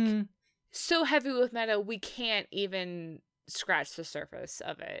 Like, so heavy with meta, we can't even scratch the surface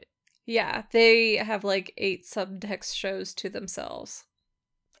of it. Yeah, they have like 8 subtext shows to themselves.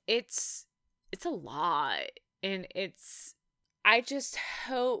 It's a lot, and I just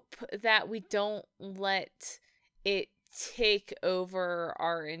hope that we don't let it take over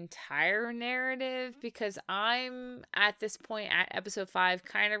our entire narrative, because I'm at this point at episode 5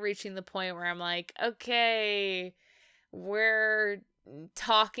 kind of reaching the point where I'm like, okay, we're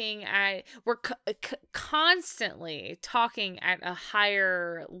constantly talking at a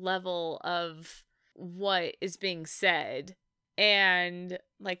higher level of what is being said, and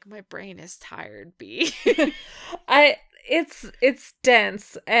like my brain is tired. It's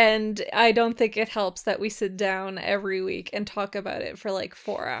dense, and I don't think it helps that we sit down every week and talk about it for like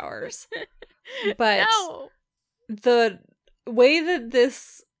 4 hours. But no. The way that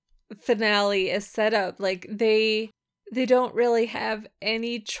this finale is set up, like they don't really have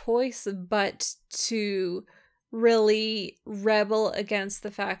any choice but to really rebel against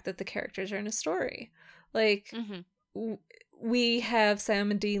the fact that the characters are in a story. Like, we have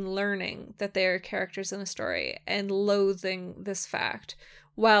Sam and Dean learning that they are characters in a story and loathing this fact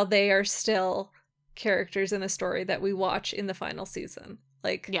while they are still characters in a story that we watch in the final season.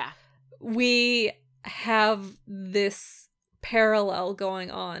 Like, yeah, we have this parallel going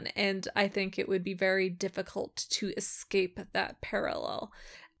on, and I think it would be very difficult to escape that parallel.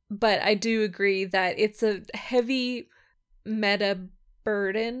 But I do agree that it's a heavy meta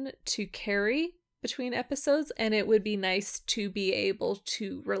burden to carry between episodes, and it would be nice to be able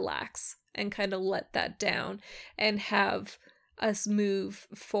to relax and kind of let that down and have us move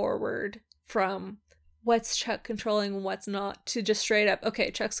forward from what's Chuck controlling and what's not, to just straight up, okay,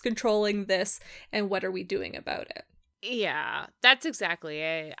 Chuck's controlling this, and what are we doing about it? Yeah, that's exactly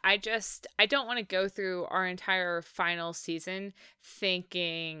it. I don't want to go through our entire final season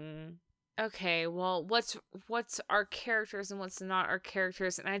thinking, okay, well, what's our characters and what's not our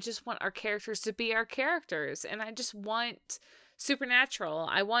characters, and I just want our characters to be our characters, and I just want Supernatural.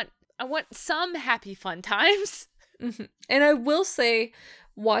 I want some happy fun times. Mm-hmm. And I will say,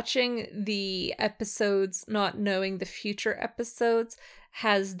 watching the episodes, not knowing the future episodes,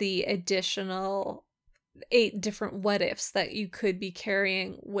 has the additional 8 different what ifs that you could be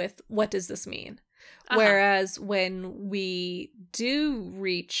carrying with what does this mean? Whereas when we do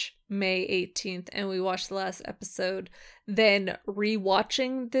reach May 18th and we watch the last episode, then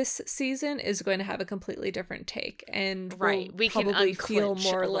rewatching this season is going to have a completely different take, and we probably can feel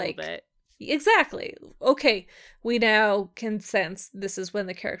more a like bit. Exactly. Okay, we now can sense this is when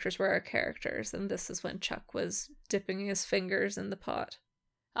the characters were our characters, and this is when Chuck was dipping his fingers in the pot.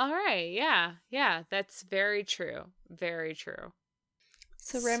 All right, yeah, that's very true. Very true.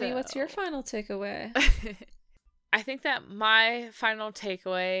 So, Remy, what's your final takeaway? I think that my final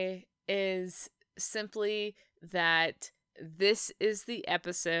takeaway is simply that this is the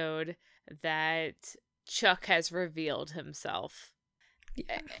episode that Chuck has revealed himself.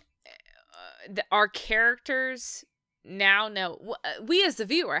 Yeah. Our characters now know, we as the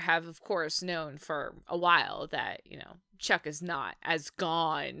viewer have, of course, known for a while that, Chuck is not as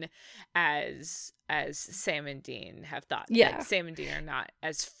gone as Sam and Dean have thought. Yeah. Like, Sam and Dean are not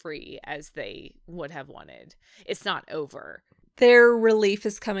as free as they would have wanted. It's not over. Their relief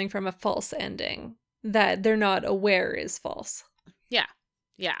is coming from a false ending that they're not aware is false.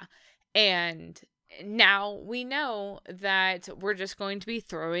 Yeah. And now we know that we're just going to be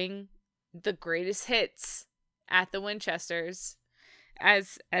throwing the greatest hits at the Winchesters.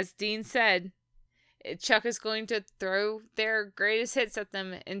 As Dean said, Chuck is going to throw their greatest hits at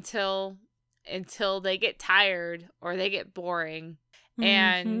them until they get tired or they get boring.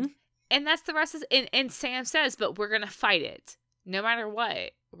 And that's the rest of it. And Sam says, but we're going to fight it. No matter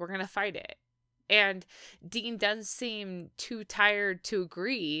what, we're going to fight it. And Dean doesn't seem too tired to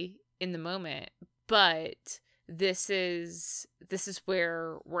agree in the moment, but this is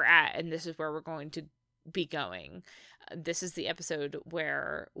where we're at, and this is where we're going to be going. This is the episode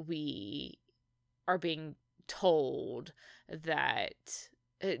where we are being told that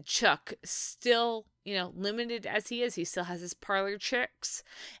Chuck still, limited as he is, he still has his parlor tricks,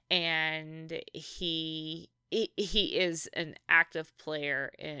 and he is an active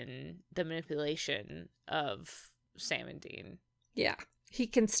player in the manipulation of Sam and Dean. Yeah. He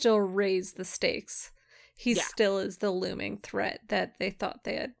can still raise the stakes. He still is the looming threat that they thought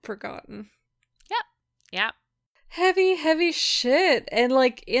they had forgotten. Yep. Heavy, heavy shit. And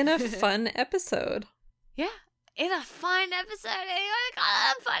in a fun episode. Yeah. In a fun episode. You want to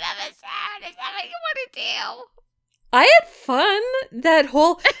call it a fun episode? Is that what you want to do? I had fun. That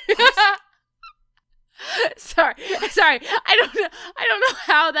whole... Sorry. I don't know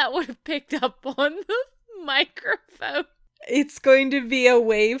how that would have picked up on the microphone. It's going to be a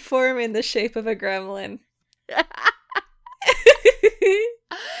waveform in the shape of a gremlin.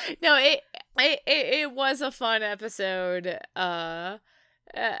 No, it was a fun episode.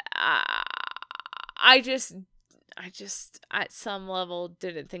 I just at some level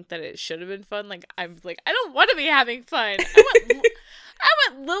didn't think that it should have been fun. Like I'm like, I don't want to be having fun. I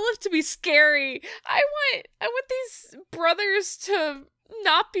want Lilith to be scary. I want these brothers to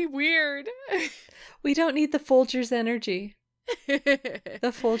not be weird. We don't need the Folgers energy.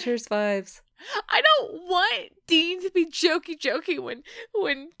 The Folgers vibes. I don't want Dean to be jokey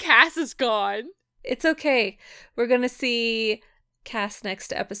when Cass is gone. It's okay. We're going to see Cass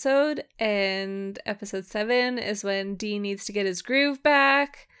next episode, and episode 7 is when Dean needs to get his groove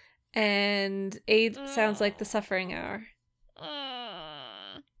back, and 8 sounds like the suffering hour.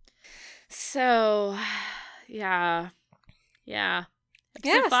 So, yeah. Episode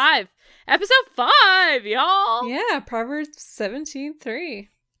Yes. 5. Episode 5, y'all. Yeah, Proverbs 17:3.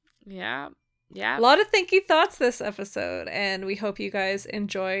 Yeah. A lot of thinky thoughts this episode, and we hope you guys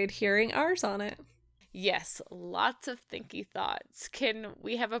enjoyed hearing ours on it. Yes, lots of thinky thoughts. Can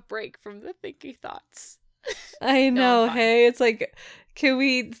we have a break from the thinky thoughts? I know, I'm fine. hey, it's like, can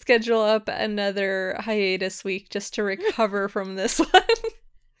we schedule up another hiatus week just to recover from this one?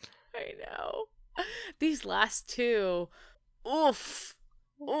 I know. These last 2. Oof.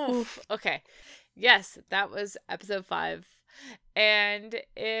 Okay. Yes, that was episode 5. And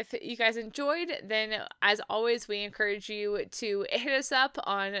if you guys enjoyed, then as always, we encourage you to hit us up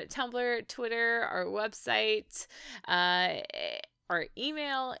on Tumblr, Twitter, our website, our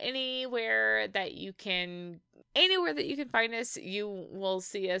email, anywhere that you can find us, you will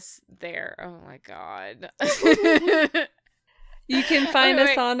see us there. Oh my God. You can find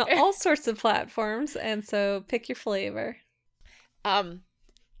Okay, us wait. on all sorts of platforms, and so pick your flavor.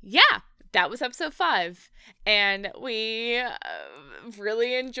 Yeah, that was episode 5, and we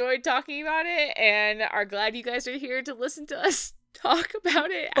really enjoyed talking about it, and are glad you guys are here to listen to us talk about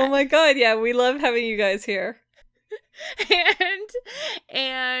it. Oh my God, yeah, we love having you guys here.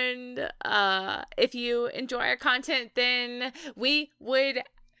 And if you enjoy our content, then we would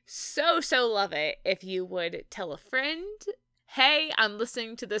so love it if you would tell a friend, hey, I'm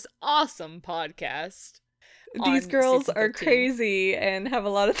listening to this awesome podcast. These on girls season are 13. crazy and have a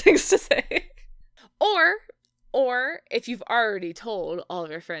lot of things to say. Or if you've already told all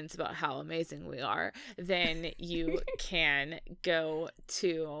of your friends about how amazing we are, then you can go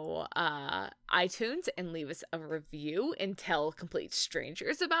to iTunes and leave us a review and tell complete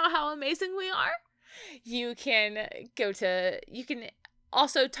strangers about how amazing we are. You can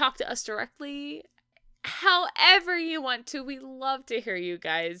also talk to us directly. However you want to. We love to hear you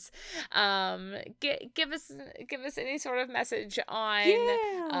guys. Give us any sort of message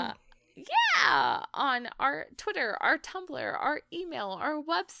on on our Twitter, our Tumblr, our email, our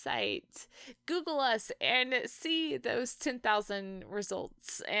website. Google us and see those 10,000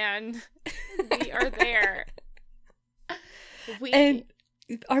 results, and we are there. And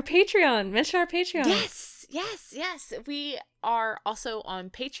our Patreon. Mention our Patreon. Yes. We are also on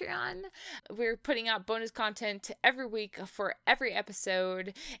Patreon. We're putting out bonus content every week for every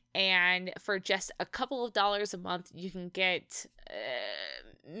episode. And for just a couple of dollars a month, you can get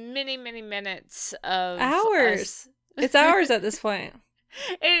many minutes of Hours. us. It's hours at this point.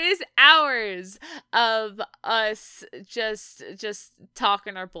 It is hours of us just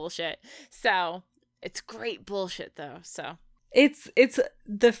talking our bullshit. So it's great bullshit though. So It's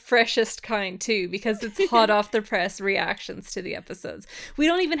the freshest kind too, because it's hot off the press reactions to the episodes. We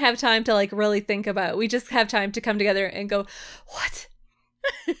don't even have time to like really think about it. We just have time to come together and go, what?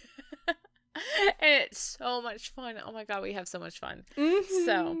 And it's so much fun. Oh my God, we have so much fun.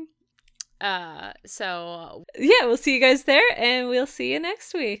 Mm-hmm. So yeah, we'll see you guys there, and we'll see you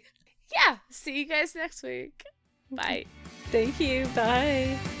next week. yeah, see you guys next week. Bye. Thank you.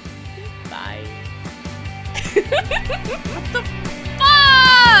 Bye. Bye. What the fuck?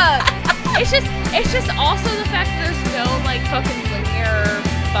 It's just also the fact that there's no like fucking linear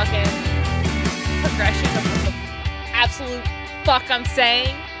fucking progression of what the absolute fuck I'm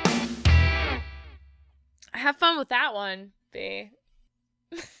saying. Have fun with that one, B.